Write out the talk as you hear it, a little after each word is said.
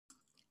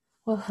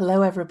Well,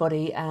 hello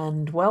everybody,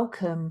 and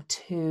welcome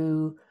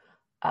to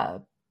uh,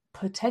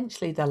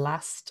 potentially the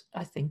last,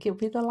 I think it'll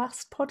be the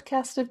last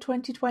podcast of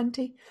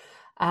 2020.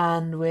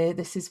 And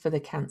this is for the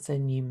Cancer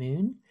new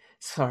moon,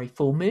 sorry,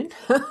 full moon.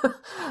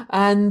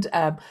 And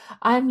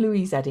I'm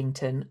Louise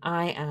Eddington.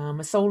 I am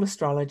a soul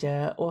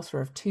astrologer, author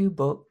of two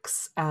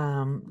books,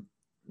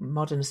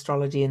 Modern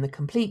Astrology and the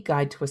Complete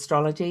Guide to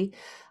Astrology.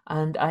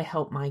 And I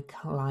help my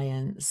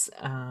clients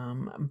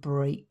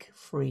break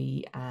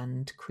free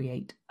and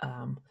create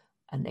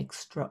an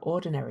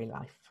extraordinary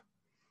life.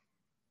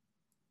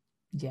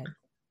 Jen.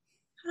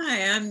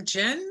 Hi, I'm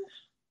Jen,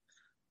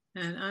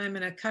 and I'm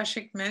an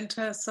Akashic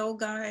mentor, soul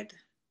guide,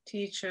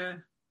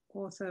 teacher,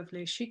 author of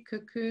Le Chic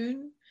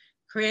Cocoon,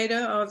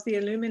 creator of the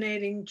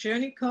Illuminating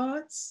Journey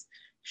Cards,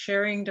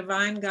 sharing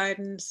divine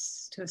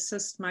guidance to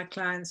assist my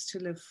clients to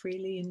live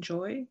freely in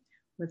joy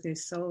with their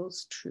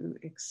soul's true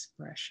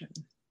expression.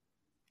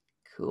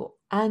 Cool.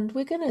 And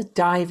we're going to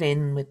dive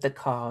in with the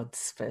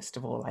cards, first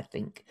of all, I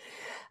think.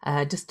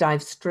 Just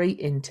dive straight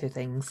into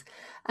things.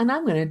 And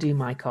I'm going to do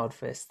my card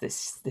first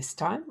this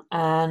time.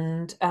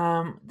 And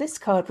this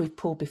card we've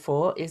pulled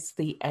before is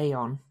the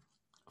Aeon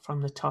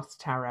from the Thoth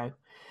Tarot.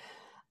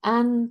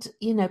 And,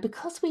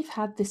 because we've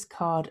had this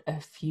card a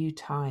few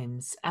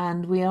times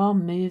and we are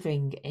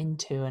moving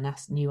into a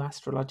new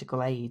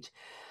astrological age,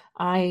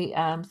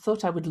 I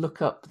thought I would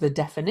look up the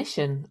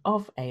definition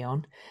of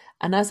Aeon,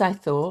 and as I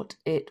thought,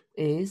 it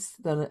is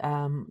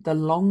the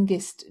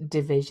longest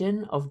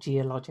division of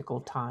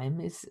geological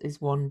time is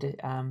one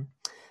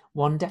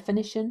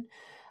definition.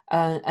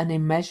 An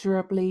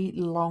immeasurably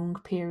long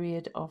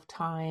period of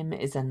time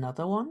is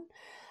another one,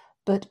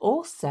 but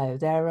also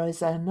there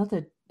is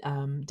another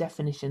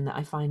definition that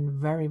I find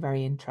very,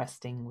 very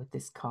interesting with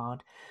this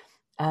card.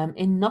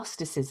 In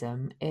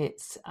Gnosticism,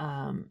 it's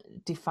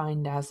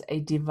defined as a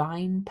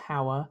divine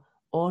power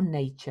or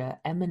nature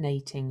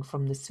emanating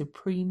from the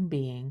Supreme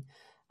Being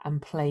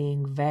and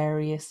playing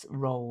various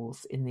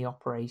roles in the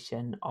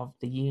operation of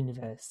the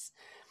universe.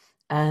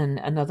 And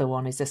another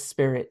one is a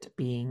spirit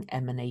being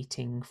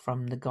emanating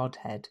from the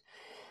Godhead.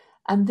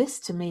 And this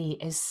to me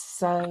is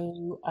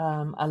so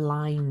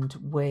aligned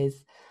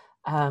with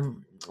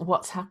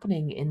what's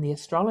happening in the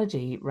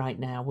astrology right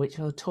now, which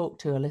I'll talk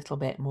to a little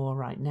bit more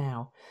right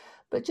now.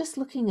 But just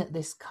looking at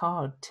this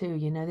card too,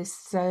 there's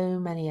so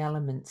many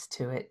elements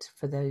to it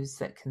for those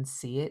that can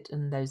see it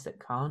and those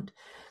that can't.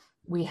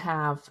 We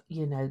have,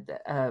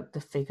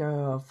 the figure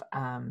of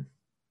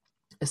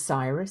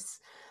Osiris,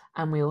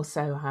 and we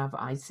also have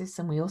Isis,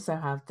 and we also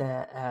have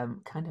the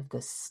kind of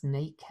the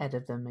snake head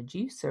of the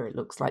Medusa, it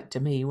looks like to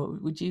me.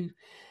 Would you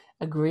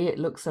agree? It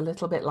looks a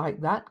little bit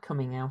like that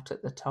coming out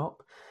at the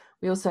top.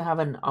 We also have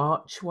an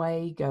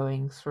archway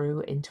going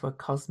through into a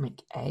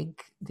cosmic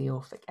egg, the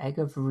Orphic egg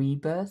of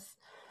rebirth.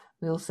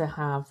 We also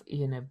have,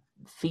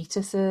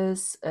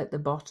 fetuses at the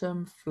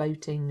bottom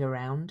floating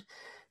around.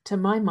 To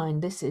my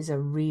mind, this is a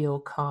real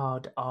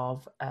card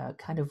of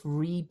kind of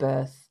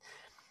rebirth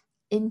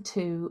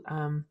into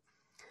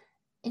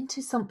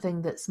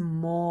something that's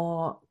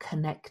more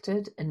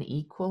connected and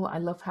equal. I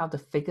love how the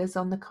figures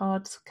on the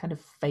cards kind of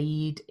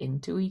fade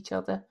into each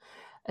other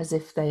as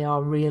if they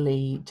are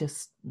really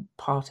just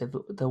part of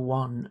the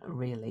one,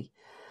 really.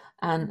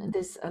 And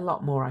there's a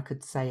lot more I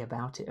could say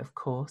about it, of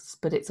course,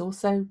 but it's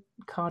also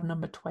card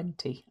number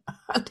 20.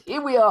 And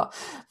here we are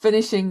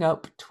finishing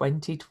up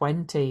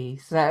 2020.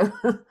 So,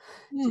 do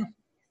you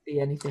see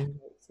anything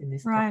else in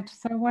this card? Right.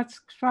 So what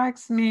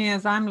strikes me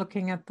as I'm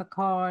looking at the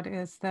card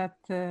is that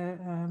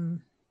the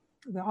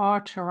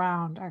arch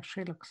around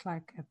actually looks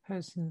like a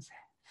person's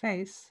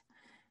face,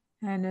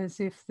 and as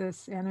if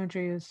this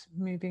energy is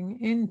moving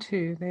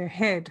into their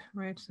head,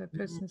 right? So the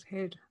person's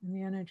head, and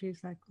the energy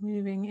is like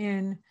moving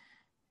in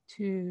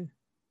to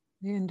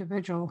the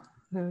individual,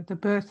 the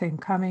birthing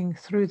coming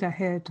through the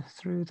head,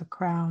 through the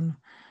crown,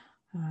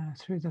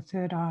 through the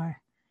third eye,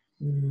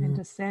 and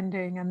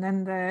descending. And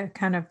then the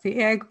kind of the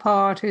egg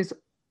part is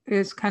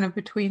kind of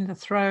between the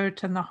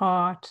throat and the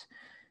heart.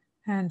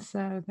 And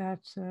so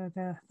that's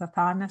the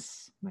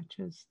thymus, which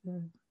is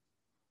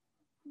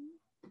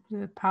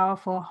the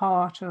powerful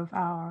heart of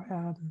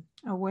our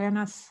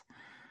awareness.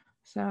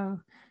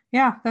 So,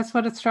 yeah, that's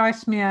what it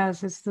strikes me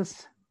as. Is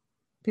this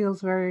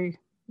feels very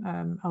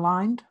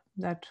aligned,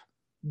 that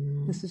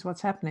this is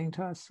what's happening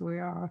to us. We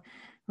are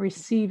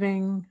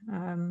receiving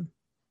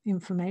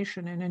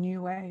information in a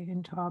new way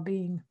into our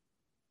being.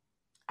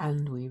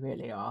 And we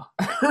really are.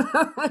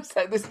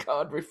 So this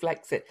card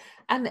reflects it.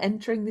 And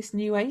entering this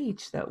new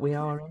age that we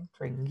are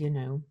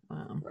entering.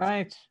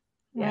 Right.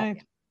 Yeah.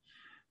 Right.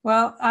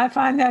 Well, I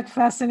find that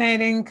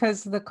fascinating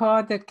because the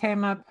card that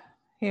came up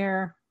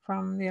here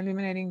from the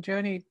Illuminating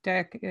Journey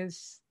deck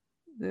is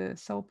the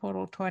Soul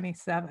Portal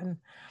 27,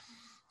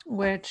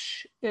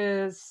 which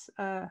is,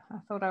 I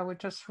thought I would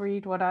just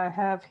read what I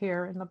have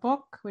here in the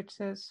book, which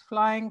says,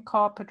 flying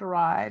carpet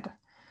ride.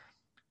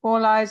 All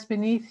lies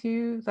beneath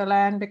you, the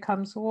land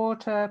becomes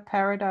water,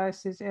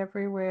 paradise is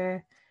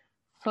everywhere,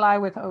 fly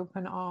with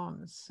open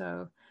arms.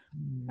 So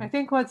I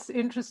think what's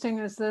interesting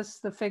is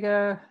the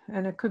figure,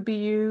 and it could be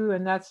you,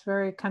 and that's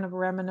very kind of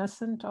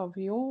reminiscent of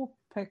your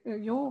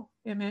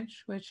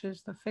image, which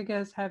is the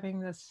figures having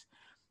this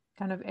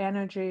kind of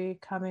energy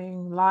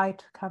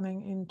light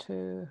coming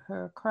into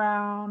her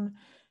crown,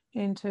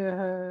 into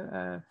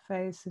her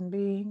face and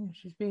being.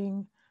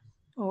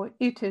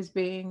 It is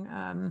being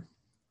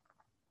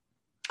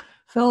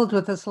filled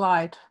with this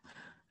light.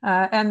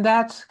 And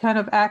that's kind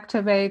of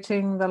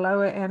activating the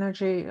lower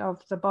energy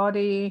of the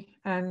body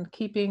and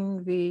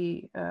keeping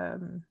the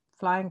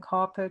flying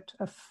carpet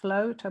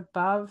afloat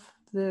above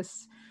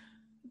this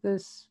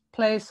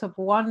place of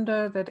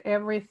wonder that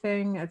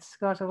it's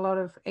got a lot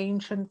of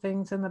ancient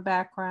things in the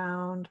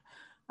background,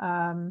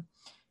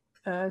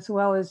 as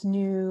well as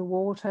new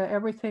water.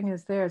 Everything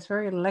is there. It's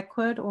very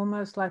liquid,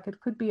 almost like it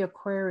could be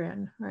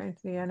Aquarian, right?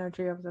 The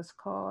energy of this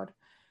card.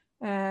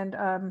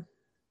 And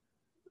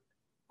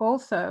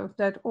also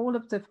that all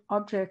of the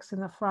objects in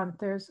the front,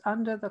 there's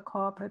under the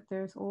carpet,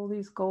 there's all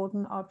these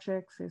golden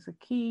objects. There's a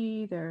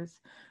key,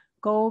 there's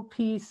gold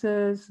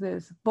pieces,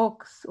 there's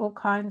books, all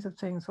kinds of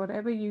things.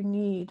 Whatever you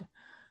need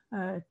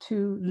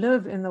to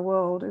live in the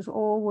world is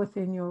all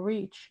within your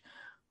reach.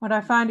 What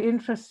I find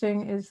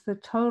interesting is the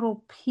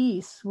total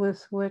peace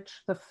with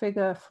which the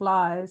figure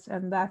flies,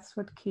 and that's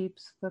what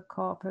keeps the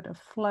carpet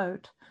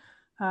afloat.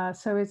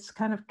 So it's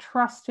kind of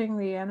trusting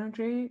the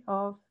energy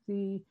of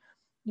the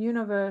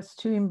universe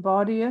to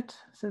embody it,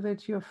 so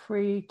that you're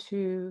free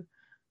to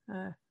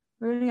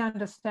really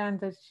understand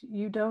that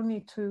you don't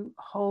need to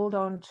hold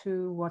on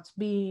to what's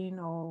been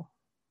or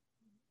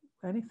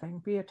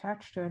anything, be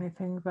attached to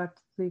anything, but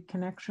the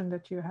connection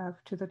that you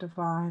have to the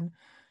divine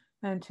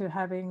and to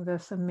having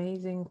this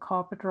amazing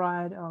carpet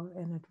ride of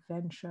an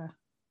adventure.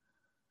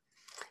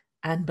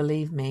 And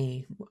believe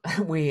me,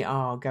 we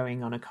are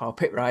going on a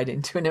carpet ride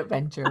into an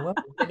adventure. Well,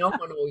 we've been on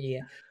one all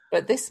year,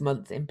 but this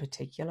month in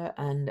particular,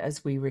 and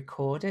as we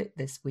record it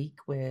this week,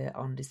 we're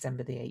on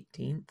December the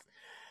 18th.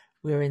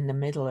 We're in the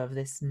middle of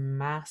this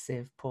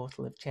massive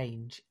portal of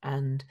change,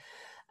 and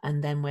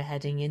then we're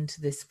heading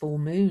into this full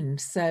moon.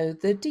 So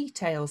the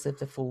details of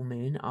the full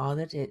moon are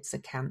that it's a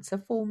Cancer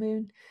full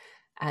moon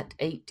at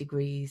 8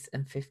 degrees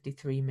and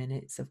 53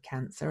 minutes of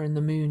Cancer, and the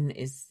moon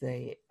is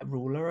the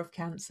ruler of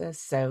Cancer,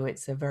 so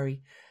it's a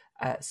very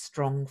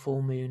strong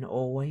full moon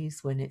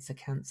always when it's a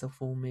Cancer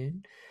full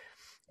moon.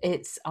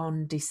 It's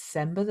on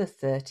December the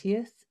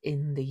 30th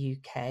in the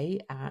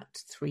UK at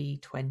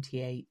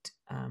 3:28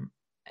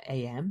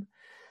 a.m.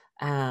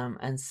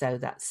 And so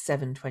that's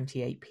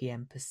 7:28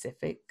 p.m.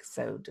 Pacific,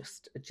 so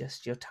just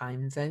adjust your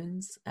time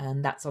zones,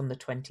 and that's on the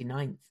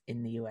 29th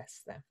in the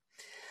US though.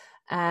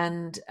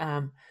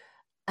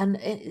 And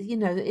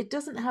it, it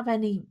doesn't have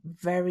any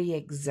very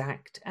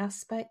exact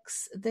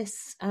aspects,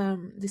 this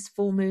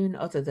full moon,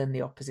 other than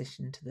the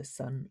opposition to the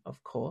sun,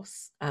 of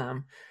course,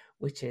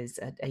 which is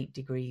at 8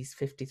 degrees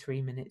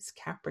 53 minutes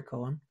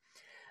Capricorn.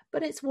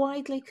 But it's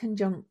widely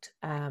conjunct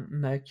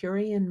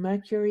Mercury, and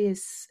Mercury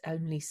is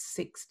only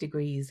 6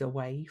 degrees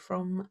away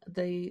from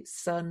the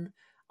sun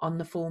on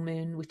the full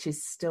moon, which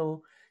is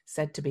still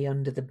said to be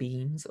under the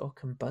beams or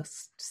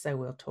combust. So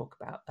we'll talk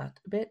about that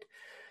a bit.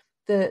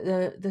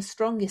 The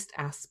strongest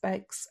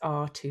aspects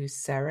are to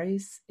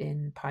Ceres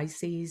in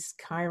Pisces,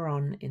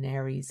 Chiron in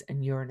Aries,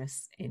 and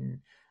Uranus in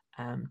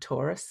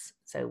Taurus.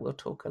 So we'll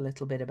talk a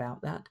little bit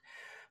about that.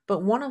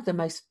 But one of the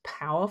most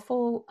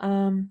powerful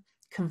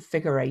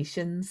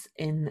configurations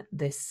in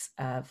this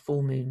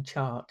full moon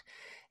chart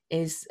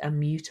is a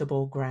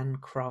mutable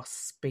grand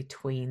cross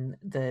between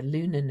the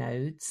lunar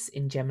nodes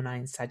in Gemini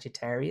and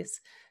Sagittarius,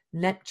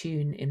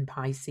 Neptune in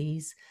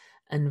Pisces,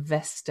 and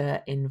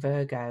Vesta in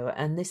Virgo.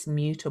 And this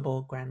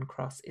mutable grand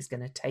cross is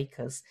going to take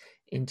us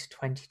into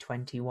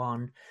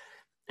 2021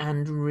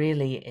 and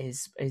really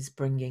is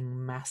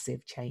bringing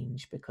massive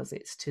change, because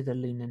it's to the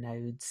lunar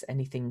nodes.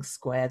 Anything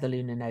square the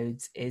lunar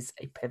nodes is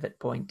a pivot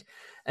point,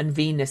 and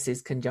Venus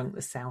is conjunct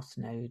the south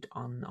node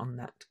on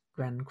that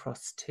grand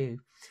cross too.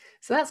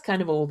 So that's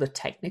kind of all the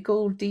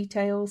technical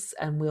details,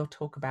 and we'll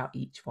talk about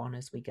each one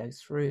as we go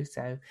through.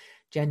 So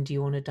Jen, do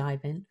you want to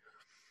dive in?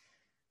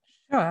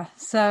 Sure.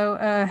 So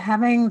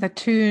having the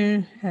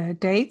two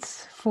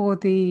dates for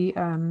the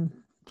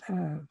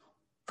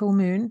full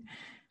moon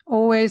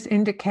always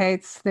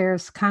indicates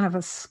there's kind of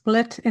a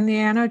split in the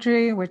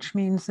energy, which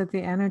means that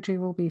the energy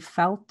will be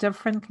felt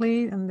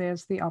differently. And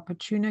there's the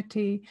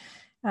opportunity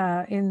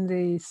in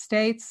the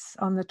States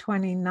on the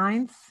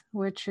 29th,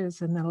 which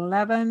is an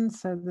 11.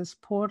 So this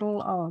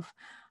portal of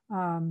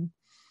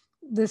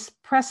this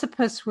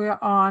precipice we're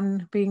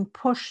on, being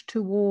pushed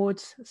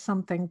towards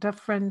something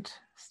different,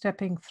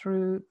 stepping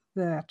through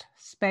that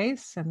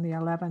space. And the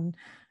 11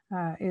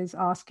 is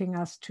asking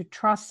us to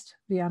trust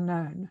the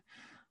unknown.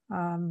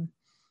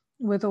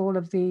 With all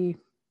of the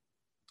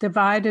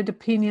divided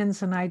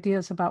opinions and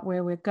ideas about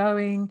where we're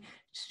going,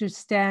 to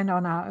stand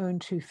on our own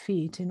 2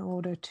 feet in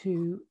order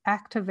to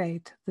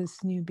activate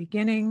this new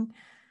beginning.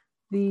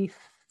 The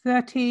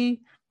 30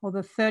 or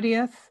the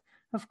 30th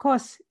of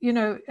course,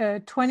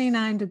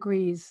 29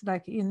 degrees,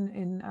 like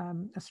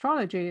in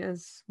astrology,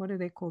 is, what do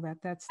they call that?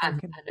 That's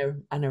like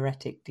An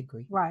anaretic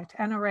degree. Right,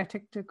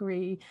 anaretic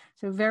degree.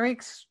 So very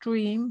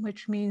extreme,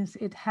 which means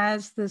it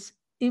has this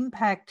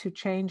impact to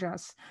change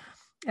us,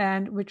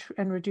 and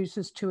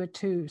reduces to a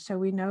 2. So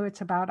we know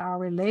it's about our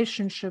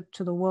relationship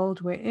to the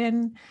world we're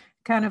in,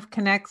 kind of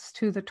connects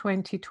to the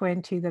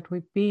 2020 that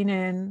we've been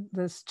in,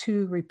 this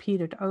 2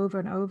 repeated over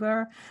and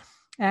over.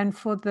 And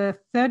for the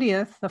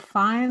 30th, the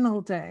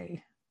final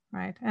day,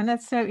 right? And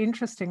that's so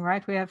interesting,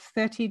 right? We have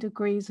 30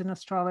 degrees in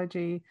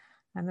astrology,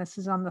 and this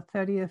is on the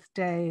 30th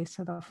day.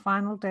 So the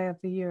final day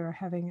of the year,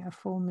 having a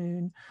full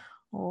moon,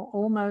 or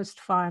almost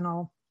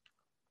final,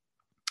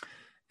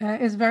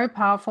 is very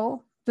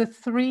powerful. The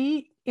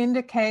 3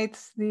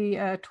 indicates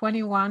the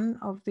 21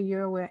 of the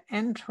year we're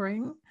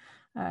entering.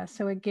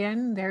 So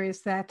again, there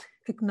is that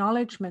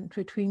acknowledgement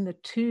between the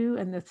 2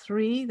 and the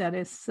 3 that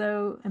is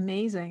so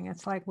amazing.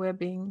 It's like we're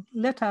being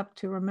lit up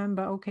to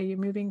remember, okay, you're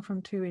moving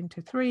from 2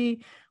 into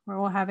 3. We're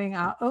all having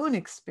our own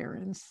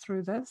experience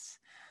through this.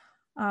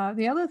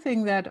 The other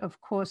thing that, of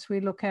course,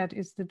 we look at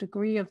is the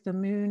degree of the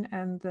moon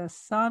and the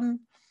sun.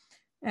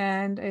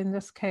 And in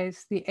this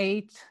case, the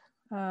 8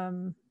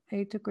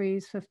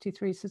 degrees,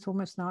 53, so it's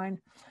almost 9.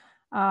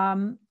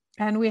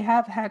 And we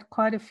have had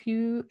quite a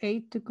few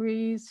 8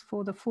 degrees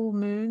for the full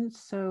moon.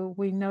 So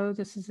we know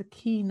this is a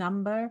key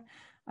number.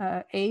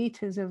 8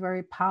 is a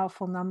very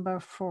powerful number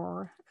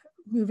for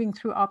moving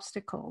through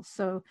obstacles.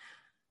 So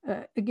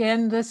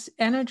again, this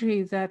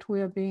energy that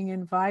we are being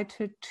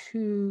invited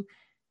to,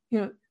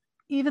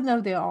 even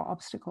though there are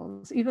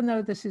obstacles, even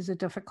though this is a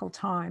difficult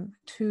time,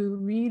 to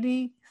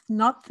really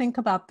not think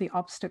about the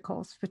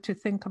obstacles, but to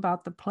think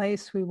about the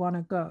place we want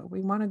to go. We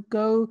want to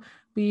go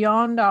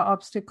beyond our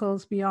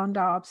obstacles, beyond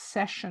our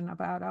obsession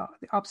about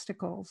the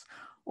obstacles,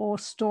 or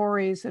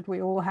stories that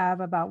we all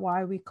have about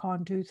why we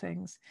can't do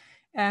things,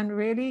 and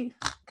really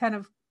kind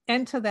of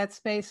enter that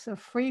space of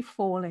free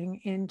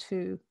falling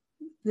into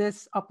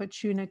this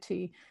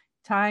opportunity,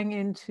 tying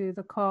into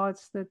the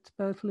cards that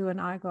both Lou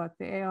and I got,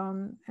 the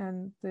Aeon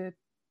and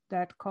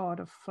that card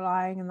of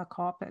flying in the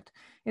carpet.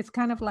 It's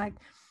kind of like,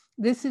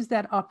 this is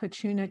that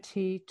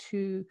opportunity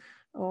to,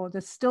 or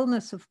the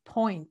stillness of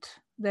point,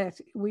 that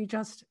we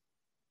just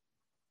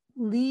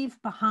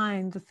leave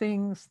behind the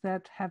things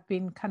that have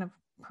been kind of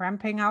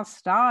cramping our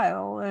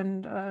style,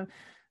 and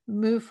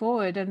move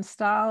forward and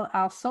style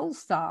our soul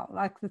style,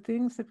 like the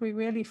things that we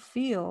really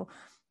feel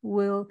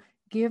will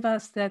give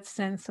us that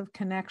sense of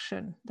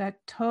connection, that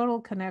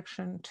total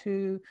connection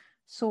to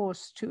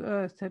source, to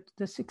earth, that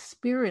this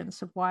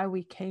experience of why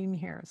we came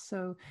here.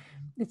 So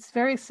it's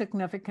very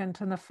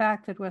significant. And the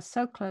fact that we're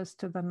so close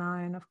to the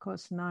 9, of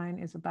course, 9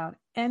 is about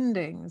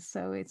endings.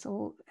 So it's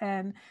all,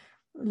 and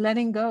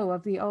letting go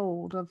of the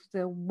old, of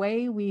the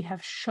way we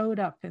have showed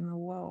up in the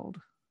world.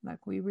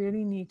 Like, we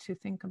really need to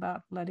think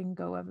about letting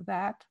go of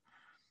that.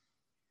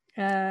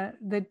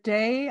 The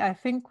day, I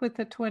think with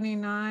the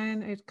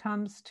 29, it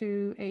comes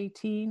to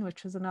 18,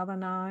 which is another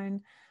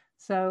 9.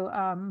 So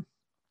I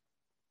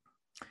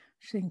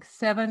think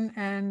 7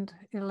 and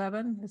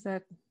 11, is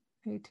that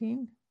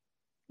 18?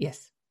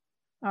 Yes.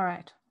 All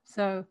right.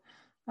 So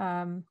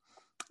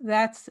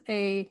that's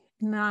a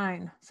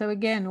 9. So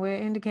again, we're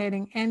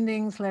indicating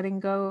endings, letting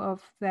go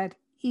of that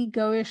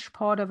egoish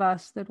part of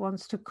us that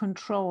wants to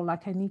control,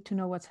 like, I need to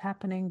know what's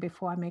happening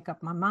before I make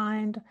up my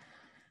mind.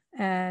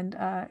 And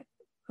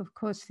of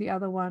course, the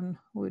other one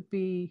would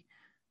be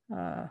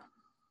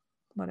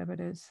whatever it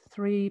is,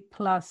 3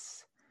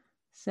 plus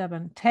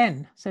 7,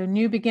 10. So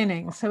new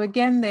beginnings. So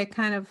again, they're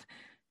kind of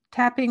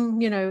tapping,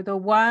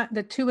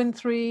 the 2 and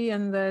 3,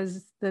 and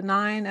there's the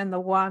 9 and the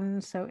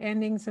 1. So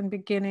endings and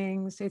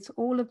beginnings. It's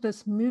all of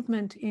this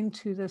movement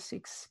into this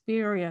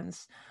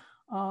experience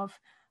of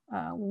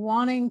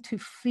wanting to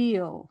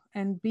feel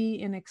and be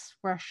in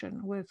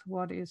expression with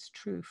what is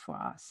true for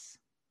us.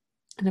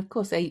 And of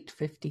course, 8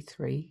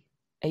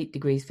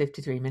 degrees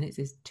 53 minutes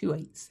is 2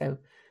 8s, so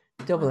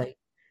double 8.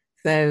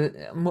 So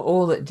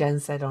all that Jen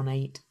said on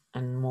 8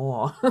 and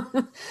more.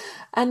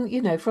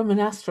 And from an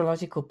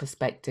astrological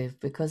perspective,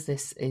 because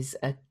this is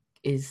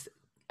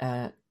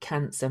a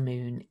Cancer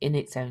moon in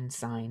its own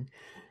sign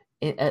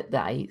at the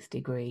 8th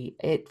degree,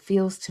 it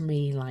feels to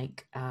me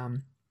like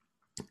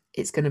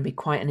it's going to be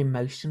quite an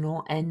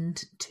emotional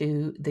end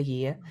to the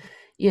year.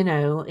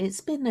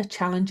 It's been a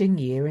challenging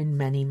year in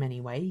many,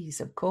 many ways.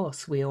 Of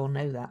course, we all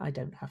know that. I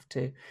don't have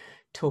to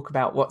talk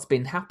about what's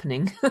been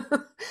happening.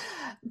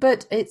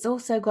 But it's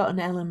also got an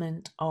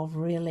element of,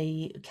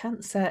 really,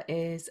 Cancer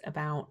is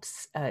about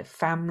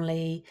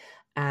family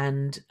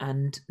and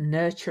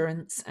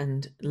nurturance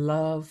and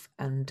love,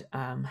 and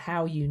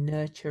how you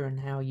nurture and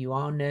how you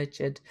are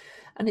nurtured.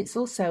 And it's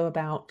also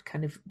about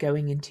kind of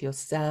going into your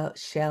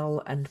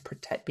shell and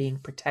being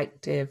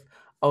protective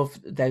of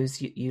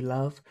those you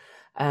love.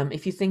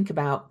 If you think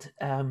about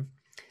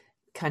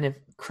kind of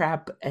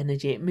crab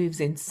energy, it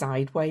moves in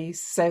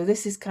sideways. So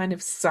this is kind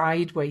of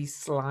sideways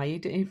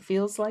slide, it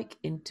feels like,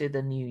 into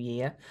the new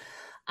year.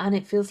 And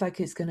it feels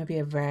like it's going to be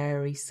a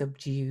very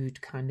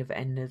subdued kind of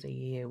end of the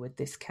year with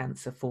this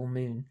Cancer full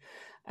moon.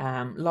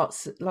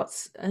 Lots,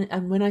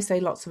 and when I say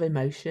lots of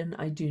emotion,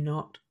 I do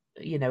not,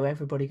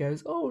 everybody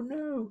goes, oh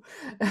no.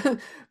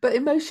 But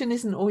emotion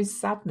isn't always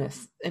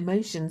sadness.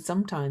 Emotion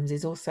sometimes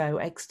is also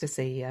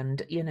ecstasy.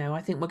 And,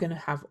 I think we're going to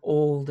have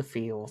all the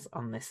feels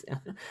on this,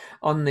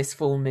 on this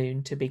full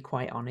moon, to be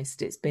quite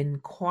honest. It's been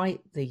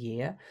quite the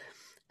year.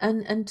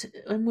 And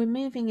we're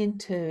moving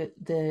into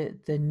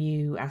the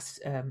new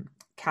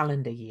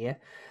calendar year,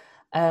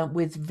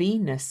 with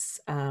Venus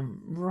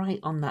right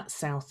on that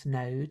south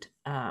node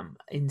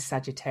in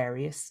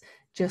Sagittarius,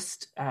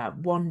 just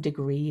 1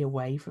 degree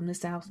away from the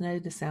south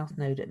node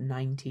at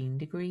 19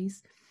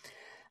 degrees.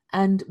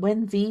 And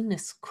when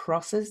Venus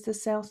crosses the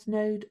south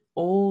node,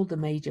 all the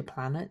major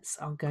planets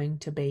are going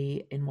to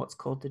be in what's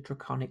called the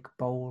Draconic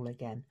Bowl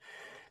again.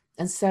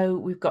 And so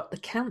we've got the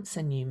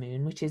Cancer new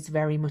moon, which is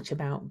very much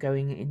about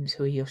going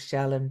into your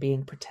shell and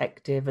being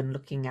protective and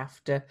looking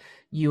after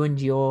you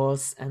and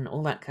yours and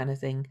all that kind of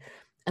thing.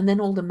 And then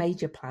all the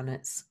major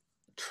planets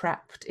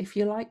trapped, if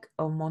you like,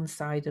 on one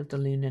side of the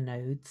lunar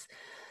nodes.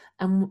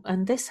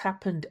 And this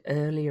happened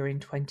earlier in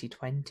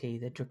 2020,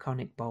 the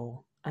Draconic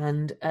Bowl.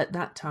 And at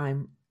that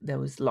time, there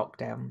was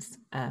lockdowns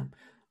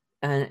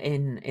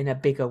in a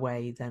bigger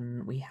way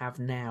than we have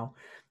now.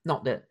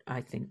 Not that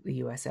I think the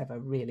US ever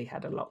really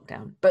had a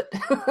lockdown, but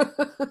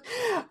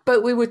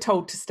but we were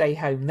told to stay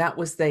home. That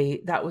was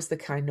the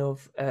kind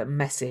of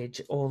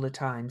message all the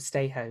time: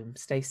 stay home,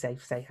 stay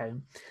safe, stay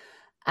home.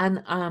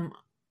 And I'm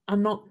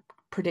not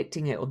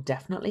predicting it will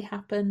definitely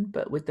happen,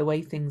 but with the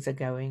way things are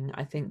going,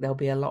 I think there'll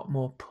be a lot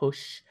more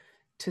push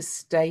to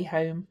stay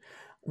home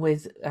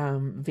with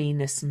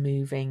Venus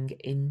moving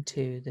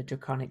into the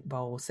Draconic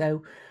Bowl.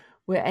 So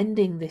we're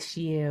ending this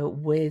year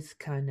with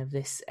kind of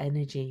this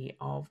energy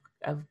of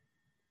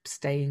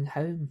staying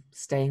home,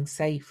 staying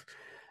safe,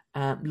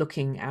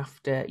 looking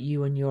after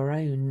you and your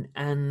own,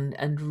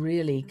 and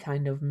really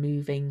kind of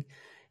moving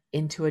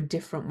into a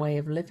different way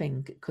of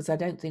living, because I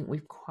don't think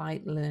we've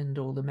quite learned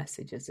all the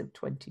messages of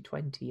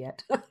 2020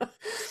 yet.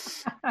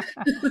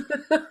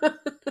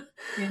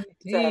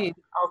 Indeed.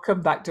 So I'll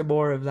come back to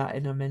more of that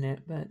in a minute,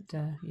 but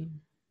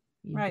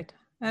right.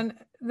 And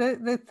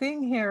the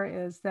thing here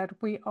is that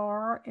we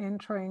are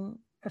entering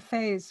a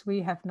phase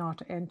we have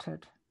not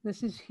entered.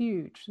 This is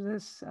huge.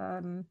 This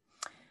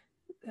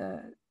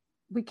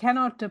we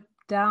cannot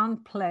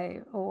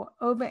downplay or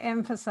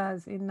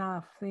overemphasize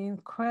enough the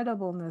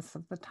incredibleness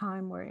of the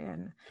time we're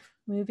in,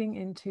 moving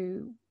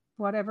into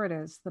whatever it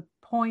is, the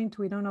point,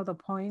 we don't know the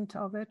point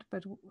of it,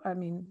 but I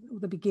mean,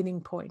 the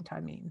beginning point,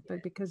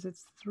 but because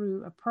it's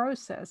through a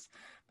process,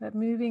 but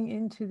moving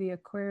into the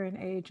Aquarian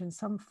age in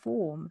some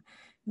form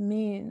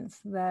means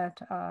that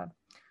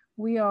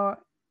we are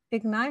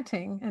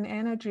igniting an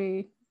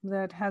energy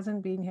that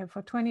hasn't been here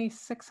for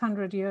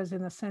 2,600 years,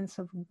 in the sense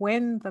of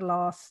when the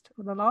last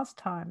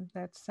time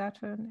that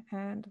Saturn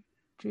and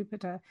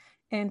Jupiter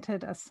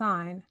entered a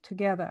sign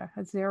together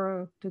at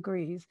 0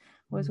 degrees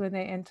was when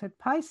they entered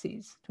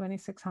Pisces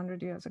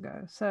 2,600 years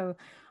ago. So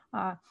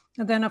and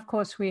then, of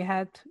course, we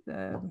had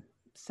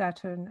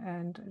Saturn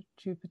and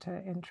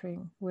Jupiter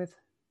entering with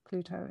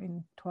Pluto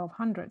in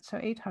 1200, so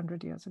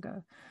 800 years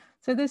ago.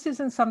 So this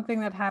isn't something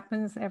that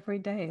happens every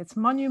day. It's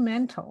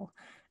monumental.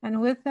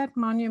 And with that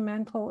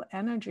monumental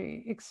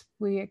energy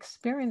we're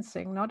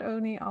experiencing, not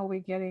only are we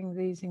getting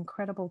these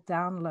incredible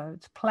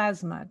downloads,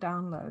 plasma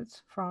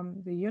downloads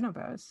from the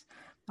universe,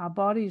 our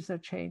bodies are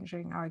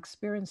changing, our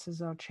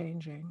experiences are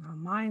changing, our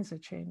minds are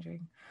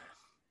changing.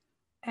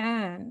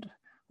 And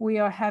we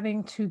are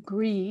having to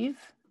grieve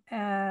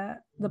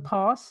the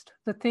past,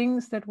 the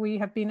things that we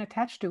have been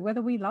attached to,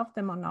 whether we love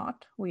them or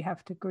not, we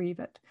have to grieve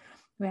it.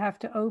 We have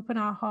to open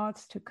our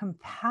hearts to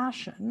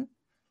compassion,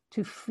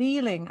 to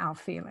feeling our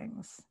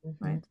feelings,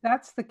 right?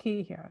 That's the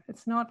key here.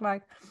 It's not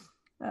like,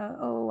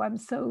 oh, I'm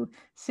so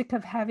sick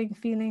of having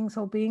feelings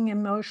or being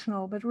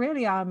emotional, but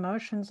really our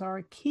emotions are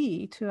a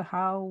key to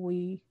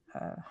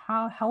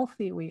how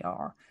healthy we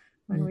are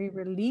when we're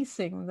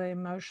releasing the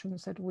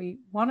emotions that we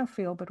want to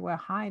feel, but we're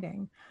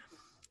hiding.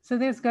 So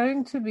there's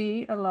going to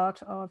be a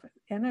lot of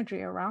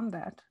energy around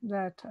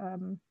that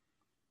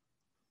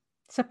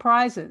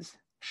surprises,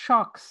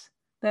 shocks,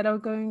 that are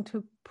going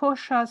to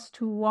push us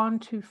to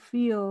want to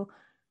feel,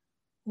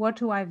 what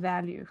do I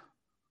value?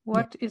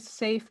 What is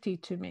safety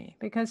to me?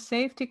 Because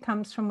safety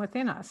comes from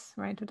within us,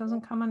 right? It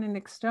doesn't come on an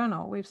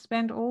external. We've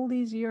spent all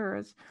these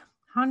years,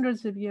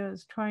 hundreds of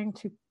years, trying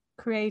to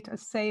create a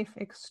safe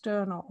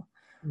external.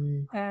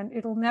 And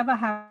it'll never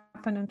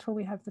happen until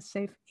we have the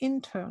safe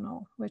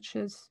internal, which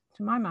is,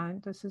 to my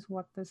mind, this is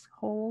what this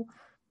whole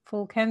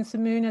full Cancer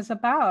moon is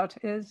about,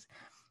 is,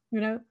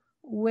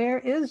 where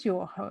is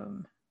your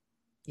home?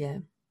 Yeah,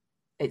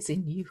 it's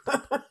in you.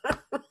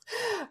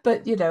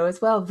 But,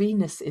 as well,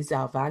 Venus is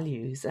our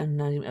values.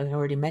 And I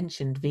already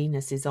mentioned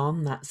Venus is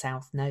on that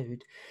south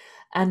node.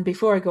 And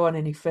before I go on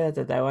any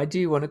further, though, I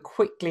do want to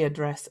quickly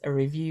address a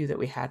review that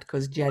we had,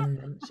 because Jen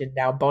mentioned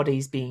our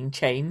bodies being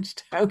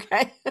changed.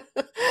 Okay.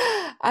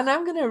 And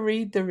I'm going to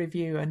read the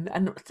review,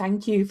 and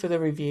thank you for the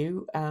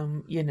review.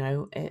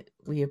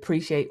 We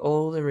appreciate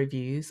all the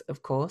reviews,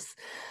 of course.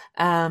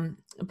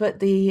 But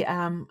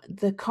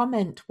the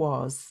comment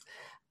was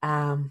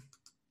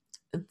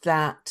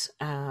that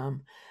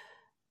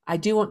I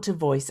do want to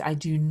voice, I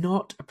do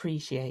not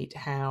appreciate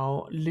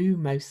how Lou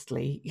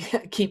mostly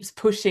keeps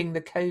pushing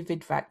the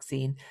COVID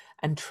vaccine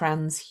and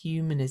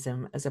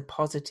transhumanism as a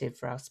positive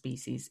for our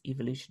species'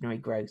 evolutionary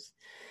growth.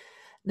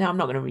 Now, I'm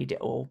not going to read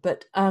it all,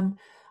 but I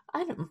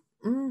don't.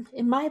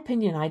 In my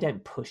opinion, I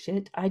don't push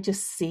it. I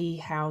just see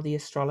how the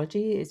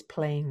astrology is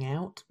playing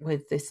out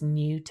with this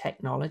new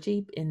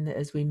technology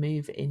as we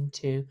move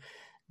into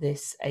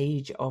this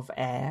age of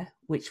air,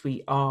 which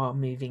we are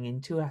moving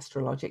into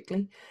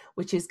astrologically,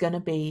 which is going to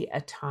be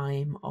a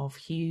time of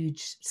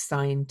huge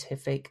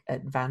scientific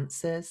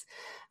advances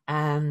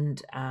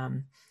and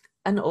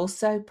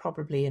also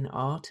probably in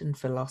art and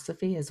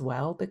philosophy as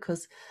well,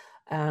 because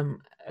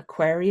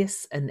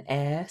Aquarius and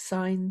air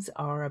signs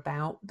are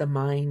about the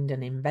mind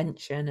and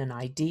invention and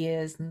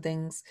ideas and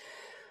things.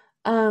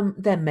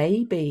 There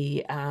may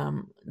be,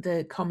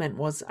 the comment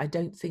was, I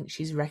don't think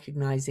she's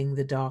recognizing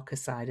the darker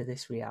side of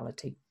this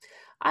reality.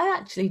 I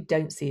actually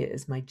don't see it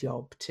as my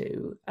job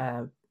to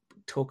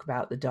talk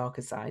about the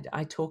darker side.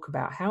 I talk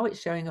about how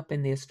it's showing up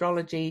in the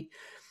astrology.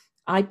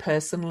 I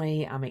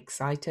personally am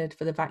excited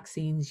for the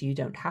vaccines. You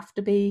don't have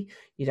to be.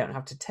 You don't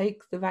have to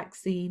take the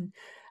vaccine.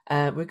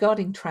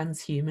 Regarding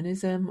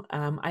transhumanism,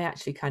 I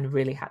actually kind of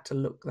really had to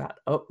look that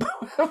up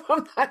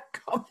on that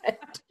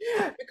comment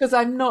because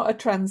I'm not a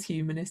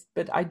transhumanist,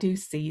 but I do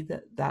see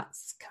that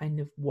that's kind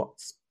of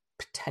what's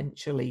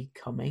potentially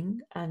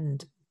coming,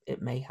 and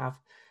it may have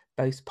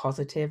both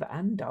positive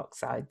and dark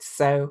sides.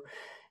 So,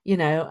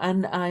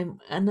 and I'm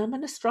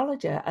an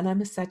astrologer, and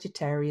I'm a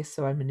Sagittarius,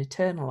 so I'm an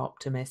eternal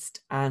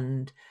optimist,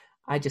 and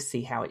I just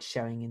see how it's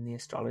showing in the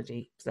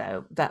astrology.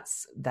 So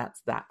that's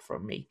that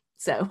from me.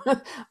 So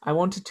I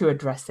wanted to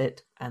address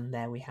it, and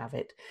there we have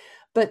it.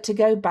 But to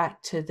go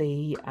back to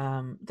the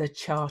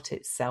chart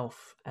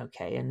itself,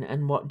 okay,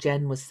 and what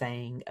Jen was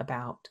saying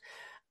about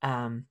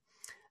where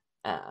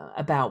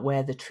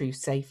the true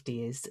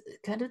safety is,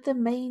 kind of the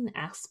main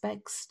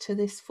aspects to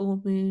this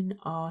full moon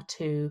are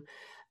to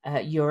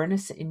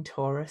Uranus in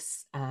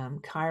Taurus,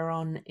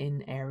 Chiron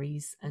in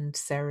Aries, and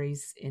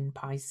Ceres in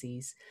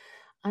Pisces,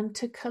 and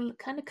to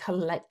kind of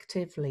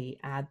collectively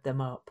add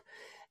them up,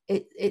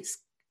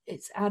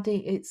 it's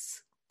adding,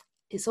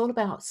 it's all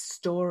about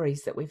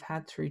stories that we've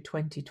had through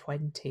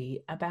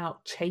 2020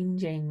 about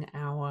changing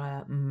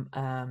our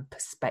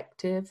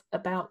perspective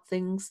about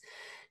things,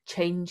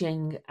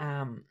 changing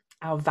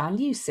our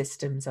value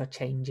systems are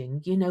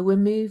changing. We're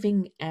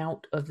moving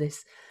out of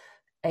this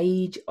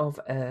age of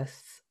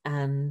Earth,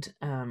 and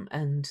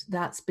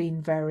that's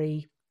been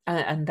very,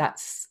 and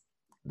that's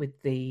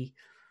with the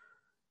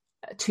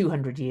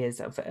 200 years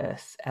of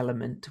Earth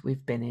element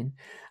we've been in,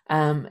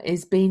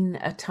 has been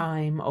a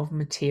time of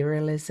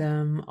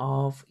materialism,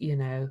 of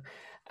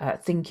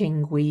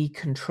thinking we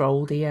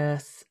control the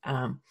Earth.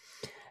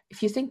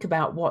 If you think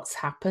about what's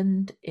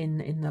happened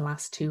in the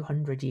last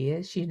 200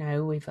 years,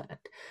 we've had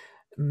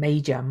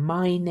major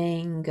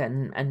mining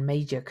and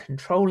major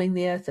controlling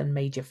the earth and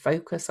major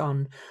focus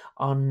on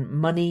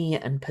money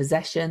and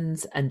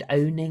possessions and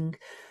owning.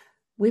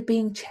 We're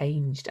being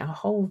changed. Our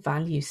whole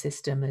value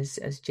system,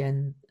 as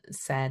Jen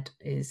said,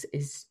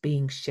 is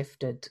being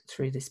shifted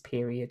through this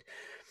period.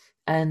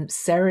 And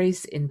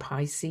Ceres in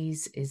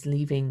Pisces is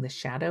leaving the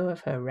shadow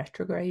of her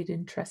retrograde,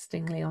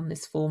 interestingly, on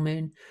this full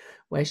moon,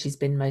 where she's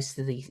been most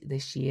of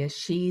this year.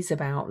 She's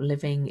about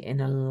living in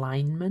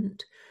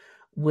alignment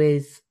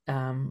with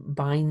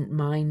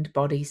mind,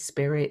 body,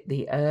 spirit,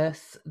 the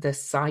earth, the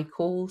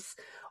cycles,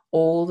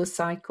 all the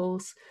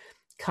cycles.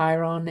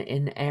 Chiron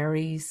in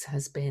Aries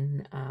has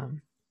been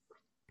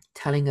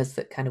telling us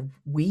that kind of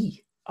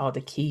we are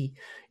the key,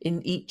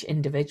 in each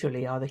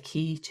individually are the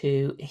key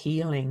to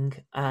healing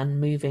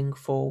and moving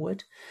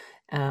forward,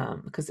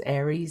 because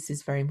Aries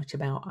is very much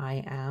about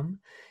I am.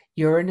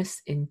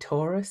 Uranus in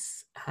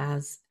Taurus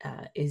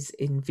is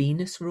in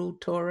Venus ruled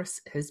Taurus,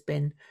 has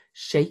been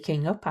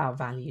shaking up our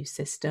value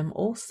system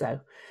also.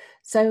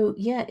 So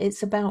yeah,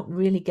 it's about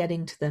really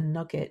getting to the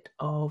nugget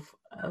of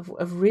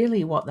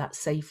really what that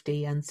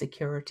safety and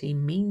security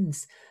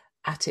means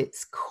at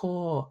its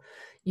core.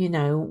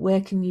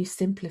 Where can you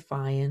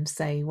simplify and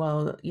say,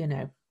 well,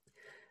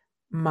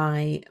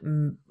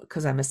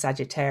 because I'm a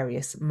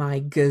Sagittarius, my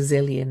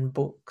gazillion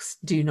books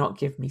do not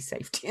give me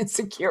safety and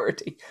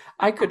security.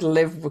 I could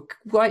live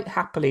quite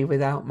happily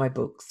without my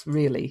books,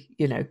 really,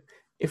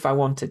 if I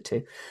wanted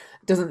to.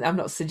 I'm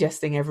not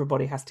suggesting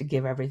everybody has to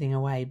give everything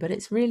away, but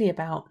it's really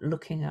about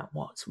looking at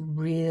what's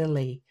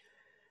really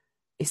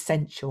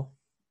essential.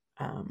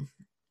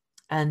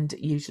 And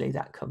usually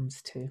that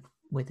comes to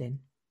within.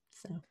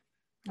 So,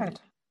 right.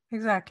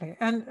 Exactly.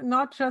 And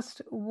not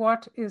just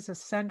what is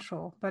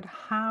essential, but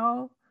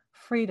how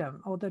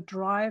freedom, or the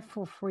drive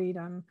for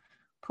freedom,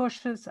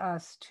 pushes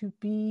us to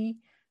be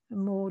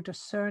more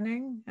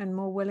discerning and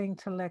more willing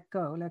to let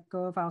go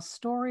of our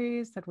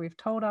stories that we've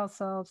told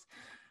ourselves.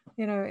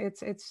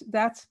 it's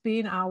that's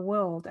been our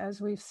world as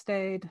we've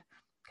stayed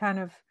kind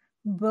of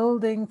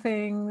building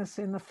things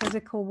in the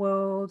physical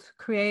world,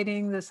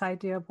 creating this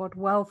idea of what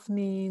wealth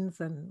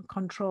means and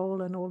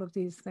control and all of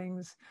these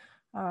things.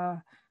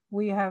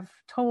 We have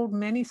told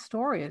many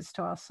stories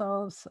to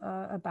ourselves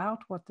about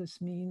what this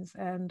means,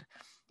 and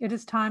it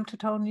is time to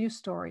tell new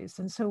stories.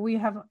 And so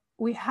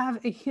we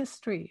have a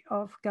history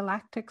of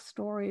galactic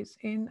stories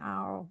in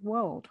our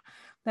world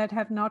that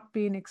have not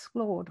been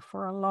explored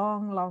for a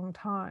long, long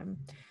time.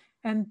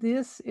 And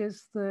this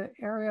is the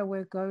area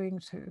we're going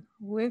to,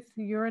 with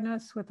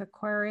Uranus, with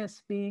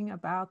Aquarius being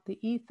about the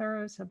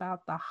ethers,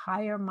 about the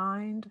higher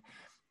mind,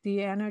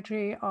 the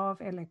energy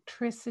of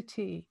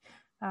electricity.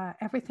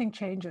 Everything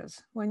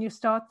changes. When you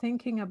start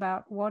thinking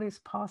about what is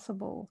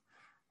possible,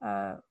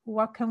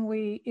 what can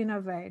we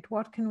innovate,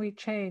 what can we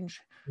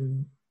change?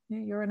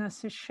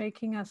 Uranus is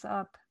shaking us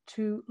up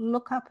to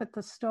look up at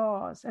the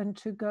stars and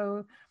to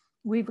go,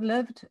 we've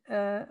lived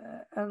a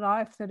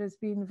life that has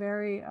been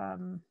very...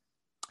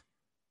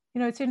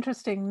 it's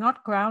interesting,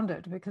 not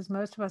grounded, because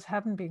most of us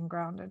haven't been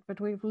grounded,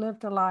 but we've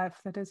lived a life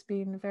that has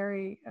been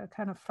very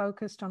kind of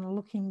focused on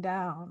looking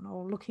down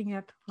or looking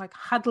at, like,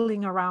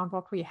 huddling around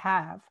what we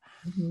have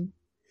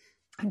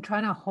and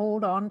trying to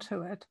hold on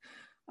to it.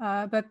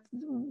 But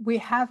we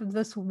have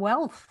this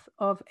wealth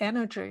of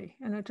energy,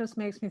 and it just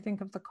makes me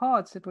think of the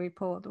cards that we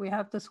pulled. We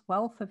have this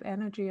wealth of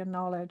energy and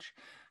knowledge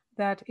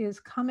that is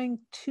coming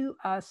to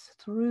us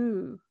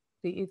through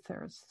the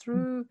ethers,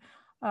 through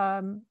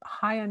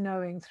higher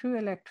knowing, through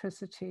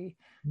electricity,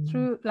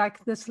 through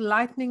like this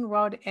lightning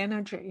rod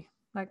energy.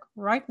 Like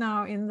right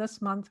now in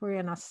this month, we're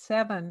in a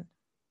 7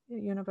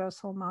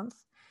 universal month.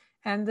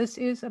 And this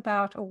is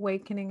about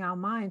awakening our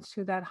minds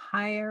to that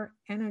higher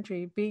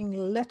energy, being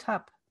lit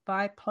up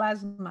by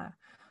plasma,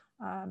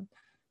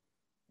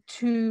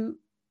 to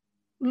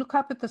look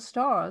up at the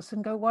stars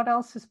and go, what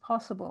else is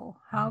possible?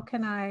 How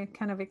can I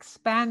kind of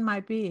expand my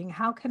being?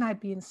 How can I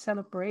be in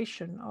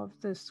celebration of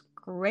this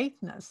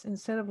greatness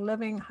instead of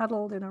living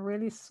huddled in a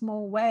really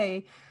small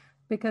way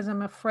because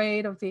I'm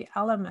afraid of the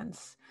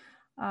elements?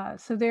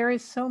 So there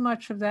is so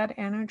much of that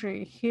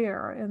energy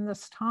here in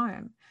this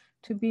time,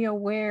 to be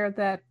aware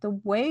that the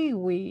way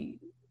we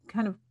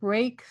kind of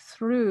break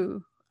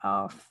through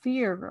our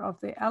fear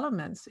of the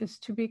elements is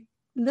to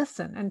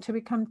listen and to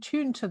become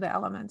tuned to the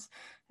elements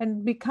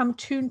and become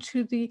tuned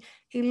to the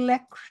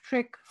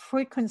electric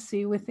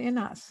frequency within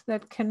us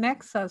that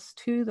connects us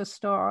to the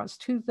stars,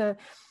 to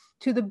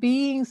the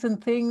beings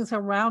and things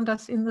around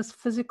us in this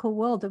physical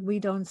world that we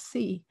don't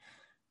see.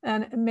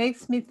 And it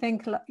makes me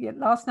think,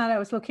 last night I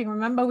was looking,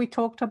 remember we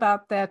talked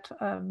about that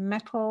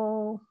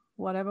metal,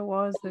 whatever it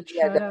was, that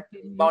showed up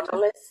in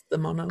monolith, the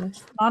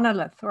monolith.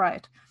 Monolith,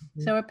 right.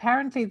 So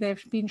apparently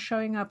they've been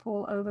showing up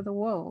all over the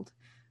world.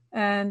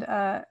 And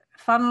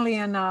funnily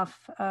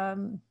enough,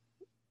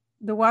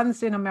 the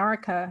ones in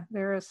America,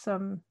 there are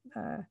some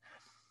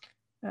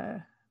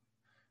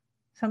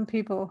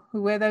people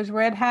who wear those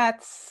red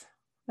hats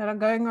that are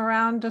going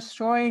around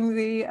destroying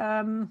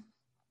the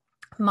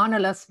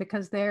monoliths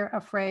because they're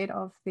afraid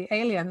of the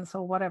aliens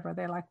or whatever.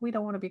 They're like, we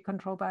don't want to be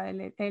controlled by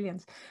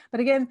aliens. But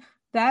again,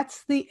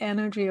 that's the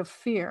energy of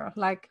fear.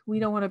 Like, we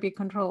don't want to be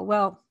controlled.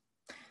 Well,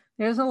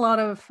 there's a lot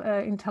of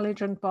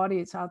intelligent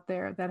bodies out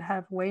there that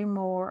have way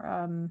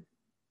more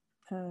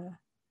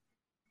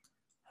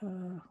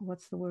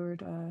what's the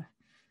word?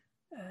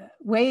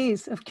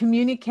 Ways of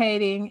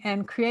communicating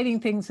and creating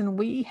things than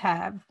we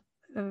have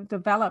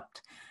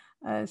developed.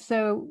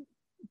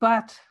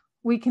 But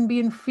we can be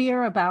in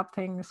fear about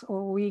things,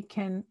 or we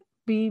can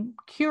be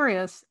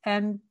curious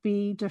and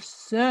be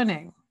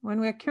discerning. When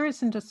we're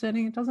curious and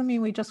discerning, it doesn't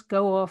mean we just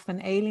go off,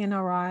 an alien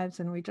arrives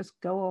and we just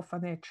go off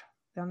on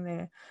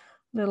their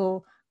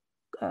little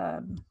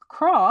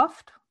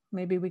craft.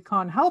 Maybe we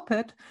can't help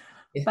it,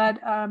 but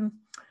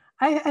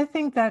I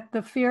think that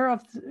the fear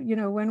of,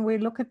 when we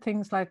look at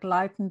things like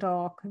light and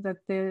dark, that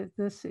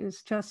this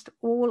is just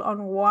all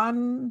on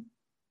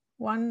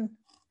one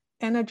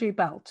energy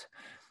belt.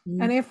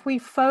 And if we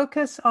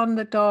focus on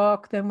the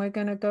dark, then we're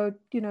going to go,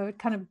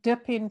 kind of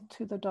dip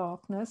into the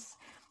darkness,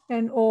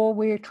 or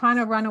we're trying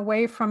to run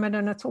away from it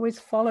and it's always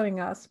following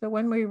us. But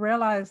when we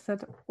realize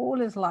that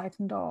all is light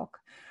and dark,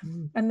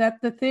 and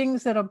that the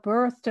things that are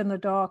birthed in the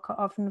dark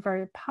are often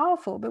very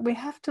powerful, but we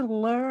have to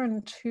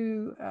learn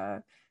to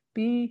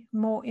be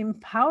more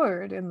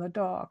empowered in the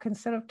dark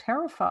instead of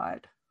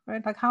terrified,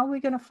 right? Like, how are we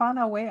going to find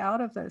our way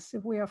out of this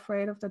if we're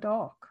afraid of the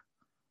dark?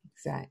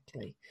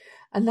 Exactly.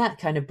 And that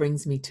kind of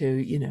brings me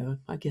to,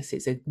 I guess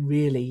it's a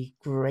really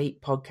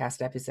great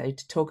podcast episode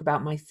to talk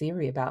about my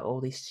theory about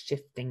all this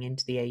shifting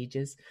into the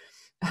ages.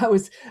 I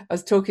was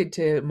talking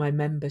to my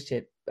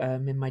membership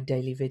in my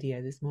daily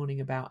video this morning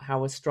about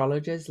how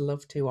astrologers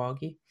love to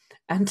argue.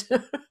 And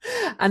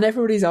and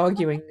everybody's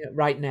arguing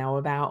right now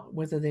about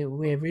whether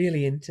we're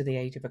really into the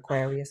age of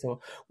Aquarius or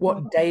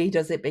what day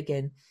does it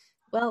begin.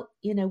 Well,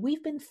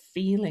 we've been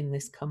feeling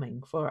this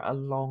coming for a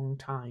long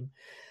time.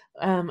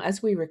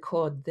 As we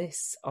record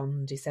this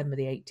on December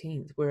the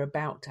 18th, we're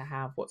about to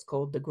have what's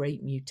called the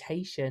Great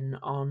Mutation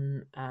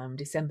on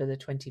December the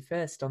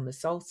 21st on the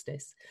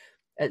solstice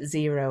at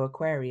 0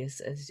 Aquarius,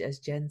 as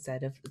Jen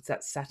said, of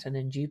that Saturn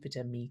and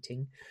Jupiter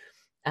meeting.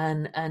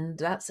 And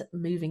that's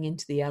moving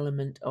into the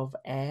element of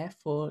air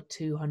for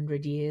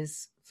 200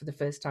 years, for the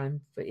first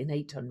time in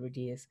 800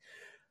 years.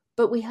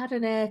 But we had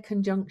an air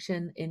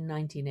conjunction in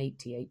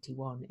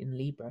 1980-81 in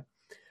Libra.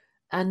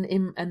 And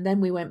then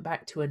we went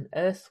back to an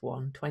Earth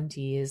one 20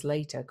 years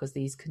later, because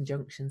these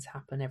conjunctions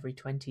happen every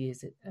 20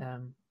 years.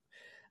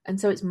 And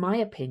so it's my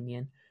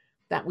opinion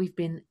that we've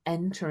been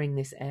entering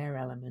this air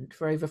element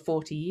for over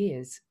 40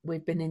 years.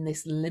 We've been in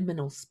this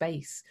liminal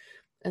space.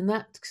 And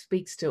that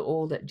speaks to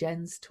all that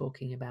Jen's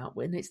talking about.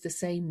 And it's the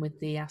same with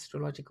the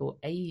astrological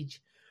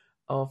age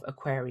of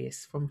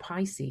Aquarius from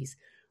Pisces.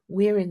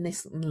 We're in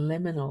this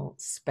liminal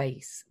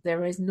space.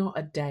 There is not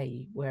a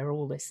day where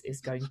all this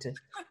is going to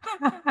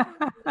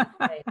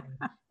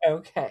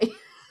okay.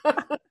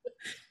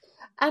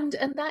 And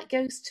that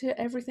goes to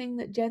everything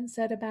that Jen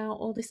said about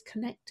all this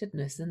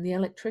connectedness and the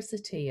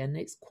electricity and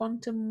its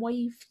quantum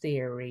wave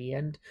theory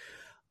and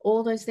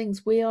all those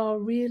things. We are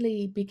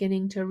really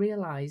beginning to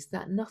realize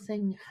that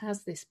nothing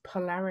has this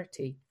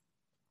polarity,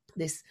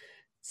 this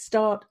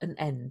start and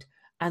end,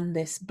 and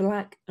this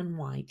black and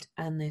white,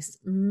 and this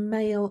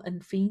male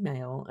and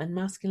female, and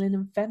masculine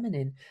and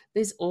feminine.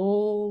 There's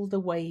all the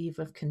wave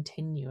of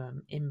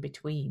continuum in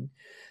between.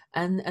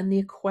 And the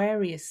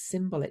Aquarius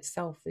symbol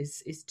itself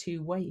is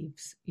 2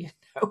 waves,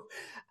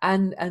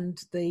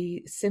 and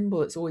the symbol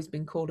that's always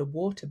been called a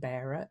water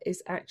bearer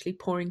is actually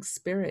pouring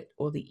spirit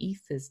or the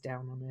ethers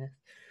down on earth.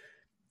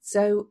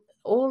 So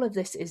all of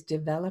this is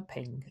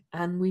developing,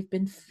 and we've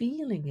been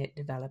feeling it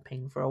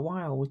developing for a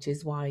while, which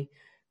is why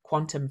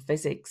quantum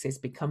physics is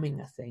becoming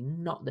a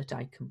thing. Not that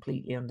I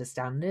completely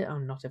understand it.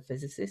 I'm not a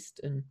physicist,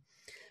 and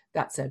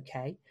that's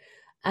okay.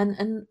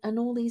 And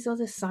all these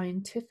other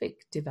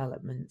scientific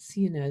developments,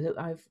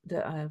 that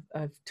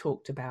I've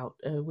talked about,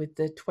 with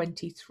the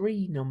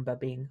 23 number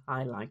being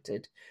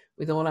highlighted,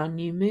 with all our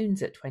new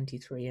moons at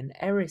 23 and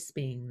Eris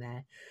being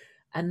there,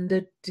 and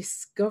the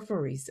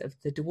discoveries of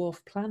the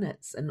dwarf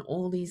planets and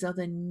all these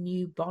other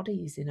new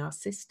bodies in our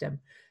system.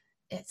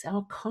 It's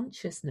our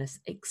consciousness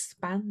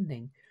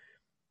expanding.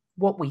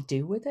 What we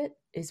do with it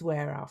is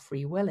where our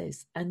free will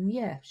is. And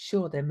yeah,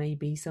 sure, there may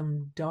be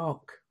some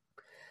dark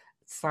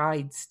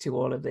sides to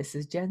all of this,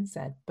 as Jen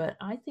said, but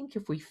I think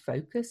if we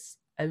focus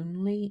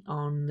only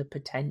on the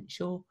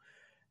potential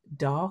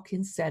dark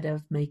instead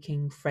of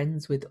making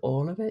friends with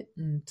all of it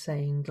and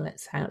saying,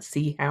 let's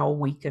see how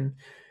we can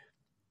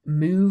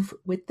move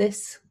with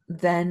this,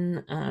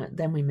 then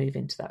we move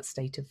into that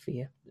state of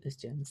fear, as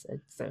Jen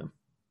said. So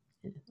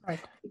yeah. Right.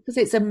 Because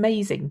it's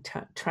amazing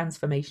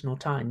transformational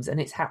times, and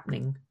it's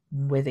happening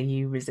whether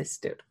you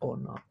resist it or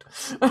not.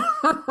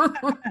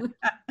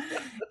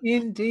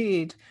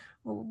 Indeed.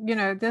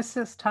 This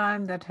is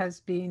time that has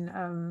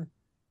been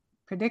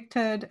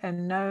predicted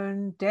and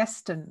known,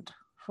 destined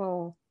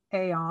for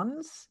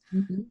aeons.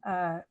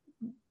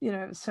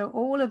 Mm-hmm. So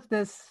all of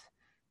this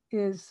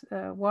is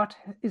what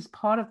is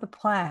part of the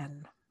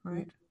plan,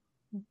 right?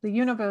 Mm-hmm. The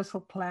universal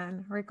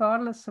plan,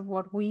 regardless of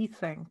what we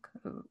think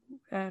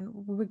and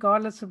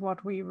regardless of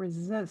what we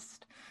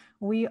resist.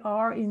 We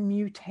are in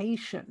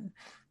mutation.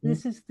 Mm-hmm.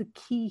 This is the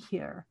key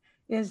here,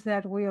 is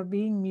that we are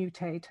being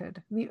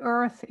mutated. The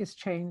earth is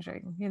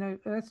changing.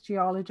 Earth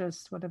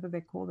geologists, whatever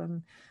they call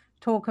them,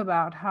 talk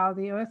about how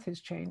the earth is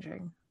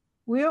changing.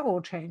 We're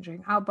all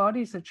changing. Our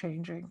bodies are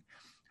changing.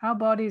 Our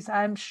bodies,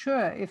 I'm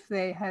sure, if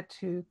they had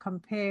to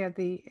compare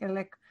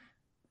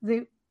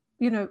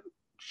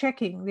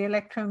checking the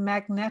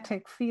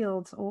electromagnetic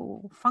fields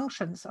or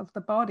functions of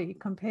the body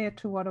compared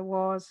to what it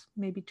was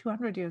maybe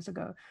 200 years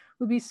ago,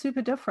 would be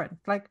super different.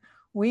 Like,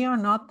 we are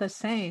not the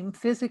same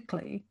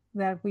physically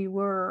that we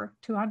were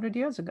 200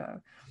 years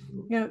ago.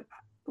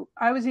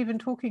 I was even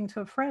talking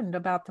to a friend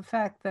about the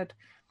fact that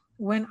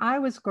when I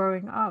was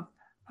growing up,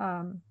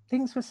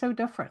 things were so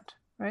different,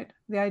 right?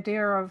 The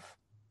idea of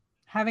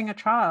having a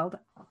child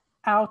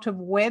out of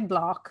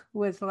wedlock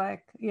was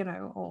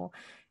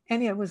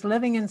it was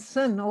living in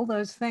sin, all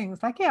those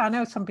things. Like, yeah, I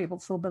know some people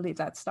still believe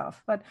that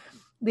stuff, but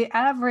the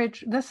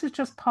average, this is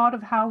just part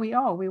of how we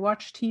are. We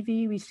watch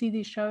TV, we see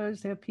these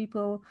shows, there are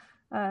people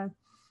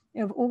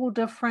of all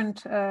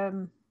different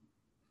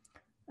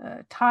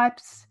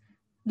types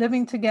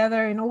living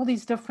together in all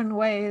these different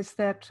ways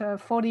that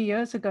 40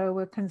 years ago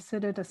were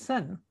considered a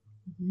sin.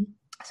 Mm-hmm.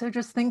 So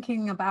just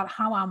thinking about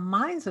how our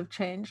minds have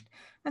changed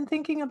and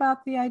thinking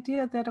about the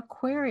idea that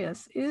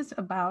Aquarius is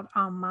about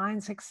our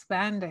minds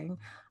expanding,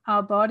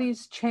 our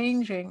bodies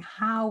changing,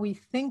 how we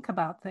think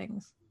about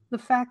things. The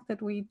fact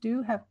that we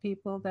do have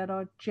people that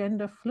are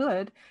gender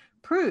fluid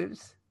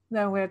proves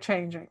that we're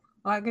changing.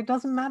 Like, it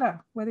doesn't matter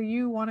whether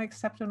you want to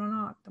accept it or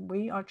not.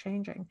 We are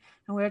changing,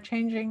 and we're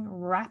changing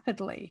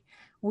rapidly.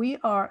 We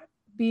are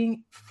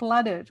being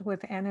flooded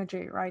with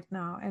energy right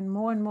now, and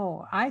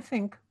more. I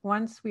think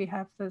once we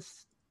have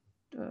this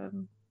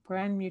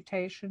grand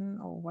mutation,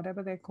 or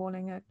whatever they're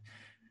calling it,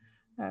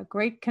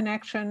 great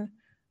connection,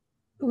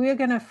 we're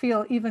going to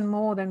feel even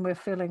more than we're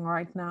feeling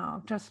right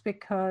now, just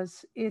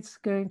because it's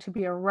going to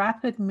be a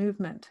rapid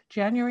movement.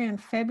 January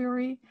and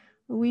February,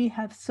 we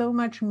have so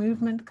much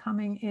movement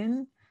coming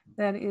in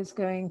that is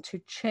going to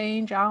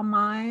change our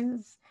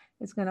minds.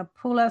 It's going to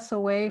pull us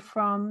away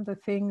from the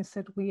things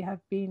that we have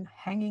been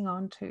hanging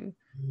on to,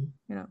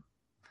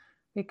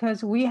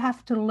 because we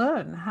have to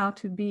learn how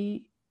to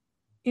be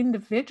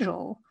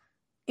individual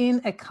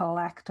in a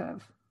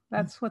collective.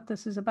 That's what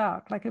this is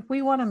about. Like, if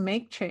we want to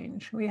make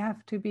change, we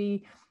have to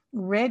be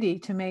ready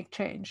to make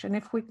change. And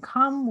if we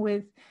come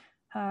with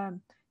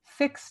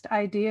fixed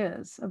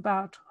ideas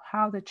about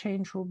how the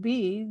change will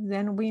be,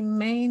 then we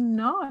may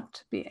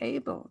not be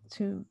able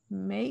to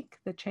make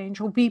the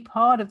change or be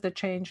part of the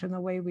change in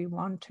the way we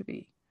want to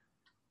be.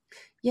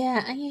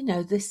 Yeah,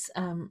 and this,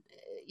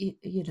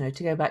 to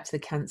go back to the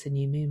Cancer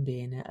new moon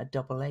being a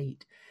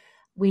 8/8,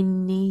 we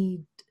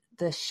need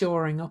the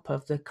shoring up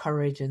of the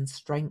courage and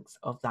strength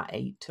of that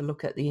 8 to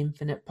look at the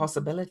infinite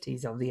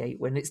possibilities of the 8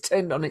 when it's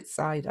turned on its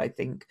side, I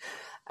think.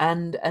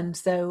 And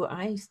so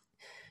I,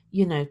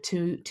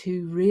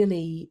 to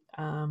really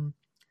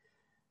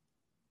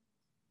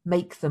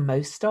make the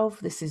most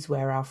of, this is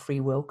where our free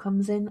will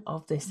comes in,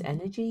 of this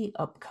energy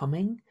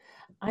upcoming.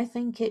 I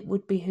think it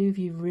would behoove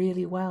you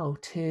really well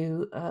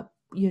to,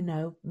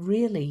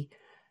 really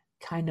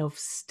kind of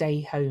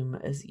stay home,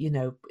 as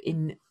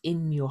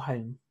in your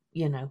home,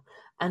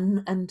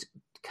 and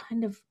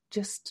kind of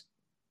just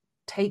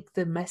take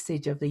the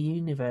message of the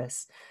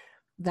universe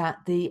that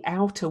the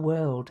outer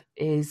world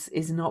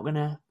is not going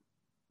to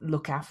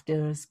look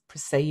after us,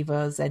 save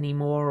us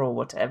anymore, or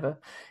whatever,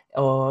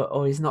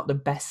 or is not the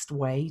best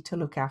way to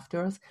look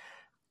after us,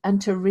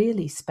 and to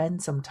really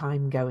spend some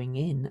time going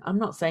in. I'm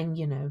not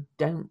saying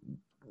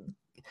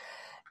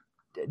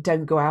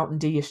don't go out and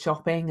do your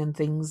shopping and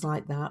things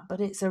like that, but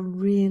it's a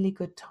really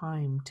good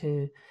time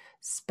to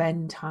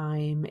spend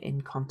time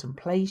in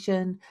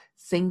contemplation,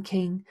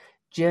 thinking,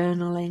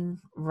 journaling,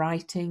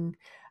 writing,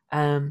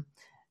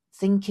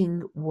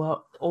 thinking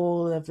what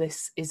all of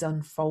this is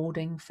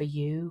unfolding for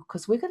you,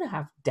 because we're going to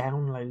have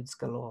downloads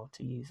galore,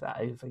 to use that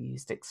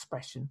overused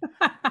expression.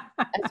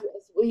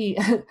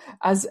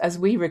 as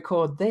we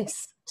record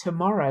this,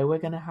 tomorrow we're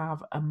going to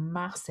have a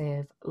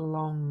massive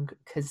long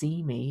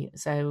Cazimi.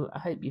 So I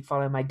hope you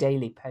follow my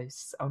daily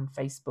posts on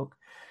Facebook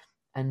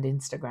and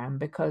Instagram,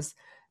 because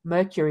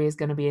Mercury is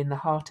going to be in the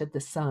heart of the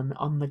sun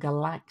on the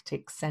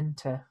galactic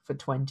center for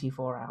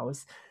 24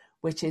 hours,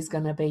 which is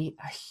going to be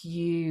a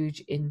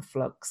huge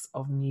influx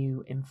of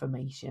new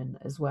information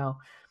as well.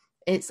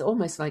 It's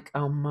almost like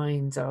our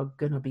minds are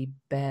going to be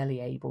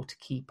barely able to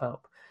keep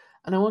up.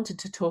 And I wanted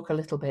to talk a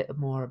little bit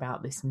more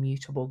about this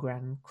mutable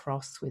Grand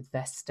Cross with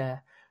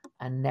Vesta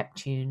and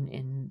Neptune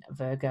in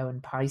Virgo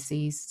and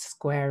Pisces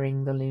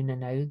squaring the lunar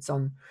nodes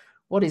on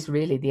what is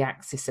really the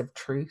axis of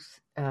truth,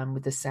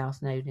 with the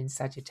South Node in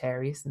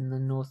Sagittarius and the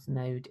North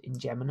Node in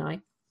Gemini.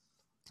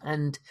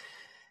 And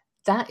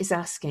that is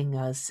asking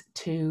us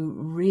to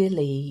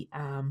really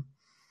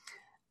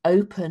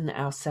open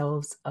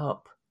ourselves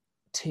up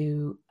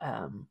to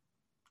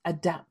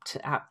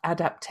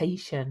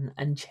adaptation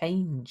and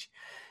change.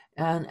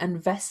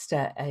 And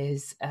Vesta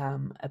is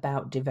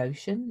about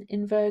devotion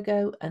in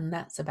Virgo, and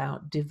that's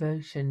about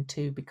devotion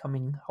to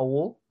becoming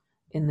whole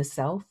in the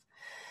self.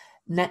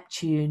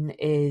 Neptune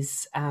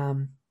is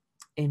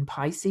in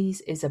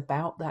Pisces, is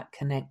about that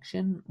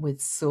connection with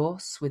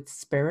source, with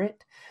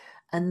spirit.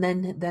 And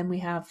then we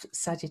have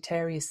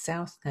Sagittarius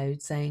South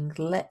Node saying,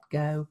 let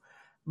go,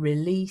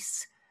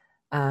 release,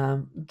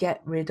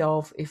 get rid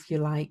of, if you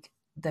like,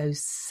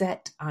 those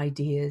set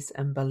ideas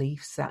and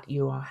beliefs that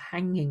you are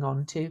hanging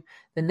on to.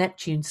 The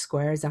Neptune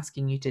square is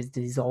asking you to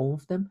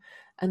dissolve them.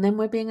 And then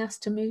we're being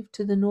asked to move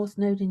to the North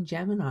Node in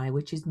Gemini,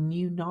 which is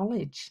new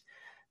knowledge.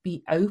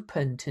 Be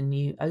open to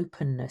new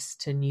openness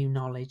to new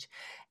knowledge.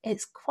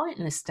 It's quite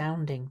an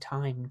astounding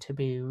time, to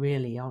be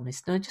really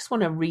honest. And I just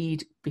want to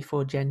read,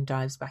 before Jen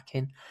dives back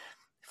in,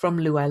 from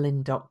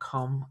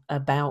Llewellyn.com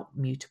about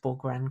mutable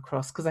Grand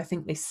Cross, because I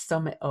think they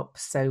sum it up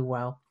so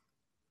well.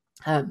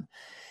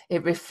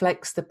 It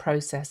reflects the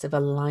process of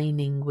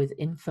aligning with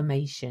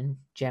information,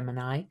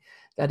 Gemini,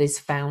 that is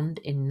found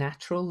in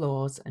natural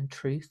laws and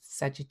truth,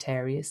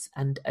 Sagittarius,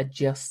 and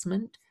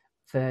adjustment,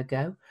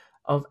 Virgo,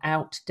 of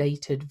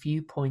outdated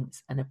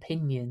viewpoints and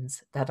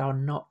opinions that are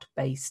not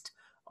based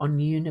on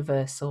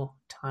universal,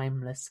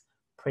 timeless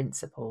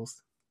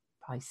principles,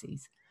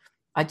 Pisces.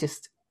 I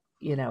just,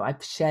 I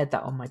shared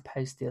that on my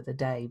post the other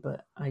day,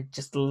 but I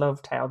just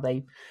loved how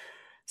they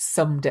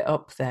summed it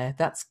up there.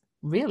 That's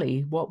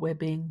really what we're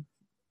being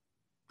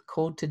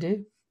called to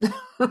do.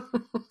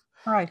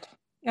 Right.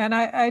 And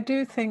I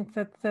do think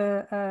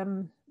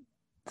that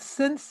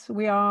since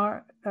we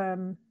are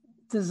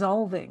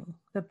dissolving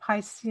the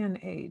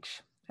Piscean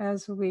age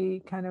as we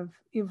kind of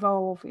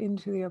evolve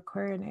into the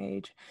Aquarian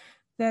age,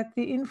 that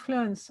the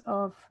influence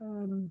of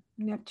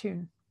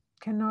Neptune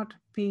cannot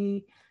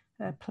be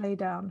played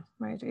down,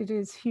 right? It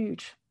is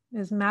huge.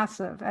 is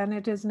massive, and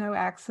it is no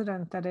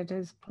accident that it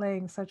is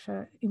playing such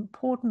an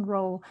important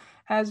role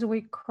as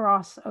we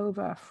cross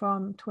over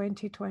from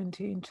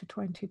 2020 into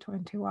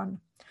 2021.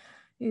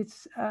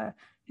 It's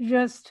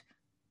just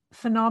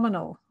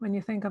phenomenal when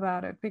you think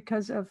about it,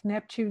 because of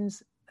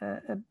Neptune's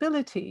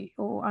ability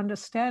or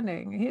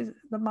understanding. He's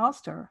the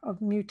master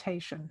of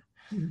mutation.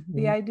 Mm-hmm.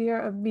 The idea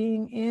of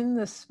being in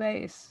the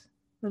space,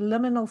 the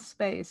liminal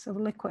space of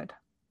liquid,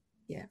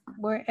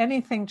 where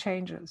anything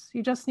changes.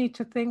 You just need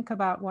to think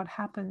about what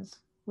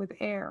happens with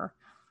air,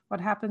 what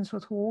happens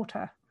with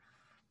water,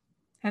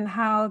 and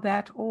how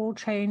that all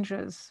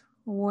changes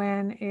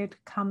when it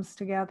comes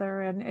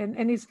together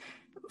and is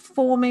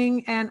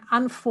forming and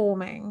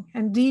unforming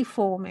and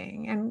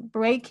deforming and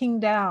breaking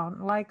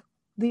down, like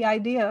the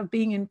idea of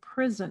being in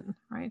prison,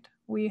 right?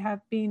 We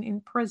have been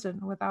in prison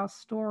with our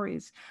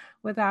stories,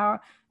 with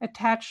our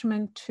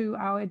attachment to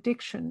our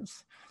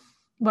addictions.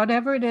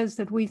 Whatever it is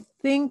that we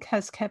think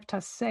has kept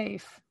us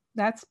safe,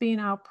 that's been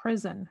our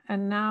prison.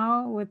 And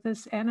now with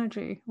this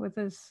energy, with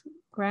this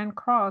Grand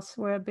Cross,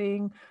 we're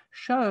being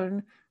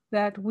shown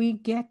that we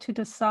get to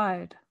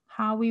decide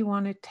how we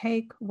want to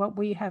take what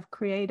we have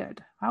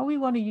created, how we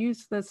want to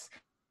use this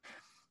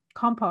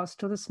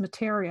compost or this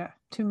materia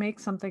to make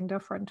something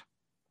different.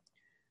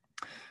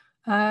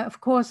 Of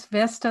course,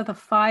 Vesta, the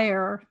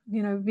fire,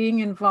 being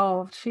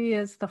involved, she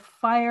is the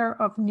fire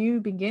of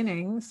new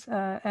beginnings,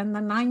 and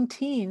the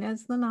 19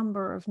 is the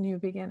number of new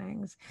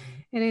beginnings.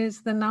 It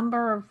is the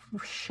number of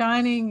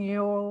shining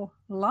your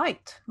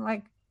light,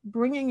 like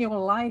bringing your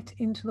light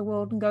into the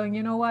world and going,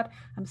 you know what,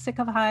 I'm sick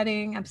of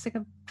hiding. I'm sick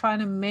of trying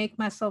to make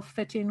myself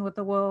fit in with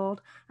the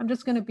world. I'm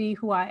just going to be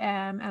who I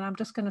am, and I'm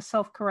just going to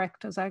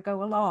self-correct as I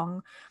go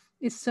along.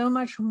 It's so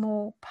much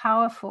more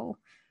powerful,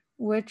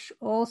 which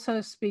also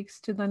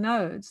speaks to the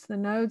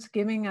nodes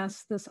giving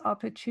us this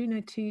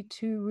opportunity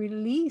to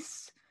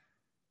release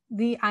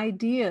the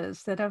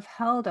ideas that have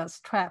held us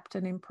trapped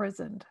and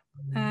imprisoned.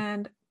 Mm-hmm.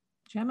 And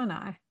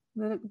Gemini,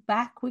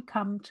 back we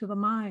come to the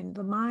mind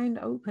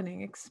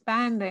opening,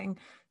 expanding,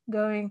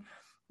 going,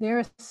 there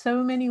are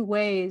so many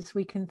ways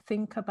we can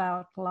think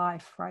about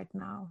life right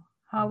now,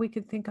 how we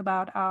can think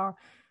about our,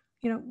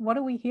 what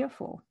are we here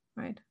for,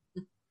 right?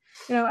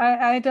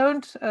 I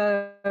don't,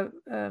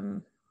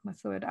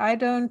 what's the word? I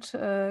don't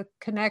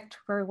connect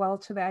very well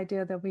to the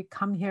idea that we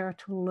come here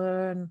to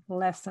learn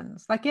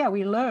lessons. Like, yeah,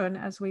 we learn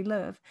as we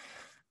live,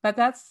 but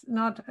that's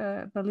not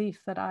a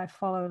belief that I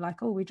follow.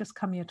 Like, oh, we just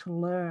come here to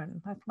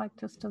learn. That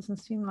just doesn't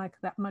seem like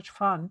that much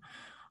fun.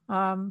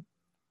 And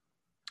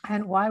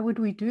why would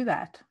we do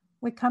that?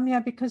 We come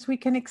here because we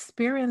can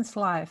experience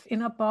life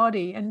in a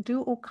body and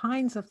do all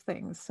kinds of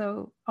things.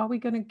 So are we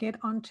going to get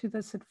onto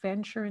this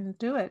adventure and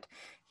do it?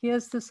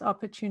 Here's this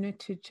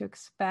opportunity to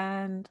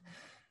expand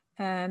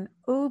and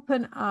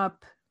open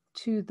up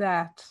to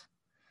that.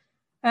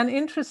 And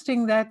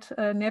interesting that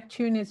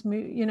Neptune is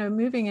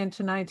moving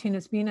into 19.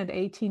 It's been at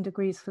 18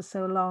 degrees for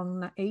so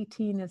long.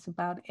 18 is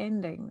about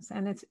endings,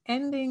 and it's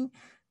ending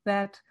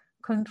that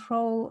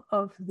control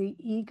of the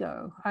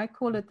ego. I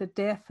call it the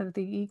death of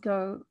the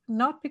ego,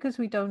 not because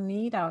we don't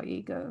need our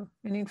ego.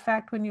 And in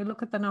fact, when you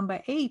look at the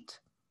number 8,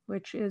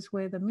 which is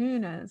where the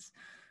moon is,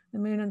 the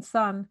moon and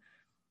sun,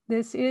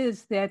 this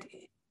is that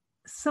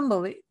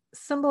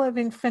symbol of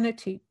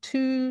infinity,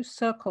 2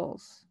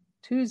 circles,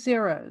 2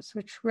 zeros,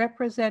 which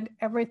represent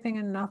everything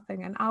and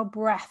nothing, and our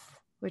breath,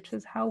 which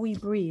is how we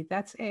breathe,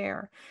 that's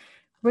air,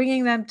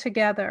 bringing them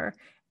together.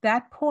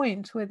 That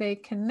point where they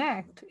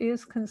connect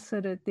is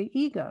considered the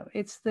ego.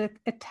 It's the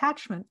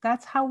attachment.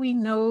 That's how we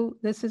know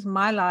this is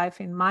my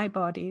life in my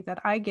body, that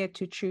I get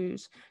to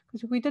choose.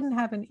 Because if we didn't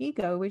have an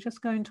ego, we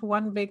just go into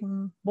one big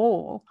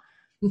ball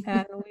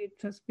and we'd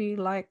just be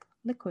like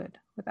liquid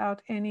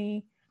without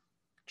any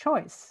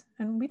choice.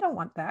 And we don't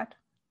want that,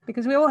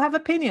 because we all have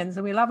opinions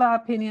and we love our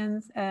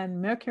opinions,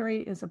 and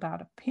Mercury is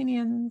about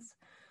opinions.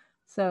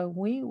 So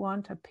we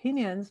want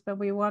opinions, but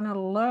we want to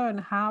learn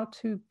how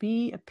to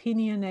be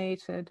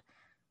opinionated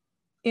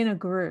in a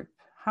group,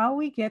 how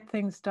we get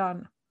things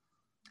done.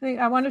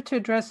 I wanted to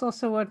address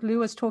also what Lou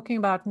was talking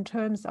about in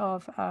terms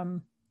of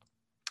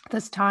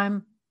this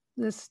time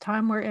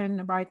we're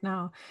in right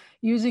now,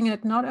 using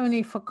it not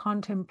only for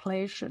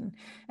contemplation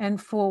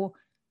and for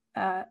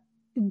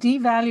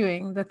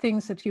devaluing the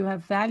things that you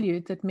have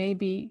valued that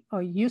maybe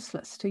are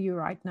useless to you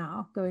right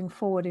now, going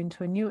forward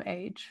into a new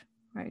age,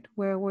 right?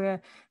 Where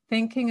we're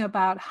thinking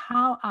about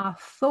how our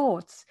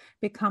thoughts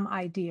become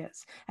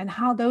ideas and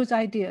how those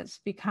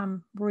ideas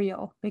become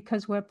real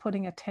because we're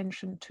putting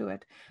attention to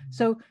it. Mm-hmm.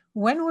 So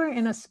when we're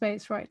in a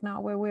space right now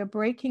where we're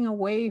breaking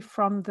away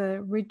from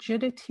the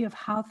rigidity of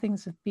how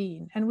things have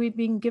been, and we've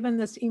been given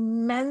this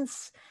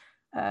immense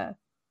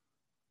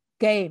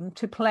game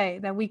to play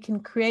that we can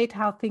create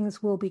how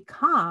things will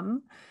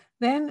become,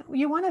 then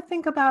you want to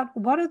think about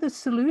what are the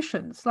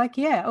solutions. Like,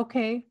 yeah,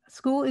 okay,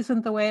 school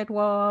isn't the way it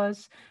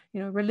was,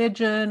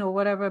 religion or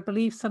whatever,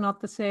 beliefs are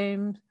not the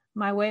same,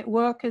 my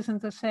work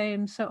isn't the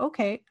same. So,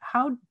 okay,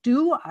 how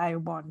do I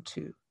want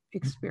to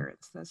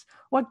experience this?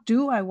 What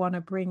do I want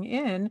to bring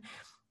in?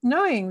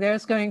 knowing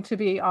there's going to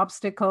be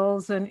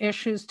obstacles and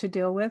issues to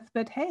deal with,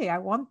 but hey, I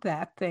want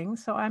that thing,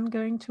 so I'm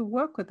going to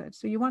work with it.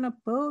 So you want to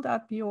build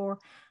up your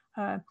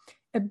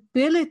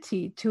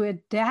ability to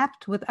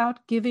adapt without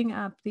giving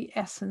up the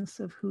essence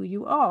of who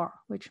you are,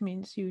 which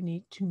means you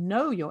need to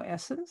know your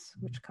essence,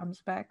 which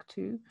comes back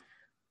to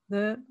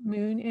the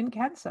moon in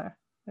Cancer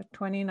at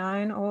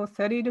 29 or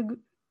 30 degrees,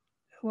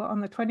 well,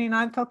 on the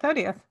 29th or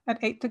 30th at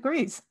 8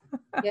 degrees.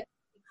 Yeah,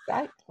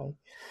 exactly.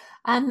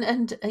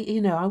 And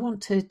I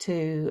want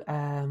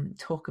to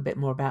talk a bit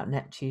more about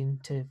Neptune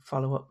to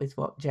follow up with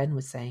what Jen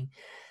was saying.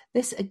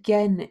 This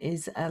again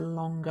is a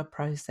longer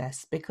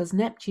process because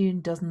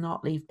Neptune does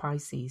not leave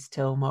Pisces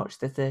till March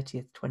the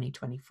 30th,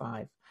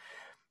 2025.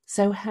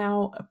 So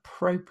how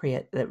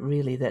appropriate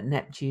that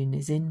Neptune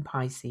is in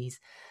Pisces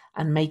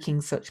and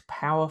making such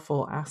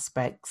powerful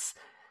aspects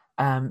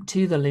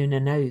to the lunar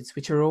nodes,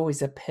 which are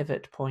always a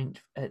pivot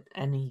point at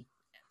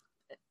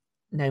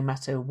no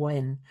matter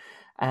when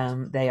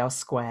they are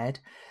squared,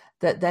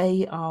 that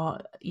they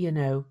are,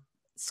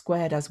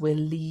 squared as we're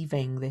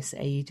leaving this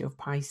age of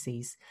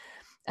Pisces.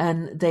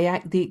 And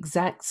the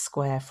exact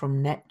square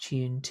from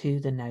Neptune to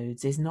the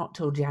nodes is not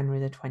till January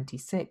the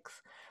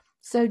 26th.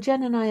 So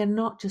Jen and I are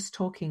not just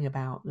talking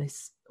about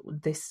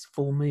this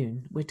full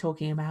moon. We're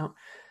talking about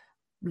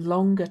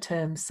longer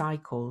term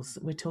cycles.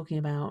 We're talking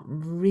about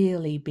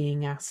really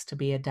being asked to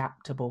be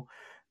adaptable,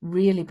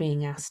 really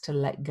being asked to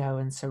let go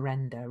and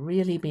surrender,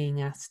 really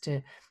being asked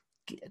to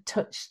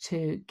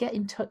get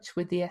in touch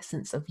with the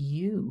essence of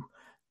you.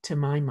 To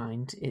my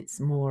mind, it's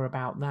more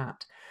about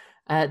that.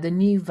 The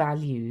new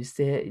values,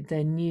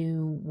 the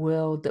new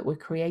world that we're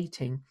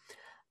creating.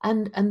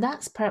 And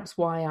that's perhaps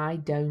why I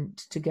don't,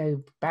 to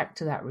go back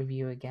to that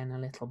review again a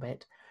little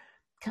bit,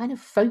 kind of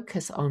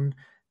focus on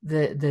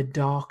the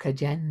dark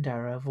agenda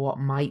of what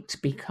might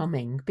be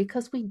coming,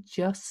 because we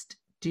just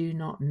do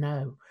not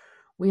know.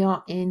 We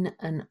are in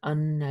an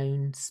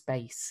unknown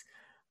space.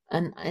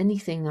 And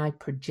anything I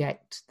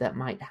project that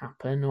might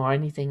happen, or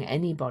anything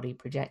anybody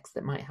projects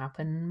that might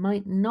happen,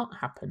 might not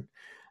happen.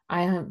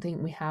 I don't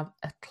think we have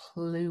a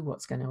clue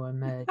what's going to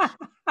emerge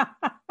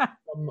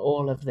from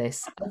all of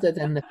this, other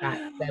than the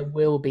fact there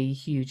will be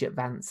huge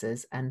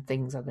advances and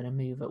things are going to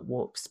move at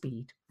warp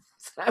speed.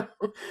 So,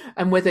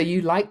 and whether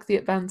you like the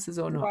advances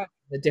or not, Right.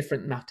 is a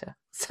different matter.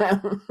 So,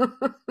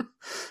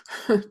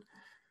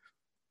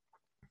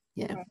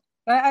 yeah.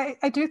 Right.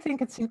 I do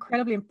think it's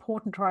incredibly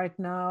important right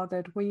now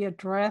that we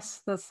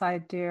address this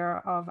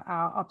idea of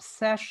our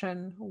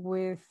obsession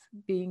with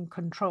being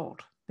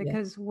controlled.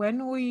 Because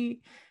when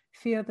we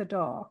fear the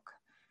dark,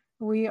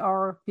 we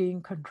are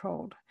being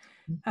controlled.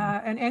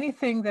 And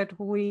anything that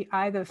we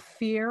either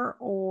fear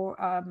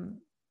or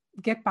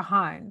get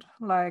behind,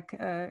 like,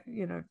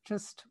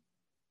 just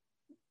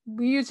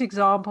we use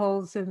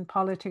examples in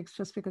politics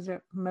just because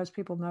most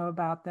people know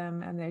about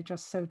them and they're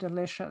just so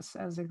delicious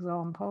as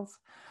examples.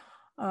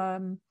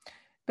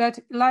 But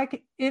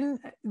like in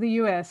the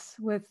US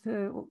with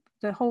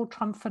the whole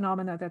Trump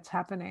phenomena that's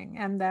happening,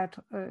 and that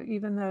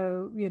even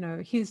though,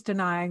 he's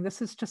denying,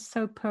 this is just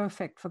so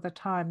perfect for the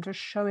time, just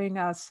showing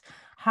us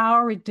how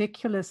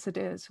ridiculous it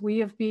is. We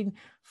have been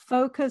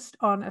focused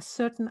on a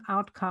certain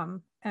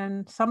outcome,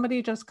 and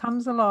somebody just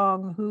comes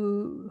along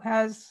who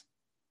has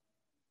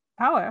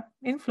power,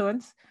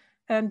 influence,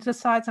 and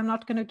decides, I'm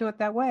not going to do it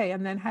that way,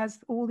 and then has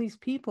all these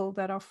people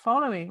that are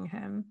following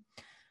him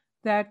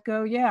that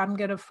go, yeah, I'm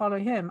going to follow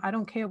him. I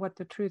don't care what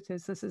the truth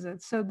is. This is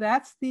it. So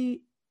that's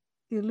the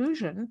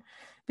illusion.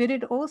 But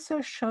it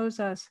also shows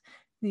us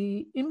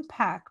the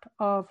impact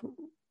of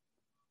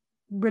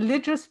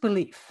religious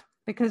belief.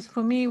 Because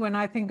for me, when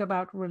I think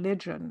about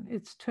religion,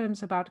 it's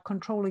terms about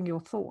controlling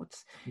your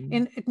thoughts.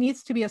 And it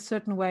needs to be a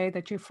certain way,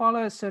 that you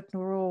follow a certain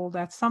rule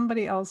that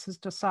somebody else has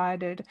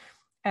decided,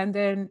 and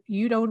then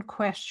you don't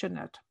question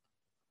it.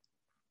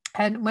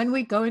 And when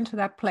we go into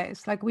that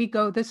place, like we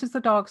go, this is the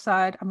dark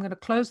side, I'm going to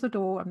close the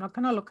door, I'm not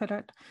going to look at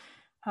it.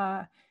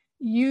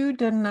 You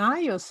deny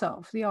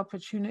yourself the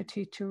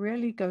opportunity to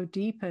really go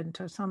deep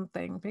into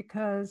something,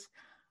 because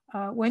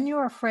when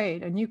you're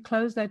afraid and you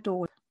close that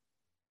door,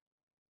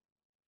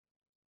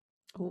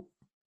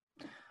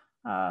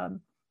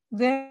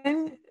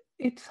 then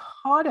it's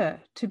harder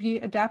to be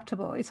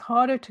adaptable. It's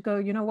harder to go,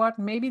 you know what,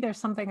 maybe there's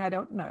something I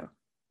don't know.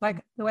 Like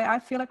the way I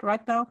feel it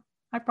right now,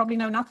 I probably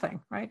know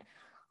nothing, right?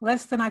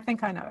 Less than I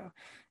think I know.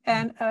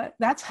 And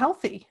that's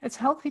healthy. It's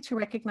healthy to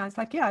recognize,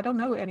 like, yeah, I don't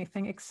know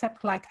anything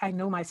except like I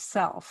know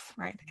myself,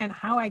 right? And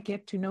how I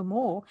get to know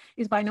more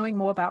is by knowing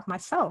more about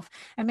myself.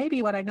 And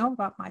maybe what I know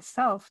about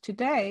myself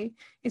today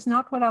is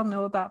not what I'll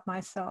know about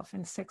myself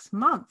in 6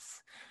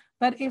 months.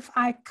 But if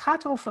I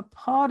cut off a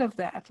part of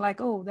that, like,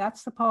 oh,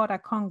 that's the part I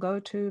can't go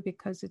to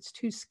because it's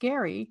too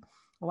scary.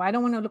 Oh, I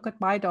don't want to look at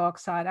my dark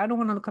side. I don't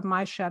want to look at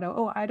my shadow.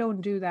 Oh, I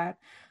don't do that.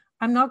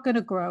 I'm not going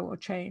to grow or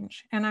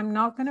change. And I'm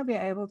not going to be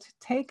able to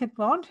take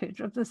advantage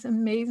of this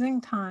amazing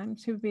time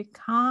to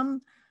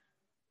become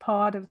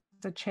part of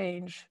the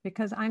change,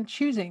 because I'm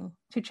choosing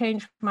to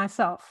change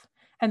myself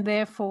and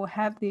therefore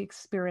have the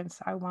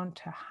experience I want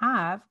to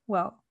have.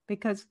 Well,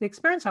 because the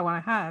experience I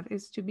want to have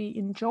is to be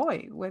in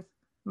joy with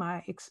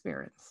my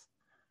experience.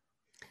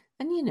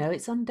 And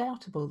it's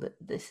undoubtable that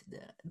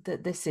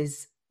this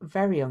is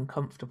very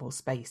uncomfortable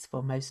space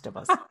for most of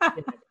us,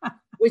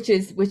 which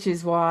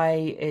is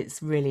why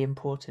it's really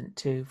important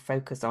to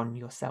focus on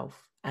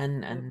yourself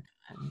and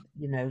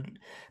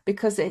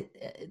because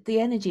the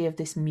energy of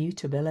this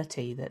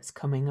mutability that's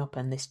coming up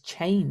and this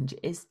change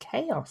is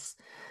chaos.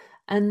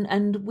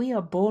 And we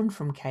are born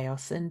from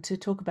chaos. And to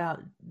talk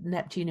about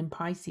Neptune in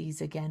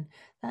Pisces again,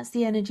 that's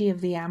the energy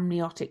of the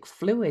amniotic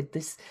fluid,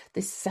 this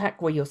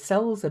sac where your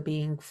cells are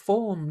being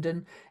formed,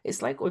 and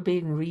it's like we're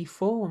being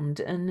reformed,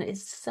 and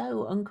it's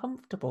so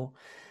uncomfortable.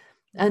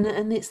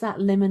 And it's that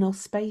liminal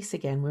space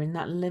again. We're in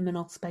that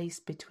liminal space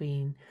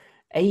between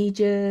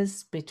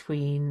ages,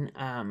 between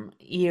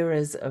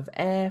eras of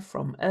air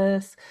from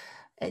Earth.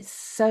 It's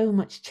so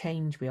much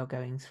change we are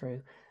going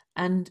through.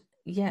 And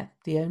yeah,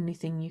 the only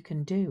thing you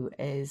can do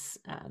is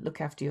look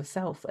after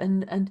yourself.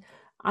 And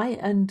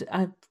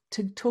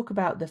to talk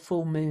about the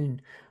full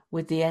moon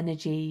with the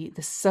energy,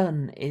 the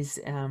sun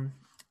is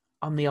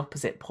on the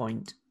opposite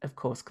point, of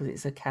course, because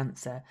it's a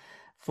Cancer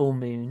full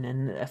moon,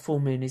 and a full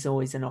moon is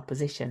always an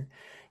opposition.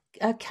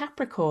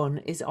 Capricorn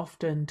is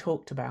often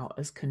talked about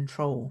as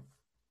control,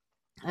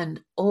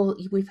 and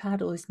we've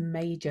had all this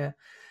major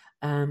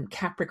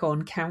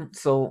Capricorn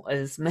Council,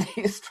 as many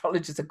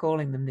astrologers are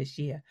calling them this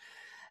year,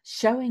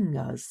 showing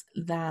us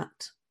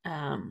that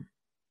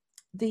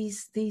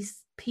these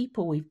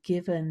people we've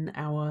given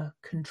our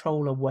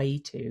control away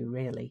to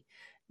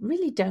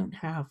really don't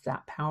have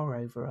that power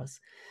over us.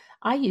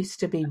 I used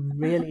to be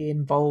really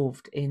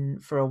involved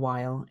for a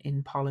while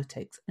in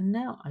politics, and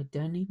now I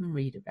don't even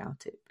read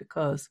about it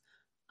because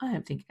I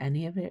don't think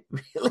any of it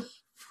really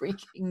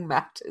freaking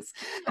matters.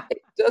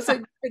 It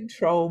doesn't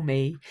control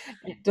me.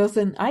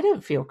 I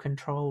don't feel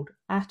controlled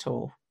at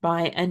all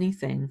by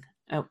anything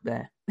out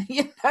there.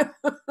 I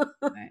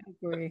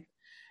agree.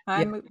 Yeah.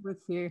 I'm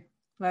with you.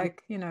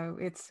 Like,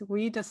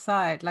 we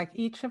decide, like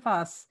each of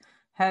us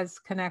has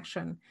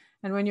connection.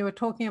 And when you were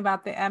talking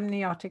about the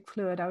amniotic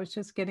fluid, I was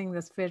just getting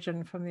this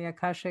vision from the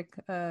Akashic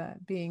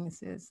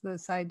beings, is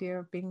this idea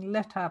of being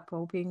lit up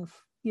or being,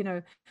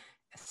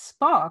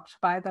 sparked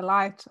by the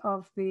light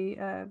of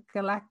the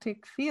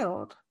galactic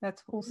field.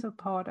 That's also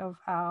part of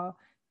our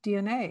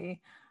DNA.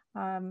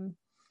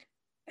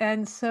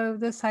 And so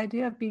this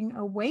idea of being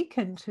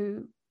awakened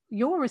to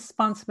your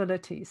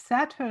responsibility.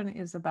 Saturn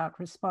is about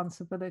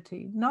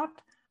responsibility, not,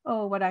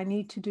 what I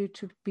need to do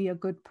to be a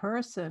good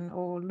person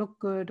or look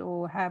good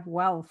or have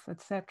wealth,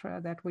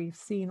 etc., that we've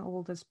seen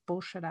all this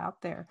bullshit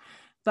out there.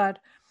 But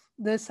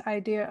this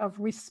idea of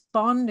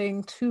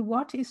responding to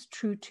what is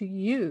true to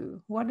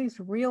you, what is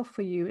real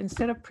for you,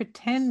 instead of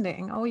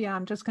pretending, oh yeah,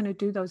 I'm just going to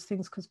do those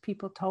things because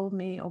people told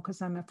me or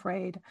because I'm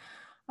afraid.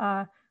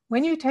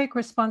 When you take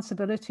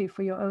responsibility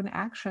for your own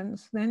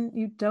actions, then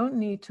you don't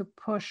need to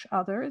push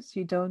others.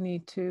 You don't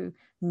need to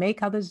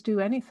make others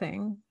do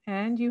anything.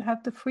 And you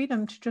have the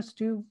freedom to just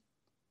do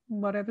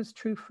whatever's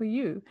true for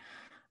you.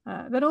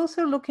 But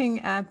also looking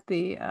at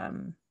the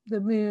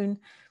moon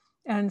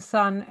and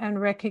sun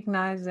and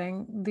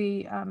recognizing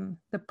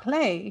the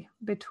play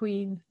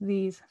between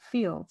these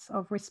fields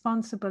of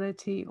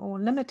responsibility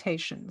or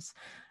limitations,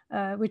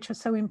 which are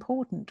so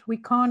important. We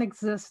can't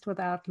exist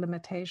without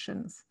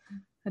limitations.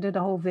 I did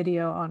a whole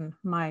video on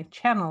my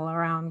channel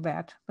around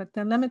that. But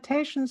the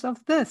limitations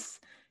of this,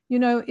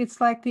 it's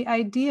like the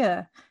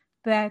idea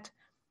that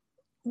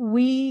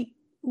we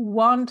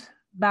want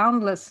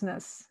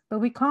boundlessness, but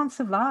we can't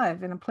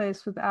survive in a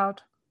place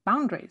without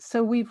boundaries.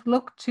 So we've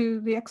looked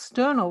to the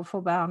external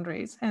for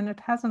boundaries, and it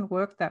hasn't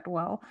worked that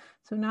well.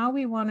 So now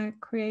we want to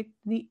create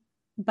the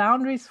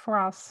boundaries for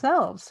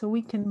ourselves so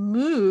we can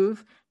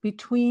move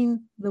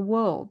between the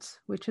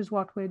worlds, which is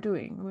what we're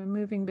doing. We're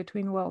moving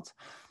between worlds.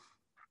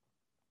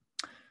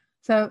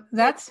 So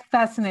that's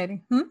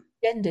fascinating.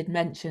 Jen did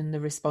mention the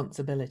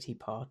responsibility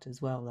part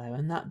as well, though,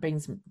 and that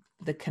brings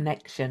the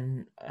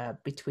connection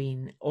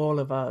between all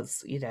of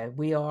us.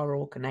 We are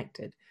all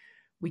connected.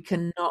 We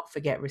cannot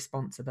forget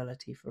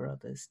responsibility for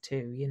others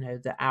too,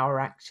 that our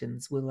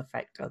actions will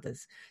affect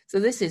others. So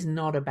this is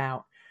not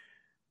about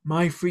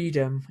my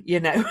freedom,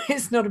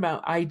 it's not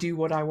about I do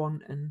what I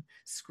want and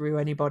screw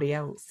anybody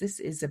else. This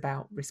is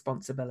about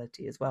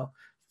responsibility as well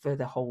for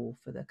the whole,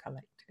 for the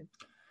collective.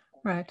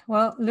 Right.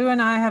 Well, Lou and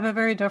I have a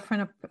very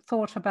different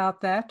thought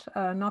about that.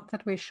 Not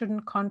that we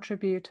shouldn't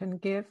contribute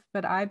and give,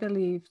 but I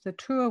believe the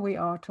truer we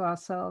are to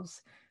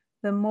ourselves,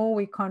 the more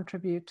we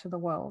contribute to the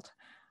world,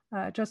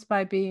 just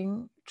by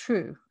being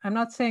true. I'm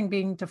not saying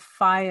being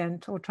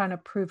defiant or trying to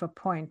prove a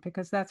point,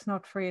 because that's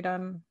not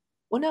freedom.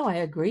 Well, no, I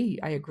agree.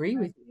 I agree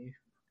with you.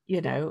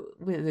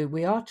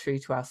 We are true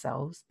to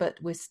ourselves, but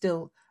we're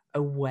still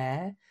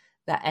aware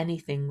that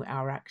anything,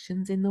 our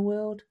actions in the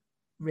world,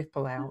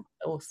 ripple out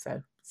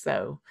also.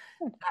 So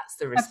that's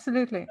the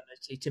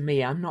responsibility to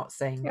me. I'm not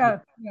saying,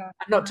 I'm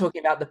not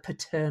talking about the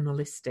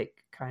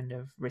paternalistic kind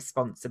of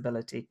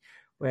responsibility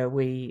where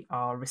we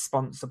are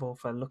responsible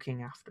for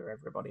looking after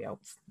everybody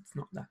else. It's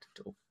not that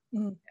at all.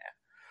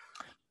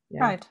 Yeah.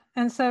 Yeah. Right.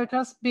 And so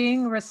just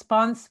being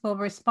responsible,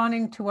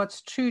 responding to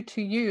what's true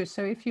to you.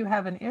 So if you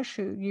have an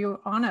issue, you're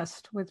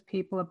honest with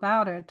people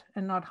about it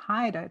and not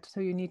hide it.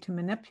 So you need to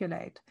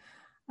manipulate.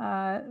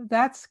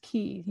 That's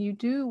key. You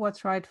do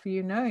what's right for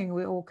you, knowing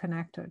we're all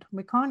connected.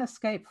 We can't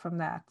escape from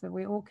that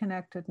we're all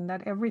connected, and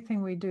that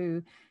everything we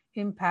do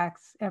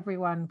impacts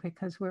everyone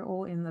because we're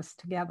all in this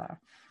together.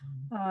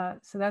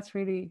 So that's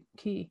really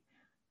key.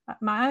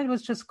 My eye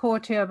was just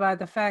caught here by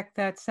the fact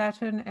that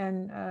Saturn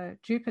and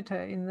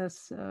Jupiter in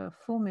this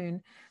full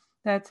moon,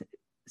 that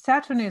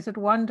Saturn is at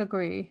 1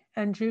 degree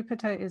and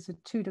Jupiter is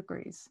at 2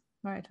 degrees,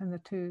 right? And the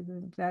two,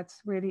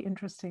 that's really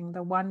interesting.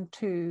 The 1,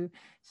 2,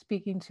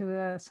 speaking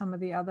to some of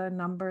the other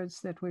numbers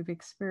that we've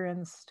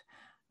experienced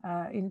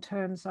in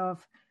terms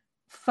of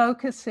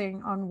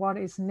focusing on what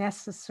is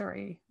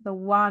necessary. The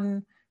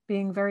 1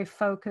 being very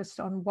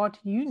focused on what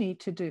you need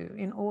to do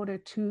in order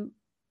to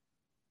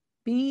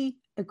be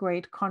a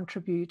great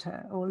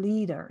contributor or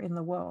leader in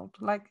the world.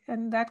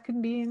 And that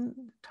can be in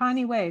a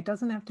tiny way. It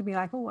doesn't have to be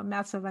like, oh, a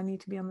massive, I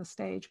need to be on the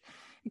stage.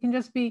 It can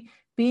just be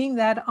being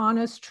that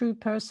honest, true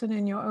person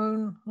in your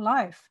own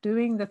life,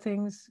 doing the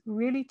things,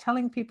 really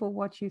telling people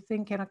what you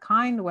think in a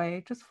kind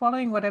way, just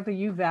following whatever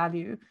you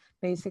value,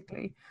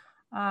 basically.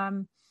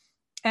 And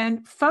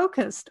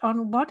focused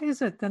on what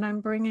is it that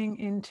I'm bringing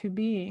into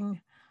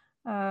being.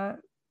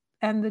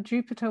 And the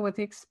Jupiter with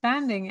the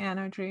expanding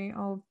energy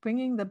of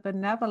bringing the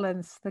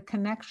benevolence, the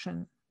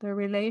connection, the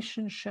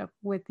relationship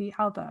with the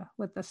other,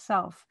 with the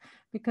self,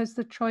 because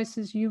the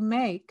choices you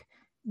make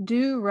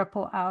do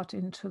ripple out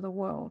into the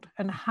world,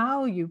 and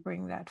how you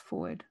bring that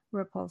forward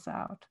ripples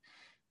out.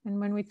 And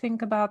when we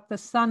think about the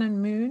sun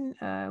and moon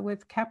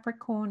with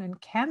Capricorn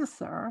and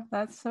Cancer,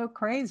 that's so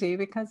crazy,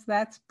 because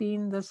that's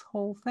been this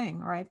whole thing,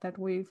 right, that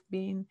we've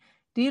been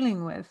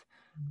dealing with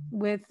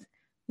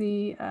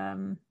the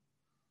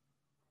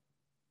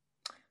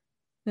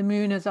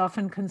moon is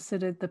often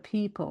considered the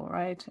people,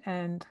 right?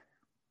 And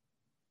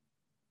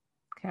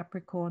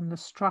Capricorn, the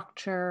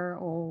structure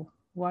or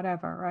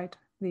whatever, right?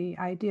 The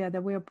idea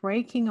that we're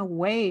breaking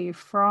away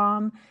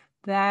from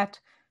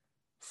that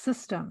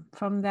system,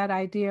 from that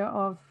idea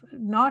of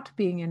not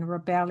being in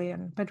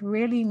rebellion, but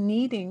really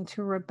needing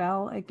to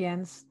rebel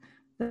against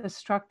the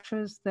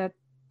structures that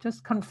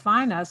just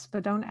confine us,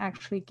 but don't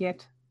actually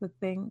get the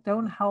thing,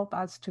 don't help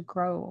us to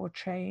grow or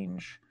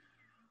change.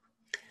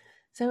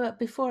 So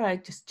before I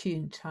just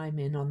chime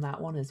in on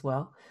that one as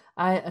well,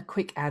 a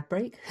quick ad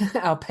break.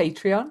 Our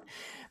Patreon,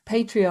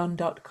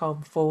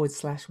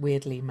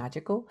 patreon.com/weirdly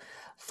magical,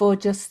 for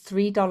just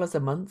 $3 a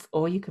month,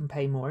 or you can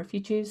pay more if you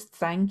choose.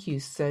 Thank you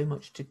so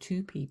much to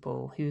 2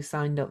 people who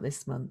signed up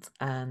this month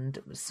and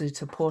to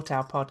support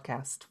our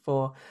podcast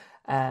for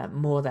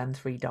more than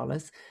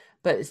 $3.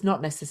 But it's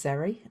not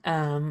necessary.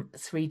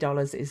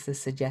 $3 is the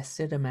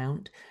suggested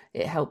amount.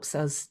 It helps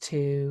us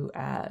to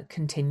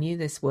continue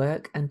this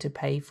work and to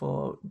pay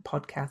for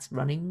podcast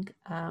running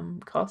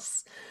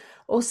costs.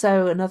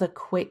 Also, another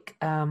quick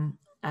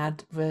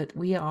advert,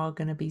 we are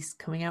going to be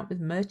coming out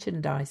with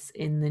merchandise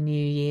in the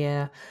new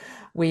year.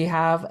 We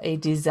have a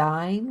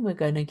design. We're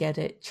going to get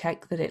it,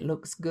 check that it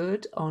looks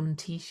good on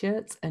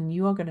t-shirts, and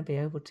you are going to be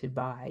able to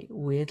buy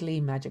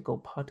Weirdly Magical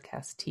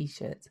Podcast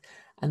t-shirts,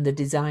 and the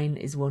design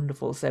is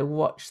wonderful. So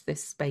watch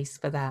this space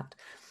for that.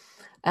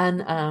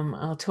 And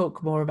I'll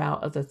talk more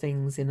about other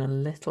things in a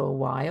little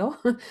while.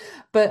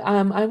 But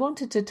I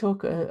wanted to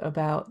talk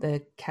about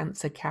the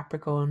Cancer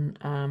Capricorn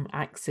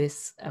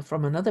axis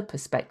from another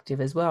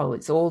perspective as well.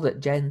 It's all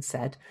that Jen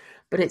said,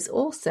 but it's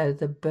also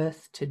the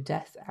birth to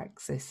death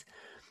axis.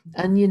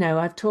 And,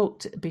 I've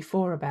talked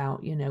before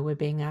about, we're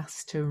being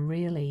asked to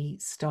really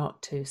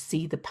start to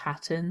see the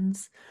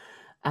patterns.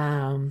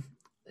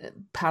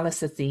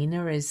 Pallas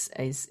Athena is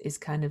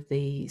kind of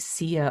the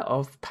seer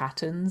of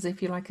patterns,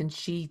 if you like, and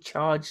she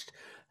charged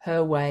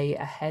her way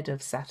ahead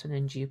of Saturn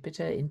and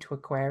Jupiter into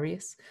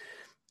Aquarius.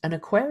 And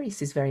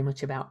Aquarius is very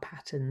much about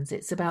patterns.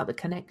 It's about the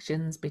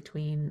connections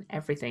between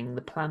everything,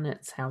 the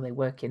planets, how they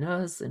work in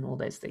us, and all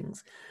those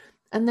things.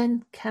 And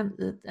then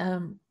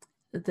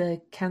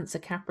the Cancer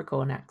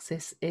Capricorn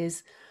axis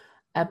is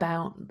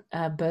about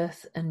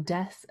birth and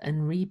death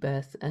and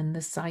rebirth and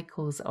the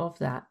cycles of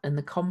that, and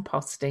the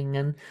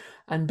composting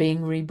and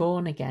being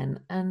reborn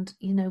again. And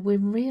we're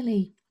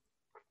really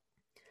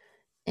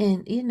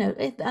in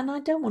and I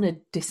don't want to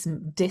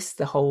diss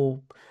the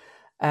whole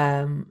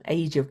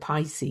age of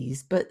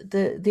Pisces, but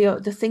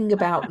the thing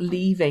about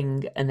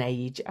leaving an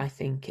age, I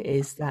think,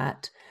 is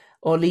that,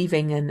 or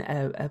leaving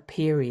a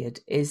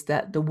period, is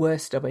that the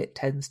worst of it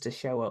tends to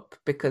show up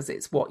because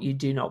it's what you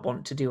do not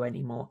want to do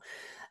anymore.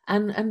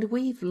 And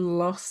we've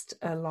lost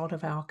a lot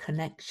of our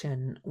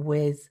connection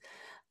with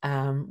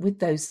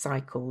those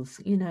cycles.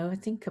 I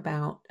think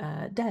about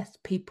death.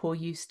 People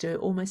used to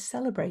almost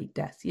celebrate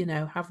death.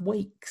 Have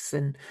wakes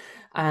and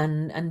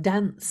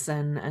dance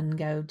and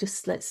go,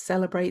 just let's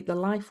celebrate the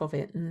life of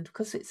it. And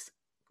because it's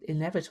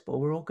inevitable,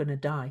 we're all going to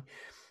die.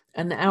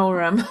 And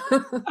our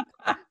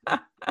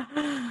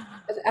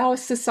Our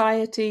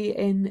society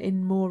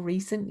in more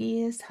recent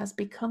years has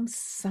become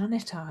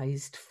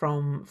sanitized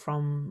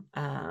from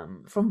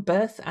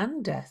birth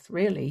and death,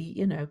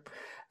 really,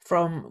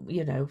 from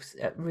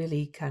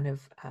really kind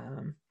of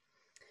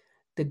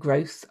the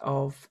growth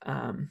of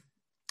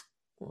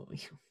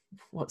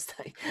what's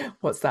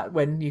that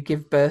when you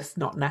give birth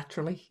not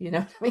naturally, you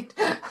know what I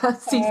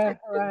mean?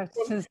 Right,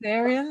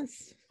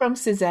 cesareans. From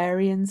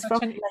cesareans, Such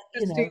from an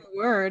interesting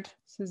word,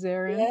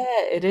 cesarean.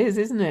 yeah, it is,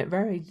 isn't it?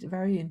 Very,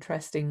 very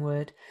interesting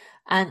word.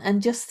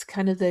 And just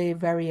kind of the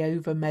very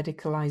over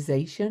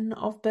medicalization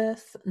of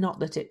birth. Not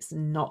that it's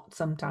not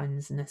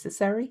sometimes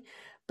necessary,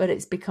 but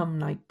it's become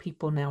like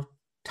people now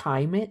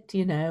time it,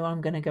 I'm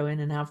gonna go in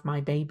and have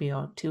my baby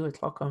at 2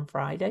 o'clock on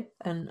Friday.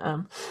 And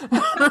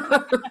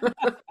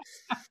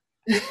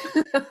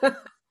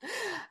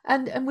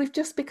and we've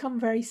just become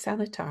very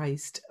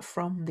sanitized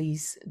from the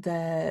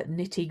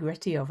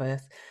nitty-gritty of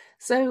Earth.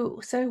 So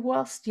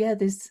whilst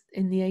there's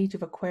in the age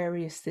of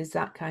Aquarius, there's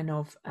that kind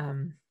of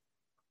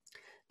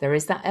there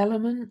is that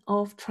element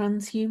of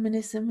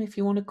transhumanism, if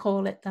you want to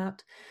call it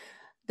that.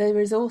 There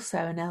is also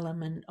an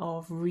element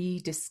of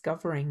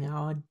rediscovering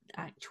our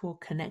actual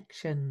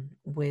connection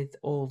with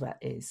all that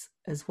is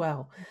as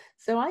well.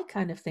 So I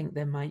kind of think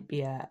there might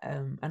be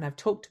and I've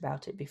talked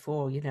about it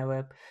before,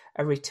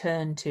 a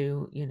return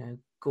to,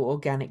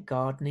 organic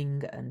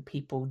gardening and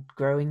people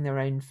growing their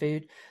own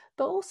food,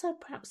 but also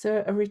perhaps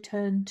a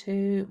return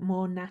to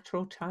more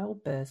natural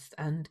childbirth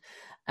and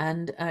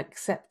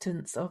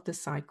acceptance of the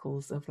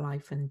cycles of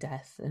life and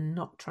death and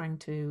not trying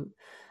to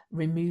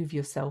remove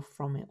yourself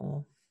from it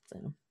all.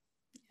 So,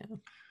 yeah.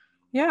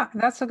 Yeah,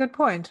 that's a good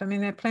point. I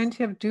mean, there are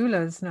plenty of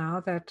doulas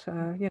now that,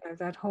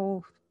 that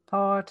whole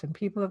part, and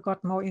people have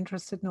got more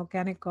interested in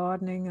organic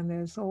gardening, and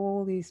there's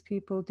all these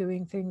people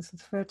doing things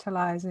with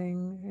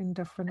fertilizing in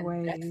different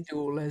And death ways.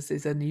 doulas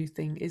is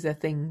a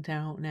thing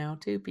now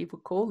too. People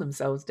call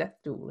themselves death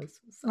doulas.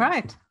 So,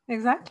 Right,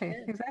 exactly.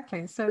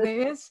 So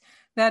there is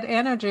that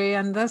energy,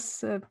 and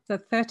this, the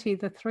 30,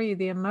 the 3,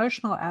 the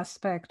emotional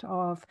aspect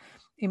of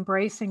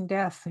embracing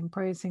death,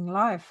 embracing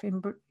life.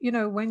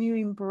 When you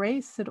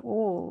embrace it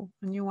all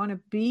and you want to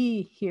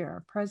be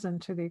here,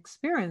 present to the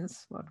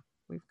experience, what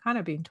we've kind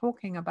of been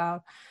talking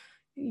about,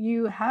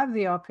 you have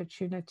the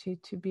opportunity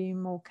to be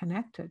more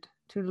connected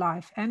to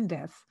life and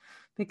death.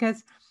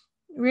 Because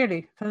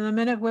really, from the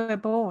minute we're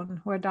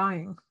born, we're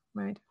dying,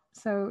 right?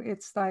 So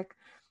it's like,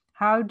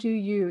 how do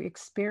you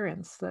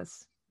experience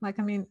this? Like,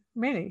 I mean,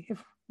 really,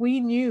 if we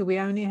knew we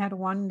only had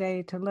one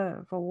day to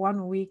live or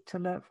 1 week to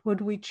live, would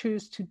we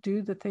choose to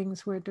do the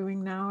things we're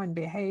doing now and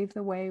behave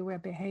the way we're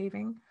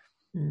behaving?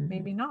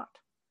 Maybe not.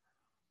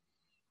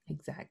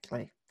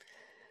 Exactly.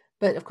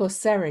 But of course,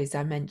 Ceres,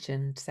 I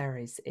mentioned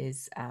Ceres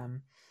is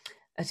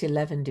at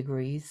 11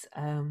 degrees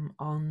on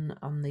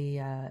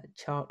the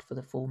chart for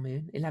the full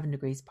moon, 11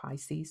 degrees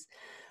Pisces,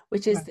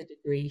 which is the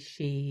degree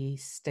she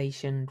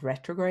stationed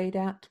retrograde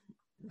at,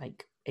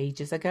 like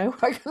ages ago.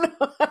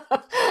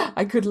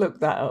 I could look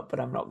that up,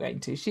 but I'm not going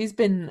to. She's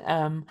been,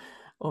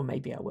 or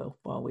maybe I will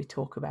while we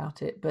talk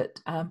about it.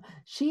 But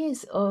she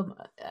is,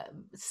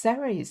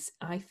 Ceres,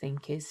 I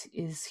think,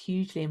 is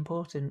hugely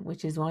important,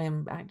 which is why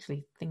I'm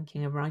actually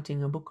thinking of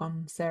writing a book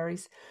on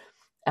Ceres.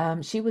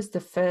 She was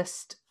the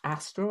first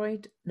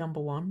asteroid, number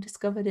 1,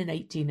 discovered in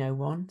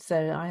 1801.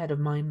 So I had a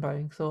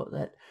mind-blowing thought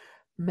that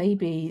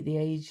maybe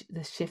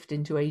the shift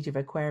into Age of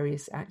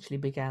Aquarius actually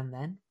began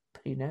then.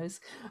 Who knows?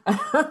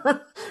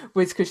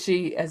 Because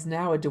she is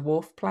now a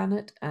dwarf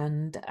planet,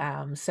 and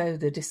so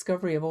the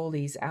discovery of all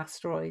these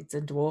asteroids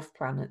and dwarf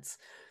planets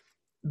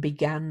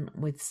began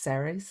with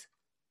Ceres.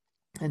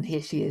 And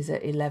here she is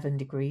at 11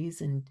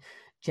 degrees, and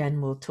Jen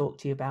will talk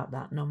to you about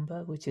that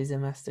number, which is a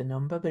master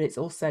number, but it's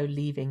also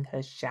leaving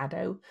her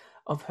shadow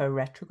of her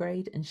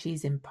retrograde, and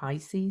she's in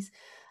Pisces.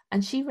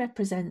 And she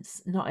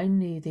represents not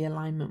only the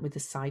alignment with the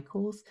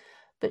cycles,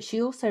 but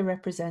she also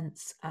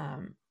represents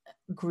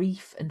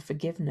grief and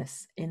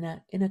forgiveness in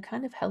a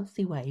kind of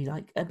healthy way,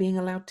 like being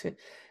allowed to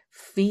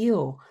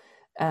feel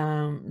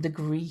the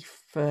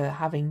grief for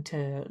having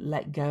to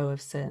let go of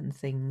certain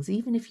things,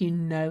 even if you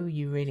know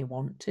you really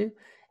want to.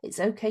 It's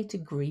okay to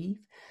grieve.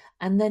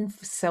 And then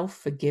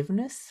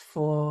self-forgiveness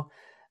for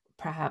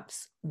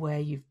perhaps where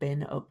you've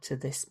been up to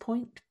this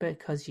point,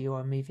 because you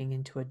are moving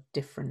into a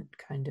different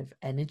kind of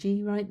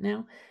energy right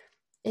now.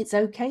 It's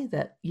okay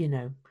that,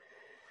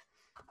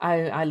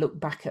 I look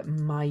back at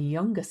my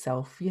younger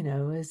self,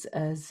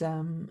 as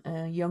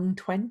young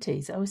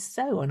 20s. I was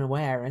so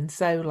unaware and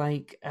so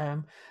like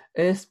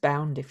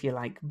earthbound, if you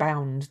like,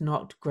 bound,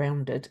 not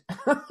grounded.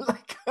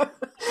 Like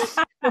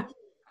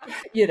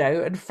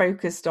and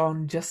focused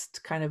on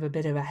just kind of a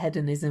bit of a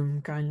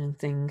hedonism kind of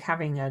thing,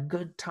 having a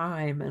good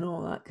time and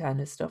all that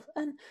kind of stuff.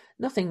 And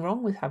nothing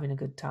wrong with having a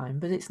good time,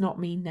 but it's not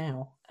me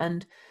now.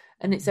 And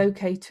it's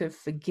okay to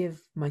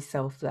forgive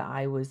myself that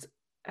I was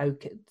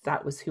okay,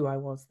 that was who I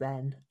was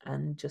then,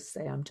 and just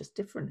say I'm just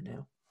different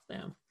now.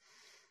 So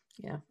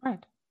yeah.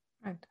 Right.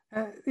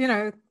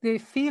 The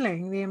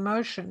feeling, the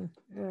emotion,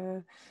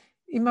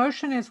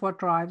 emotion is what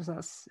drives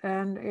us,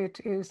 and it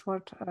is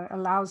what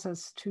allows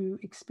us to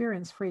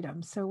experience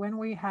freedom. So when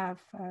we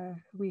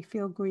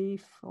feel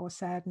grief or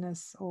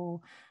sadness, or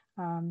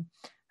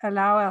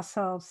allow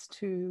ourselves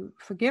to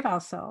forgive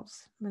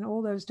ourselves, and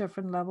all those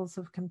different levels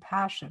of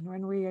compassion,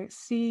 when we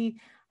see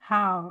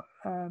how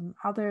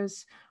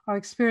others are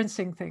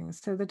experiencing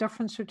things. So the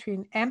difference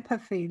between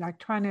empathy, like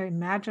trying to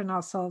imagine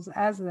ourselves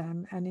as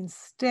them, and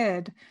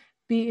instead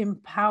be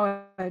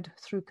empowered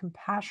through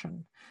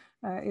compassion,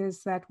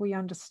 is that we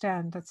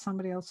understand that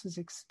somebody else's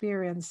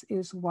experience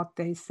is what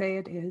they say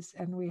it is,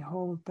 and we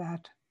hold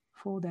that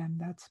for them,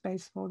 that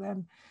space for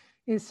them,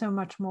 is so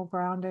much more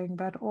grounding,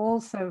 but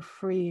also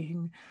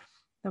freeing.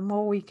 The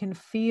more we can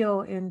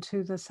feel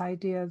into this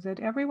idea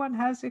that everyone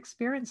has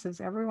experiences,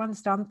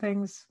 everyone's done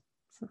things.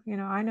 You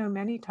know, I know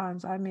many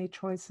times I made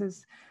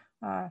choices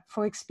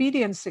for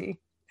expediency,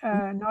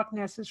 not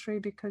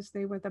necessarily because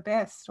they were the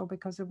best or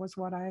because it was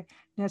what I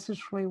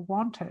necessarily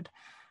wanted.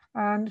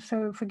 And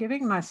so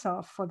forgiving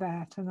myself for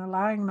that and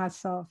allowing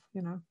myself,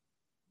 you know,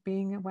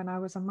 being, when I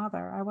was a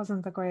mother, I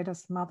wasn't the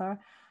greatest mother.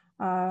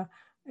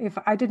 If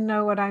I didn't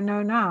know what I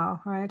know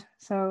now, right?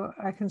 So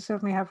I can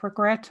certainly have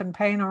regret and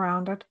pain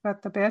around it,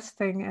 but the best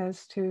thing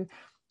is to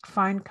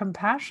find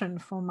compassion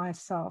for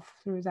myself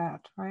through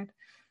that, right?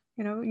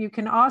 You know, you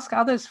can ask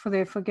others for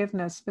their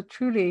forgiveness, but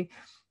truly,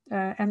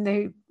 and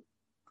they,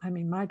 I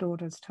mean, my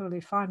daughter's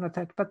totally fine with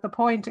it, but the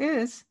point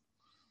is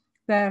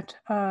that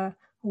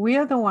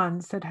we're the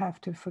ones that have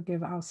to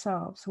forgive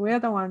ourselves. We're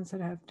the ones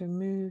that have to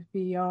move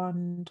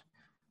beyond,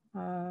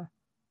 you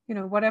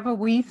know, whatever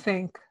we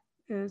think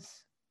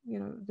is, you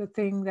know, the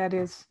thing that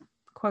is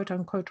quote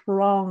unquote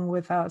wrong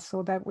with us,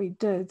 or that we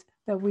did,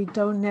 that we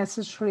don't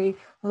necessarily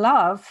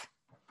love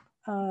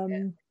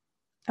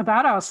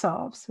about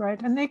ourselves,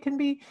 right? And they can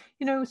be,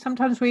 you know,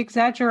 sometimes we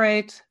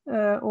exaggerate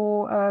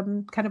or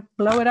kind of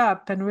blow it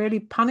up and really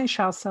punish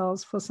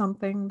ourselves for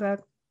something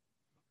that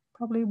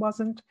probably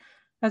wasn't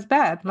as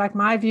bad. Like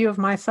my view of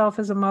myself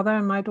as a mother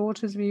and my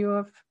daughter's view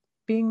of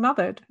being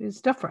mothered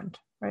is different,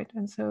 right?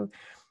 And so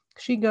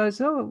she goes,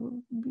 "Oh,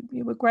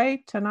 you were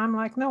great," and I'm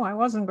like, "No, I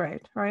wasn't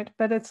great," right?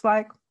 But it's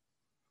like,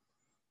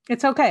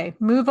 it's okay,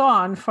 move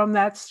on from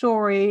that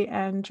story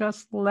and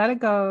just let it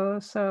go.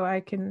 So I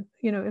can,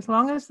 you know, as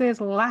long as there's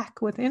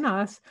lack within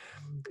us,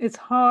 it's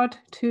hard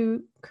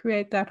to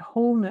create that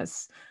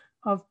wholeness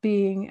of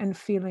being and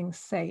feeling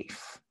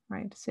safe,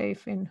 right?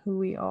 Safe in who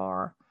we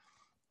are.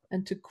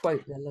 And to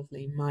quote the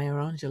lovely Maya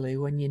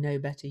Angelou, when you know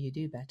better, you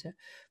do better.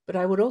 But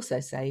I would also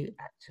say,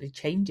 actually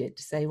change it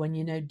to say, when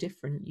you know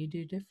different, you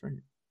do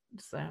different.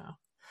 So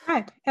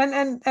Right.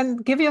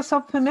 And give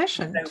yourself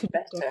permission know to do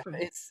better.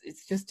 different.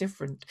 It's just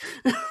different.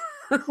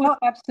 Well,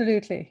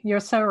 absolutely. You're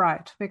so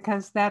right,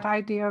 because that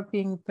idea of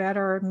being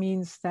better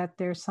means that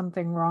there's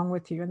something wrong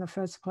with you in the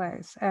first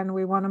place. And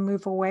we want to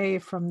move away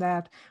from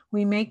that.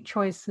 We make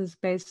choices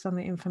based on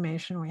the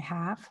information we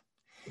have.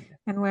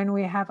 And when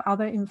we have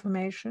other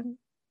information,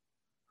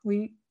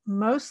 we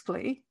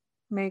mostly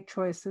make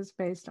choices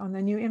based on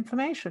the new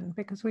information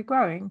because we're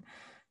growing.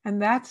 And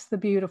that's the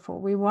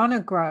beautiful. We want to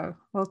grow.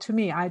 Well, to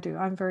me, I do.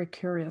 I'm very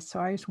curious. So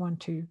I just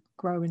want to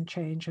grow and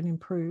change and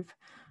improve.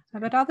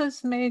 But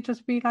others may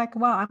just be like,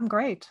 well, I'm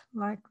great.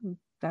 Like,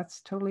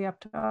 that's totally up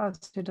to us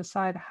to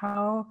decide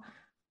how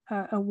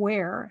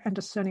aware and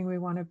discerning we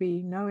want to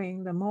be,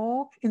 knowing the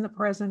more in the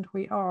present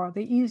we are,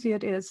 the easier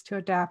it is to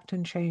adapt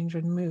and change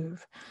and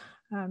move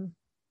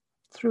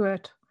through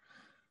it.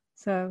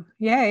 So,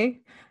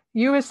 yay.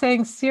 You were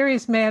saying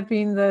Ceres may have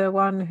been the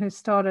one who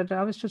started.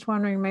 I was just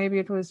wondering, maybe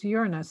it was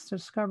Uranus, the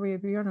discovery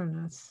of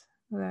Uranus,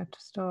 that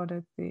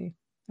started the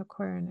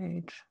Aquarian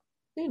age.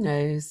 Who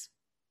knows?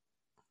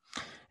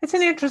 It's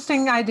an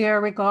interesting idea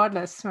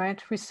regardless,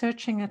 right?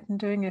 Researching it and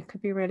doing it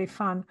could be really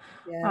fun.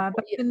 Yeah.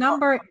 But the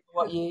number,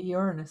 What year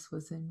Uranus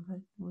was in?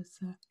 Was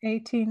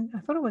 18,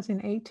 I thought it was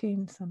in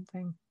 18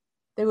 something.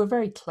 They were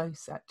very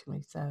close,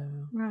 actually. So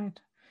Right.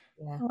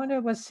 yeah, I wonder,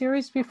 was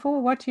Ceres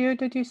before? What year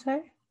did you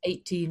say?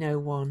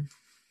 1801.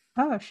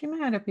 Oh, she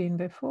might have been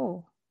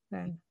before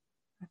then.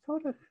 I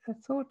thought,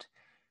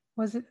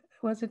 was it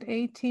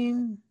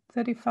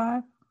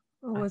 1835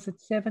 or was it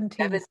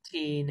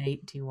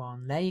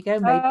 1781. There you go.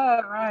 Maybe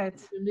Oh, right.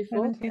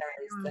 before. There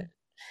is that.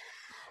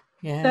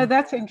 1781. So Yeah.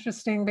 that's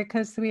interesting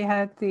because we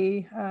had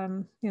the,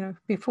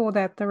 before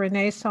that, the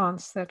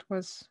Renaissance that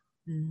was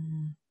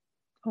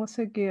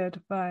also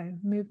geared by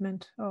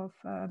movement of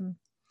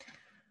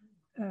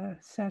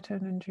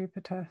Saturn and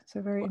Jupiter.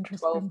 So very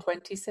interesting.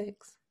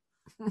 1226.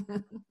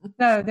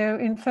 No, they're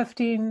in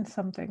 15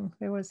 something.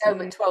 There was No,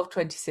 but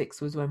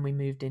 1226 was when we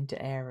moved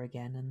into air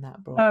again, and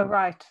that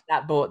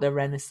brought the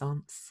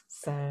Renaissance.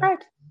 So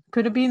right,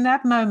 could have been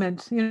that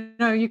moment. You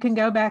know, you can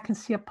go back and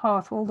see a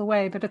path all the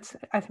way, but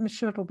I'm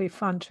sure it'll be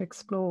fun to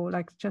explore.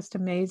 Like, just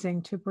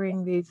amazing to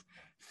bring these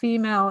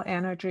female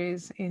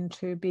energies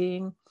into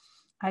being.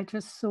 I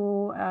just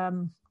saw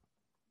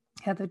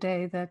the other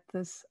day that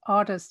this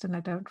artist, and I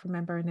don't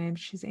remember her name,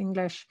 she's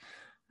English,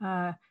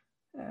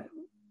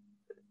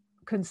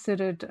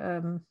 considered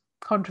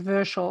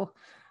controversial,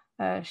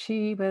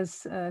 She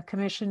was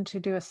commissioned to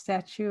do a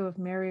statue of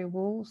Mary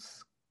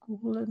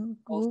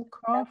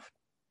Wollstonecraft.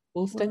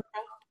 Wollstonecraft.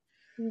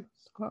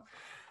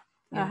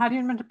 Yeah. How do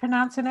you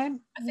pronounce her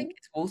name? I think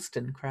it's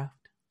Wollstonecraft.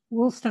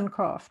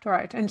 Wollstonecraft,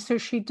 right. And so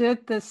she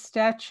did this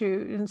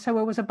statue. And so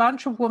it was a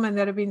bunch of women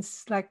that have been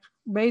like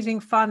raising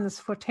funds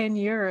for 10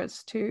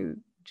 years to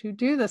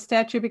do the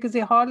statue, because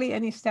there are hardly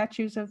any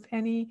statues of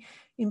any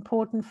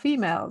important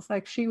females.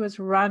 Like she was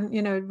run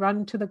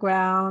to the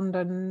ground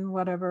and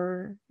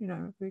whatever,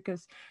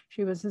 because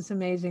she was this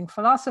amazing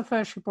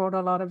philosopher. She brought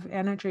a lot of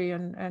energy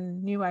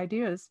and new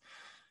ideas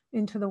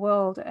into the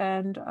world,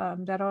 and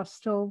that are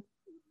still,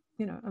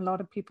 a lot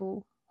of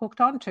people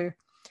hooked onto.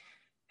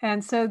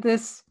 And so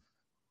this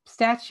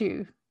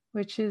statue,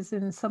 which is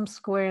in some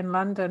square in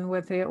London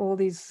with all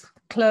these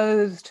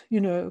clothed,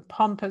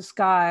 pompous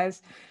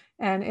guys,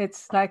 and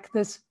it's like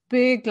this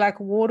big like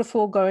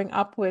waterfall going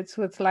upwards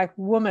with like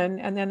woman,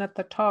 and then at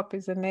the top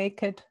is a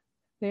naked,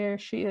 there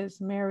she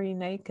is, Mary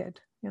naked,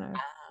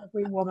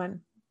 every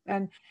woman.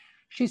 And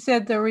she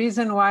said the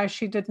reason why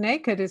she did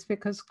naked is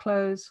because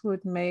clothes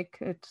would make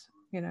it,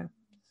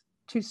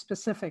 too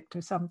specific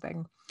to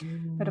something.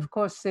 But of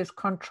course there's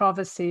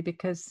controversy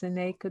because the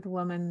naked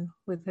woman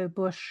with her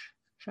bush,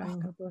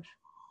 showing her bush.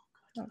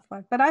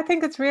 But I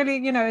think it's really,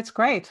 it's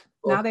great.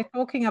 Now they're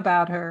talking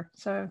about her.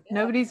 So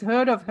nobody's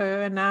heard of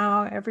her, and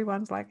now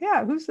everyone's like,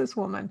 yeah, who's this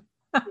woman?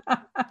 I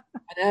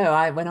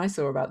know. When I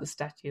saw about the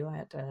statue, I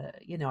had to,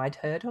 I'd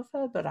heard of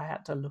her, but I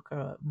had to look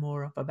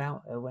more up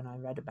about her when I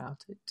read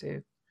about it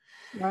too.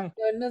 Right.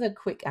 So another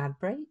quick ad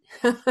break.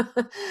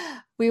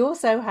 We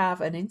also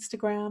have an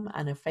Instagram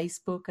and a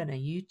Facebook and a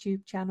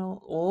YouTube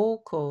channel, all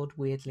called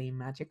Weirdly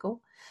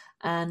Magical.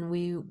 And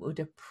we would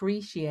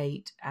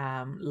appreciate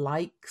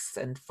likes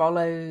and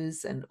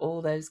follows and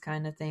all those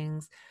kind of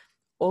things.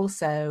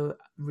 Also,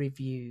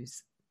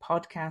 reviews,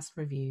 podcast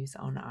reviews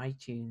on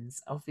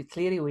iTunes. Obviously,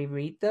 clearly we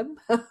read them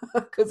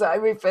because I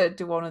referred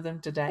to one of them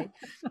today.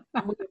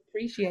 And we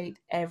appreciate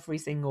every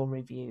single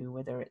review,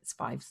 whether it's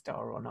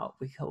 5-star or not.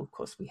 Of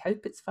course, we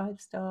hope it's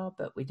 5-star,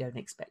 but we don't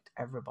expect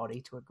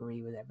everybody to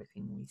agree with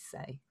everything we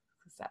say,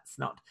 because that's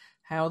not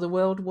how the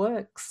world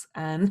works.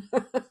 And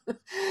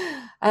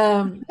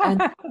are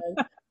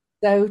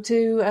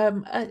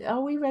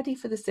we ready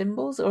for the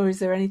symbols, or is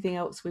there anything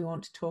else we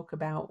want to talk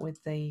about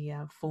with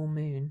the full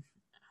moon?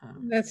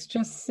 Let's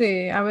just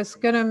see. I was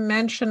going to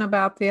mention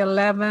about the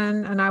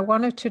 11, and I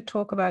wanted to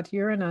talk about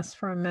Uranus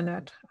for a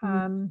minute.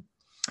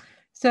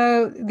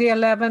 So the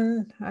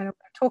 11, I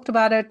talked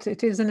about it.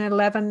 It is an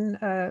 11.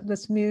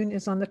 This moon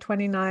is on the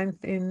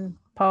 29th in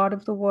part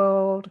of the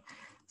world.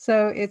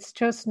 So it's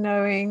just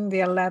knowing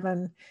the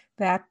 11,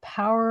 that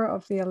power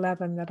of the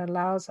 11 that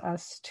allows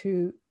us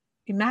to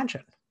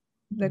imagine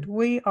that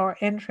we are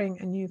entering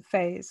a new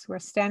phase. We're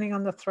standing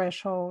on the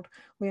threshold.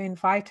 We're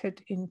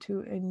invited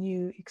into a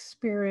new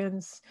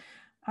experience.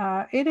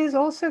 It is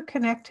also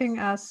connecting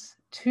us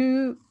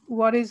to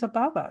what is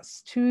above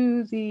us,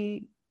 to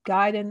the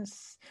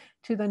guidance,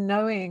 to the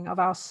knowing of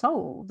our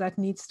soul that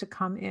needs to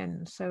come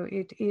in. So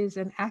it is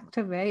an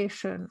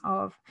activation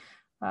of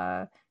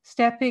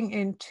stepping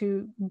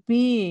into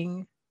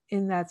being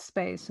in that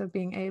space of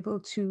being able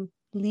to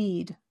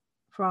lead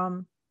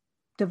from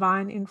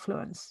divine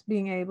influence,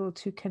 being able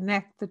to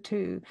connect the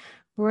two,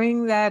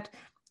 bring that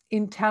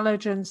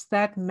intelligence,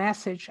 that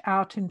message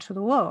out into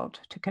the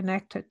world, to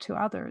connect it to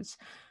others,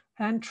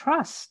 and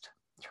trust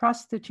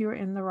that you're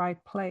in the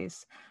right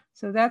place.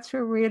 So that's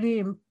a really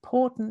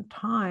important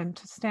time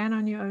to stand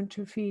on your own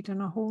 2 feet in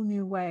a whole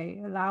new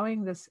way,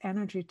 allowing this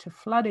energy to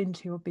flood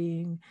into your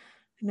being,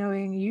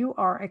 knowing you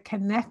are a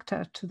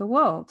connector to the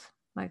world.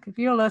 Like if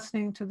you're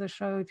listening to the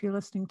show, if you're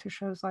listening to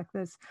shows like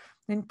this,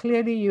 then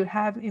clearly you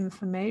have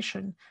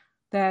information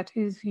that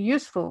is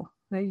useful,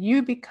 that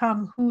you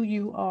become who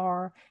you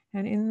are,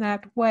 and in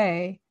that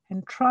way,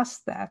 and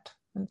trust that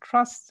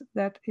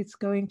it's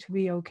going to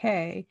be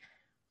okay.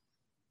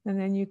 And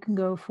then you can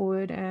go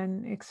forward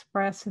and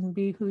express and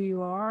be who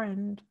you are,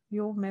 and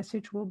your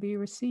message will be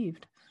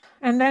received.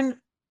 And then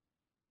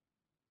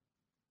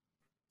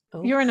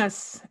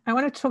Uranus. I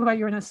want to talk about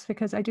Uranus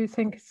because I do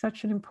think it's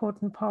such an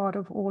important part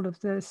of all of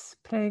this,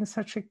 playing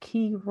such a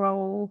key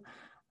role.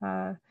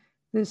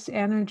 This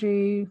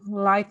energy,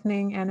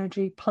 lightning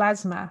energy,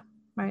 plasma,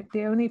 right?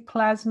 The only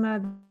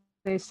plasma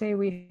they say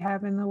we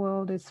have in the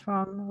world is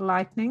from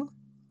lightning.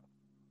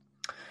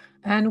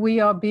 And we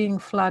are being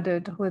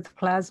flooded with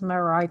plasma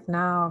right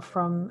now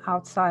from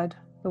outside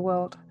the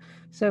world.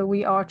 So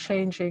we are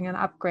changing and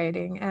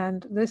upgrading.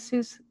 And this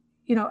is,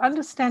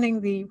 understanding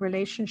the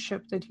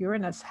relationship that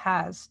Uranus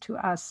has to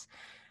us.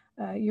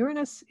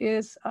 Uranus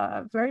is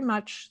very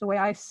much, the way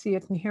I see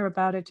it and hear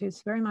about it,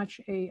 is very much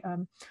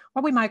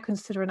what we might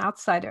consider an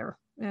outsider.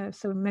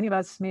 So many of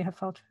us may have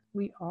felt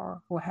we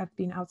are or have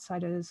been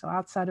outsiders or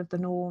outside of the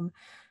norm,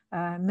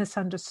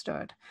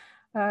 misunderstood.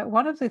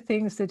 One of the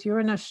things that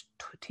Uranus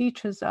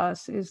teaches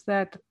us is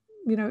that,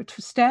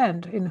 to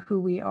stand in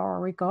who we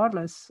are,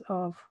 regardless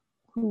of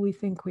who we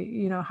think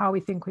how we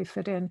think we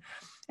fit in.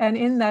 And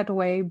in that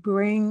way,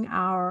 bring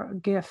our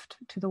gift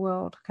to the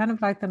world, kind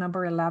of like the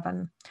number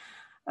 11.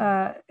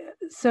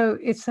 So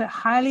it's a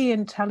highly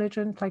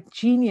intelligent, like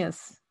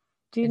genius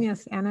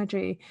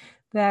energy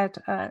that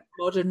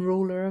modern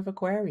ruler of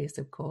Aquarius,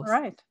 of course.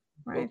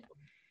 Right.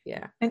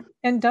 Yeah.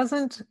 And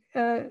doesn't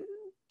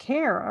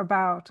care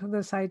about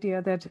this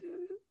idea that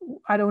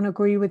I don't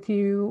agree with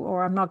you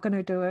or I'm not going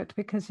to do it,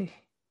 because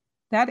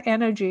that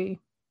energy,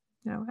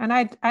 and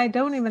I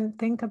don't even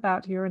think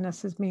about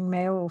Uranus as being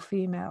male or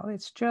female.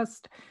 It's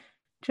just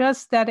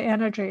that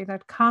energy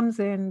that comes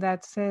in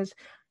that says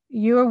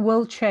you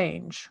will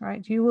change,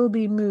 right? You will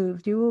be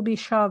moved. You will be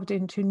shoved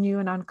into new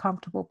and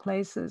uncomfortable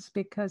places,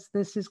 because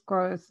this is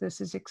growth,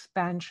 this is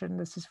expansion,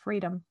 this is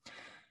freedom.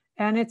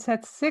 And it's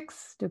at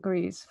 6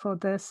 degrees for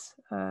this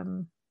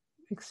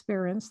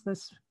experience,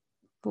 this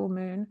full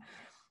moon.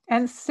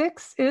 And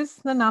 6 is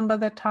the number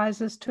that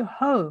ties us to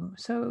home.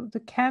 So the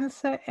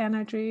Cancer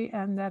energy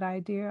and that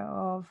idea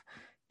of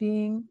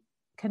being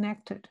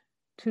connected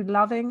to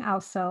loving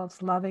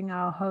ourselves, loving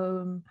our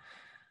home,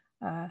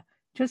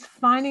 just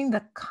finding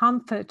the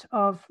comfort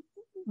of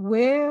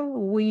where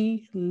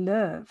we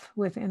live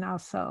within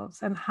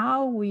ourselves and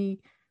how we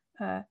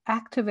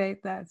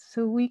activate that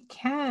so we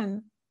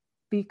can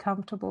be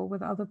comfortable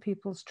with other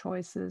people's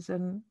choices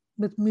and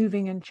with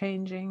moving and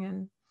changing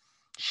and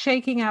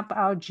shaking up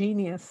our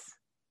genius.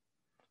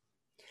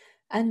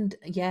 And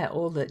yeah,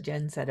 all that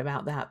Jen said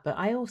about that. But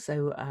I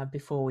also,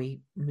 before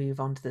we move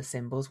on to the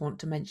symbols, want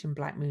to mention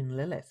Black Moon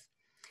Lilith.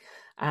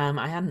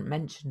 I hadn't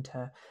mentioned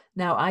her.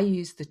 Now, I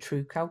use the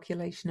true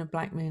calculation of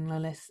Black Moon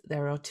Lilith.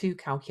 There are 2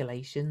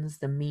 calculations,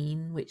 the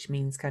mean, which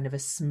means kind of a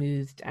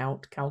smoothed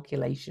out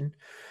calculation.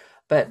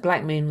 But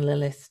Black Moon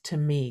Lilith, to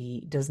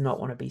me, does not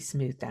want to be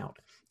smoothed out.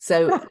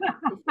 So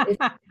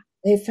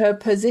if her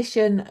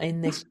position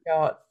in this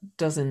chart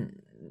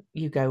doesn't,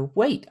 you go,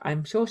 wait,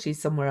 I'm sure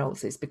she's somewhere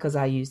else. It's because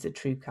I use the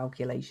true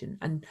calculation.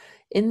 And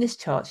in this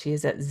chart, she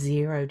is at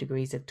 0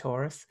 degrees of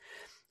Taurus,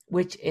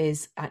 which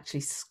is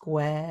actually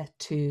square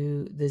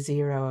to the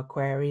 0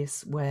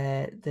 Aquarius,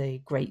 where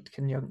the great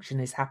conjunction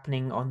is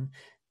happening on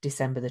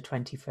December the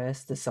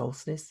 21st, the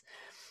solstice.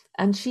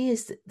 And she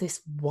is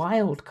this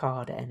wild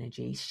card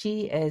energy.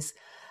 She is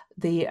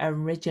the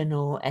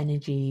original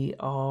energy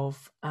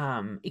of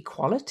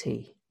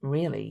equality,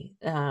 really,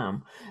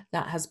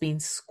 that has been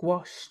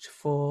squashed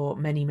for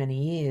many,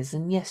 many years.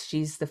 And yes,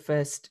 she's the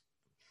first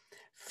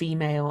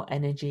female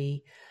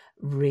energy,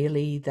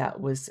 really, that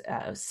was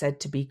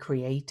said to be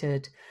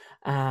created.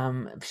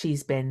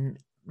 She's been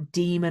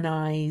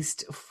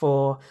demonized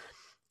for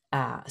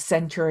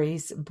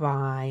centuries,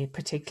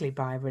 particularly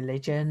by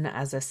religion,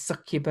 as a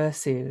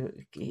succubus who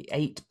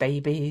ate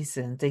babies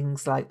and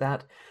things like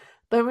that.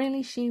 But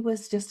really, she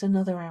was just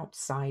another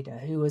outsider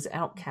who was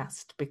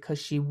outcast because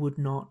she would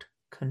not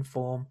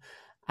conform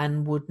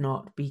and would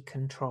not be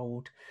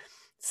controlled.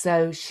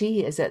 So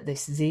she is at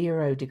this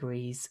 0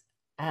 degrees,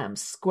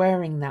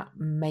 squaring that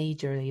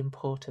majorly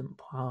important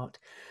part.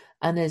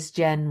 And as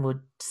Jen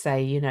would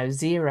say,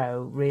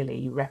 0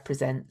 really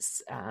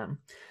represents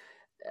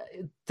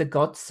the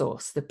God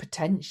source, the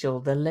potential,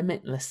 the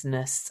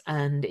limitlessness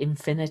and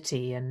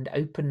infinity and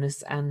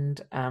openness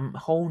and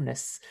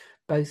wholeness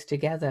both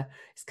together.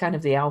 It's kind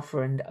of the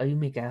alpha and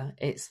omega.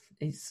 It's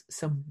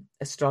some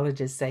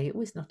astrologers say it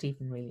was not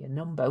even really a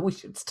number. We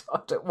should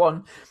start at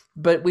 1,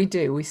 but we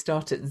do. We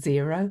start at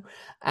 0,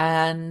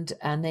 and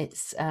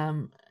it's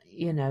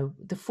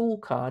the Fool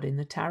card in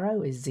the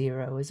tarot is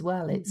 0 as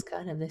well. It's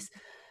kind of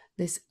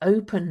this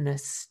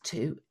openness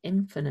to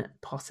infinite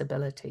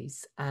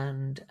possibilities,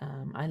 and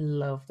I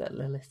love that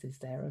Lilith is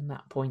there on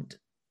that point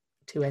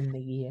to end the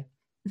year.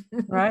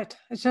 Right.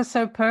 It's just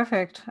so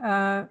perfect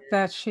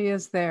that she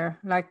is there,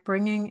 like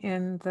bringing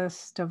in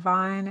this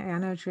divine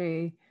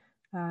energy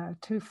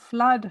to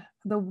flood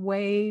the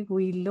way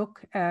we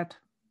look at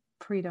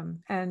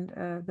freedom and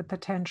the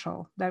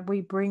potential, that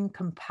we bring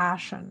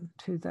compassion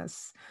to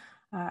this.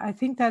 I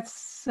think that's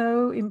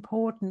so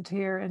important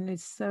here, and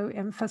it's so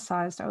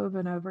emphasized over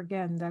and over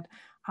again, that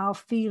our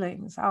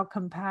feelings, our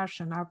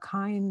compassion, our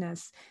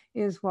kindness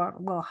is what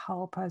will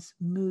help us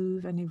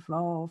move and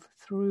evolve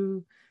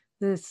through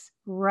this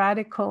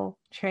radical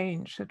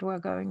change that we're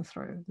going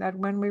through. That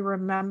when we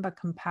remember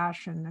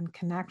compassion and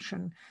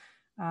connection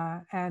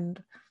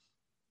and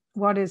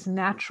what is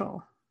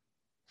natural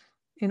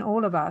in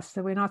all of us,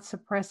 that we're not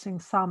suppressing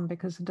some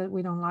because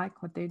we don't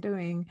like what they're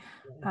doing,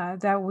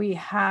 that we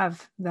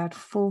have that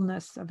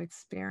fullness of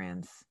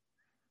experience.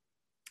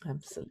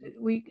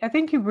 Absolutely. I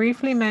think you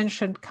briefly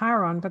mentioned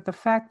Chiron, but the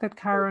fact that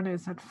Chiron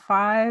is at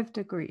 5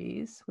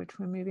 degrees, which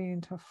we're moving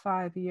into a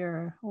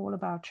 5-year, all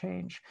about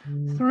change.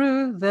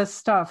 Through this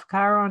stuff,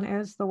 Chiron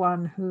is the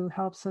one who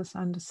helps us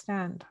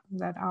understand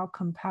that our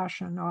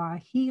compassion or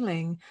our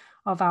healing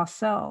of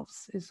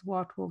ourselves is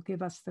what will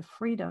give us the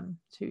freedom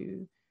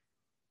to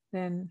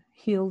then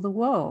heal the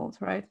world,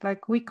 right?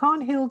 Like we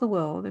can't heal the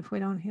world if we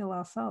don't heal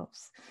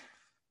ourselves.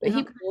 But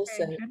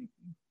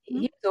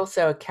he was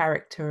also a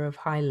character of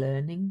high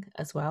learning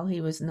as well. He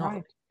was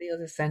not the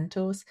other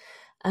centaurs.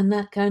 And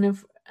that kind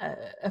of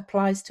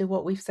applies to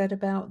what we've said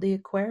about the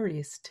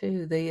Aquarius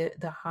too,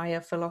 the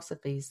higher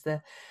philosophies,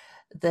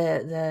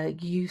 the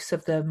use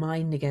of the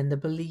mind again, the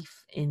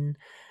belief in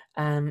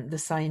the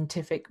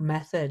scientific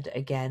method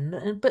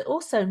again, but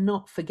also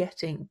not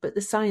forgetting. But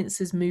the science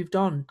has moved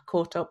on,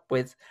 caught up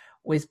with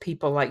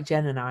people like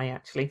Jen and I,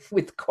 actually,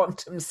 with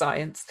quantum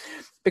science,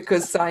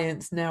 because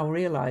science now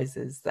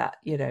realizes that,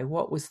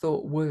 what was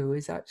thought woo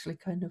is actually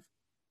kind of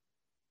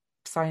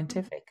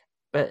scientific.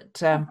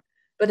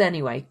 But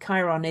anyway,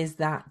 Chiron is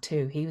that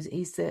too. He was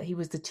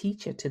the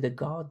teacher to the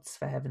gods,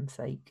 for heaven's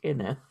sake.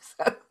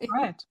 So,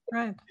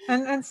 Right.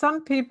 And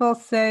some people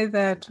say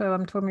that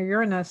I'm talking about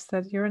Uranus,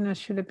 that Uranus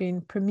should have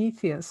been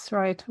Prometheus,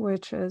 right?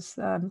 Which is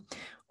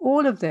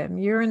all of them,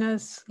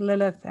 Uranus,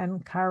 Lilith,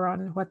 and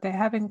Chiron. What they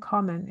have in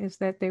common is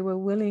that they were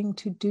willing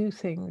to do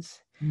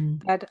things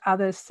that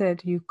others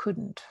said you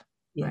couldn't,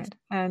 yes.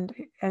 right?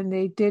 And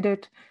they did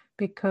it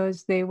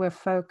because they were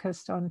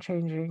focused on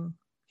changing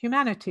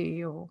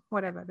humanity or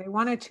whatever. They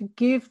wanted to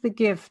give the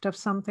gift of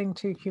something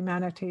to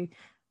humanity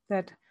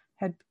that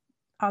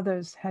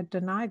others had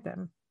denied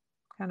them,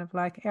 kind of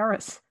like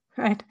Eris,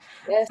 right?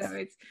 Yes.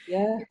 So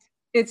Yeah.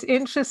 it's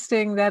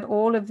interesting that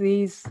all of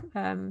these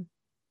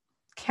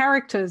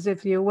characters,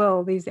 if you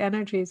will, these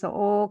energies are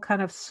all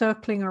kind of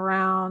circling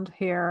around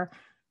here,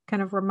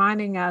 kind of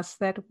reminding us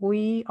that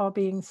we are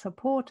being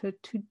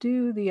supported to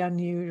do the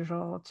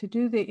unusual, to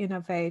do the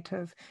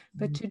innovative,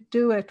 but to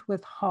do it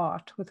with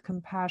heart, with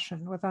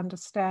compassion, with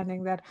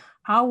understanding that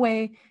our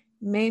way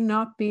may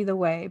not be the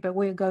way, but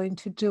we're going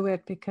to do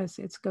it because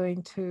it's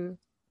going to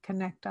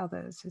connect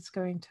others. It's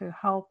going to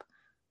help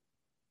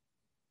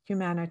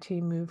humanity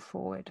move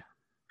forward.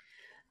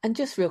 And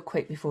just real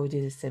quick before we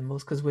do the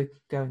symbols, because we're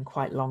going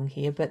quite long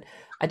here, but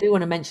I do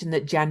want to mention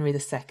that January the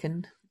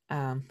 2nd,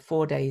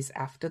 4 days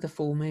after the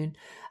full moon,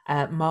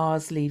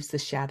 Mars leaves the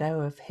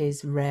shadow of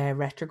his rare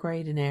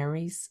retrograde in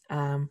Aries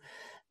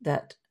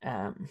that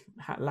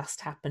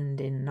last happened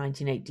in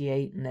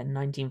 1988 and then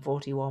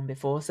 1941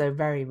 before, so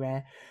very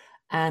rare.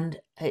 And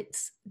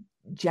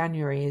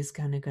January is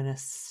kind of going to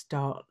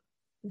start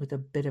with a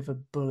bit of a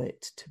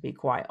bullet, to be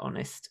quite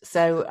honest.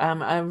 So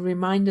a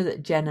reminder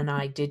that Jen and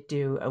I did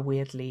do a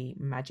weirdly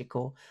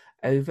magical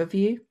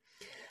overview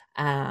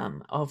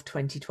of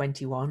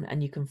 2021,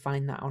 and you can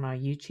find that on our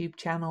YouTube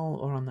channel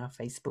or on our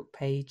Facebook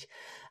page.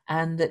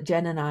 And that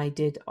Jen and I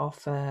did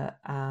offer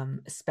a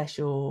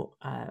special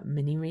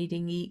mini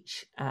reading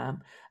each,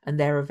 and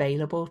they're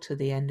available to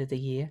the end of the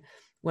year.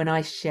 When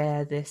I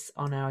share this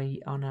on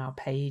our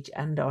page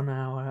and on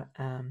our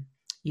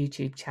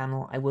YouTube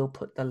channel, I will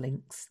put the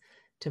links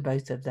to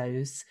both of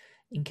those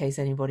in case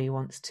anybody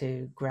wants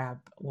to grab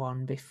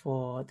one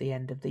before the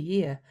end of the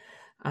year.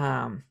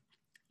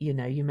 You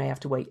may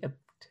have to wait a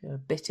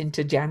bit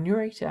into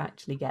January to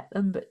actually get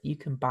them, but you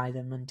can buy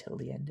them until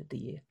the end of the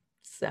year.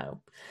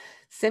 So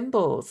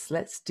symbols,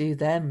 let's do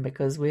them,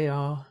 because we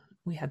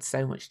had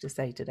so much to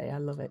say today. I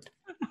love it.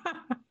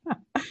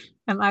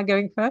 Am I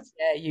going first?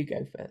 Yeah, you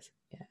go first.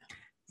 Yeah.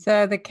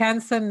 So the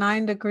Cancer,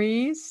 9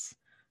 degrees.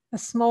 A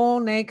small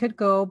naked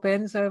girl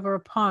bends over a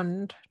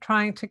pond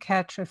trying to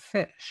catch a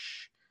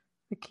fish.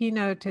 The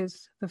keynote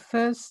is the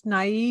first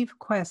naive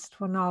quest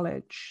for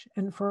knowledge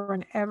and for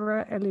an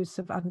ever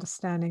elusive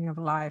understanding of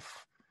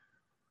life.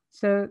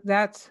 So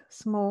that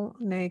small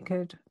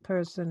naked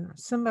person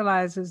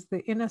symbolizes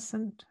the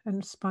innocent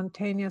and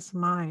spontaneous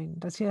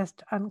mind as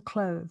yet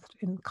unclothed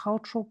in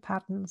cultural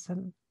patterns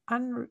and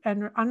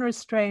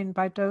unrestrained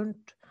by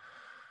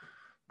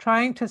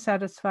trying to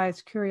satisfy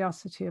its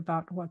curiosity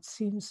about what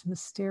seems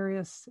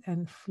mysterious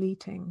and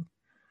fleeting.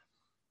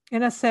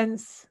 In a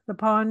sense, the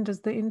pond is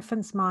the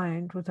infant's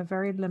mind with a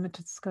very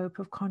limited scope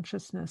of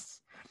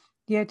consciousness,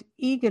 yet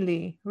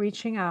eagerly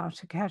reaching out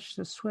to catch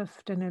the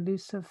swift and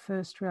elusive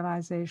first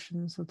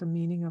realizations of the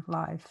meaning of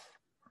life.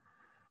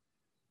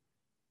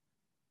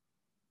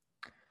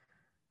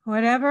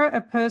 Whenever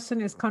a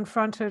person is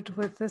confronted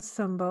with this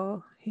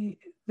symbol,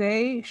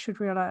 they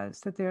should realize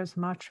that there is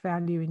much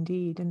value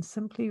indeed in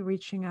simply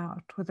reaching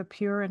out with a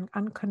pure and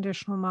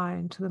unconditional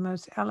mind to the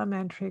most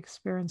elementary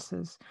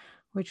experiences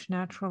which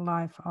natural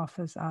life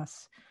offers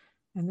us.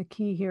 And the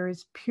key here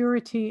is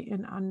purity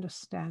in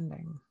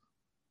understanding.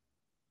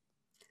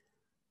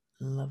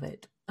 Love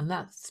it. And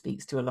that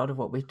speaks to a lot of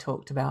what we've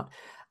talked about.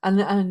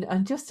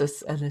 And just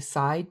as an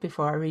aside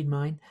before I read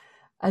mine,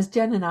 as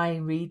Jen and I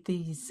read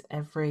these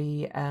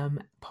every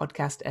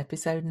podcast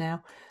episode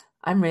now,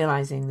 I'm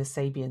realizing the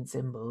Sabian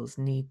symbols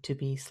need to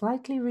be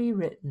slightly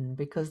rewritten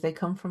because they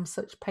come from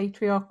such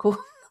patriarchal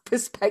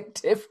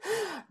perspective.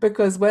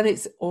 Because when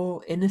it's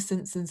all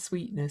innocence and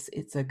sweetness,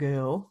 it's a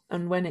girl,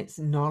 and when it's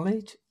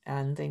knowledge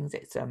and things,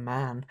 it's a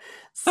man.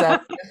 So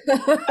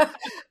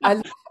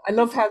I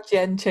love how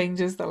Jen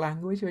changes the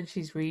language when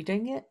she's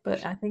reading it,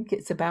 but I think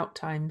it's about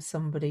time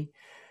somebody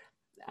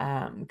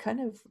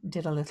kind of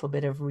did a little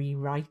bit of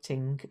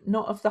rewriting,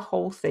 not of the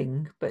whole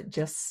thing, but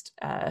just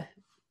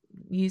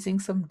using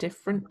some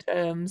different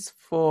terms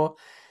for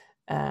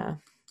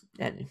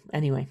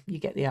anyway, you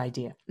get the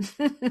idea.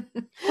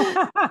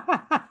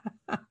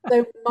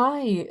 So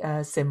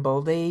my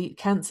symbol, the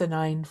Cancer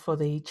 9 for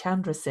the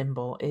Chandra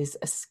symbol, is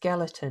a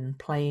skeleton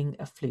playing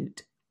a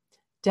flute.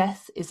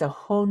 Death is a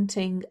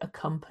haunting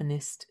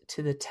accompanist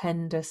to the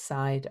tender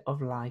side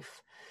of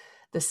life.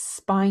 The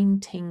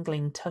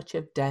spine-tingling touch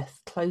of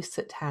death close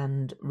at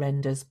hand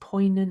renders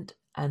poignant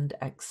and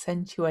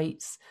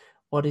accentuates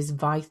what is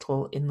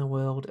vital in the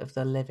world of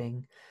the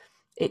living.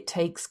 It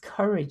takes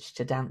courage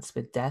to dance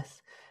with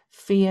death.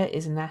 Fear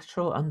is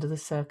natural under the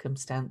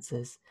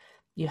circumstances.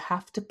 You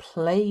have to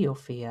play your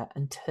fear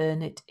and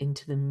turn it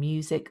into the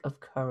music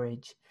of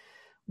courage.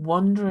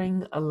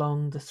 Wandering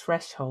along the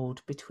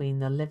threshold between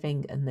the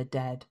living and the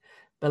dead,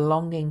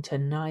 belonging to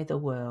neither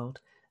world,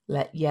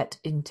 yet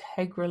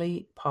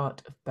integrally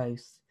part of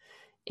both.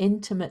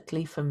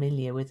 Intimately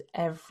familiar with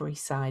every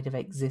side of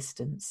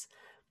existence,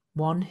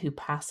 one who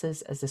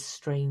passes as a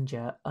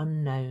stranger,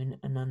 unknown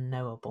and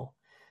unknowable.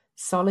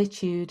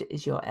 Solitude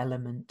is your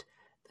element.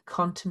 The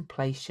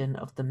contemplation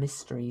of the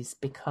mysteries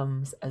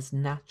becomes as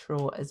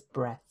natural as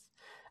breath,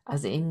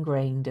 as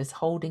ingrained as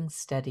holding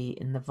steady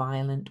in the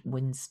violent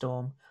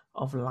windstorm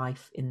of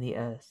life in the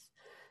earth.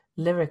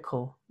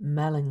 Lyrical,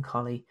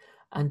 melancholy,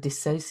 and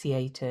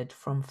dissociated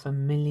from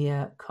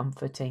familiar,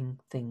 comforting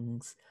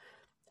things.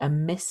 A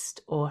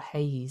mist or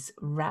haze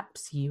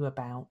wraps you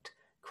about,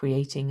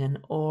 creating an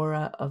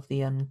aura of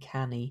the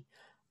uncanny,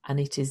 and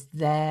it is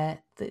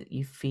there that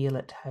you feel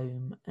at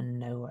home and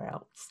nowhere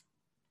else.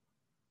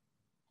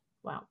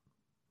 Wow.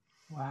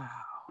 Wow.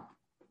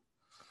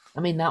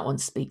 I mean, that one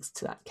speaks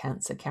to that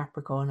Cancer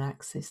Capricorn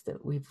axis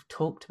that we've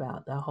talked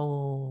about, the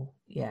whole,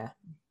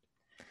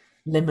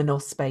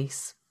 liminal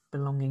space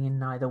belonging in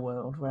neither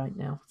world right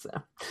now. So,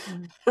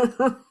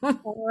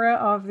 Aura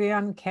of the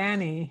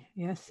uncanny.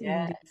 Yes,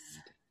 indeed.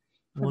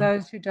 For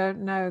those who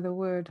don't know the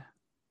word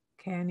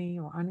canny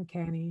or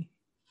uncanny,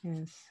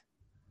 yes,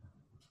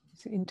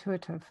 it's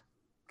intuitive,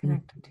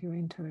 connected to your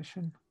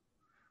intuition.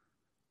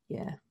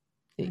 Yeah.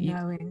 It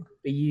knowing.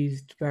 Be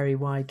used very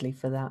widely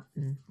for that,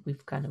 and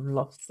we've kind of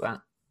lost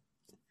that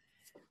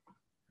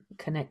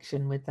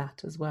connection with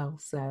that as well.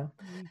 So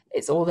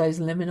it's all those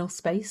liminal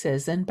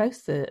spaces, and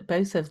both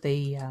of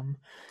the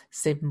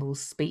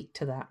symbols speak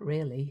to that,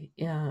 really.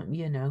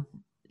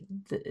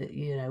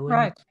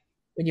 Right.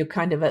 When you're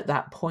kind of at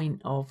that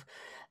point of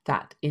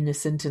that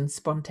innocent and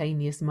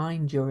spontaneous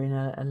mind, you're in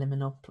a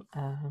liminal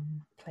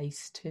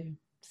place too.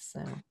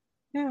 So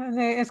yeah, and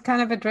it's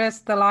kind of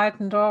addressed the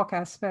light and dark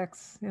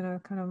aspects,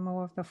 kind of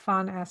more of the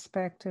fun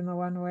aspect in the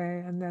one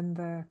way, and then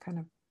the kind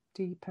of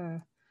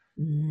deeper,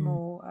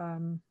 more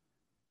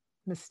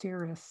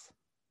mysterious.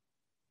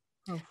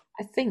 I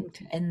think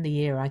to end the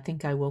year, I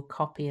think I will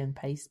copy and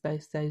paste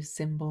both those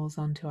symbols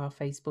onto our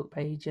Facebook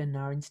page and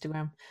our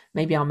Instagram.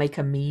 Maybe I'll make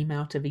a meme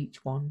out of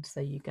each one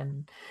so you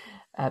can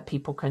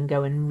people can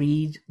go and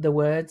read the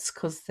words,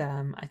 because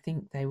I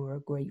think they were a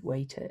great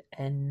way to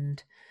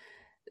end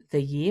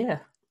the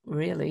year,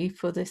 really,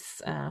 for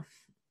this.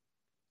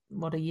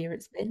 What a year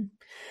it's been.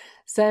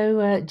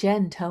 So,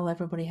 Jen, tell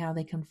everybody how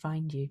they can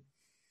find you.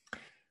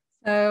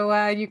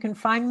 So you can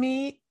find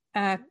me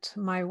at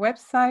my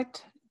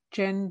website,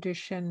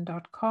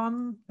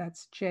 jenduchene.com.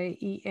 That's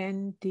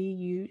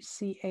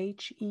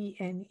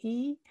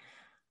JENDUCHENE.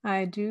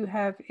 I do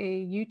have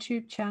a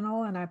YouTube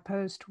channel, and I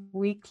post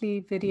weekly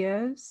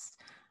videos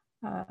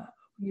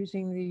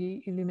using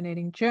the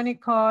Illuminating Journey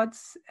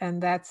cards,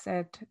 and that's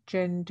at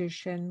Jen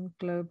Duchene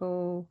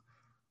Global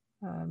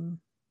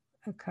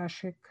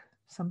Akashic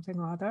something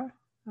or other.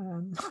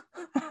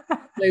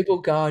 Global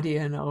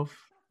Guardian of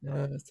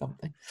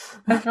something.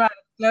 That's right.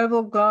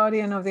 Global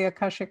Guardian of the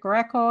Akashic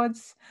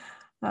Records.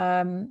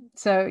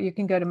 So you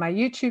can go to my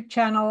YouTube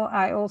channel.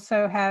 I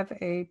also have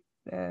a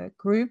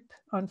group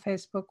on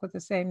Facebook with the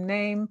same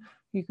name.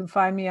 You can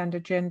find me under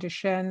Jen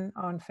Duchene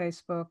on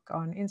Facebook,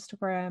 on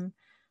Instagram.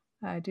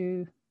 I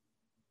do a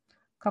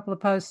couple of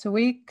posts a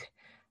week.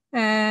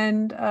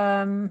 And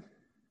the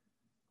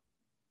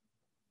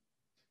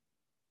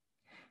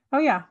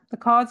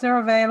cards are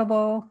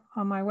available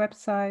on my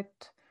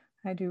website.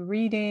 I do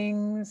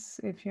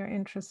readings. If you're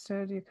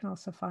interested, you can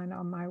also find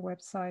on my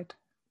website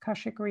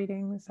Akashic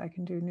readings. I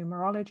can do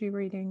numerology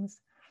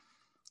readings.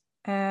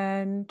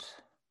 And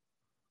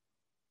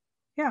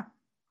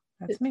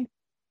that's me.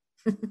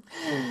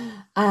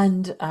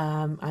 And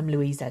I'm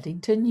Louise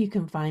Eddington. You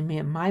can find me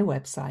at my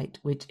website,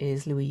 which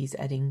is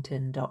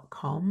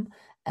louiseeddington.com,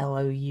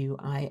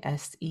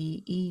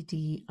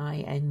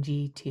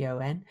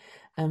 LOUISEEDINGTON.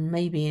 And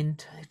maybe in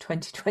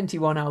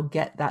 2021, I'll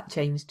get that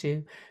changed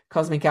to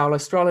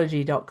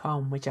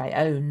cosmicowlastrology.com, which I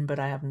own, but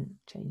I haven't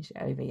changed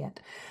it over yet.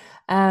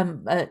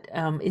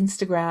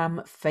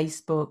 Instagram,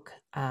 Facebook,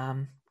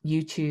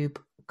 YouTube,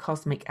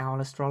 Cosmic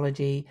Owl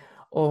Astrology,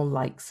 all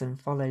likes and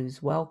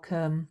follows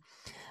welcome.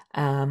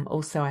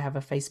 Also, I have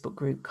a Facebook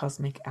group,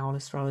 Cosmic Owl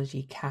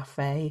Astrology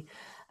Cafe.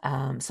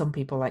 Some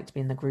people like to be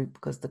in the group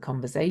because the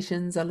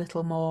conversation's a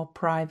little more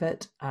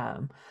private.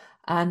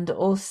 And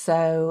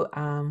also,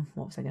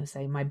 what was I going to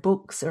say? My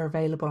books are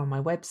available on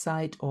my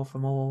website or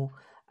from all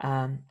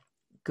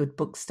good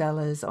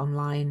booksellers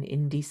online,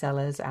 indie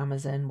sellers,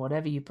 Amazon,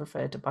 whatever you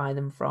prefer to buy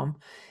them from.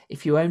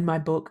 If you own my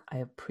book, I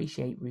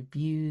appreciate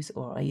reviews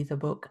or either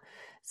book.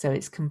 So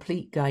it's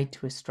Complete Guide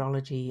to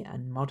Astrology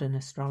and Modern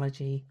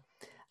Astrology.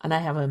 And I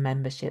have a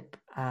membership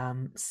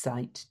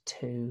site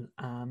too,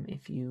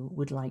 if you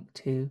would like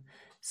to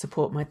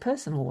support my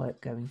personal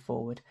work going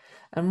forward.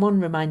 And one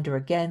reminder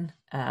again,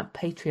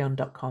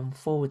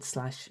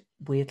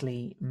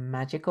 patreon.com/weirdly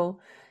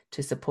magical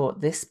to support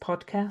this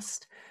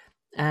podcast.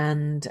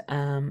 And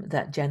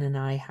that Jen and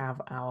I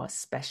have our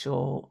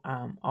special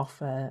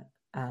offer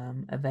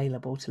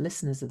available to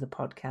listeners of the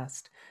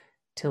podcast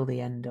till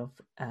the end of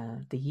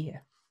the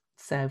year.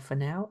 So for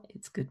now,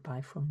 it's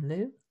goodbye from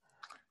Lou.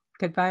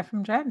 Goodbye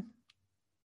from Jen.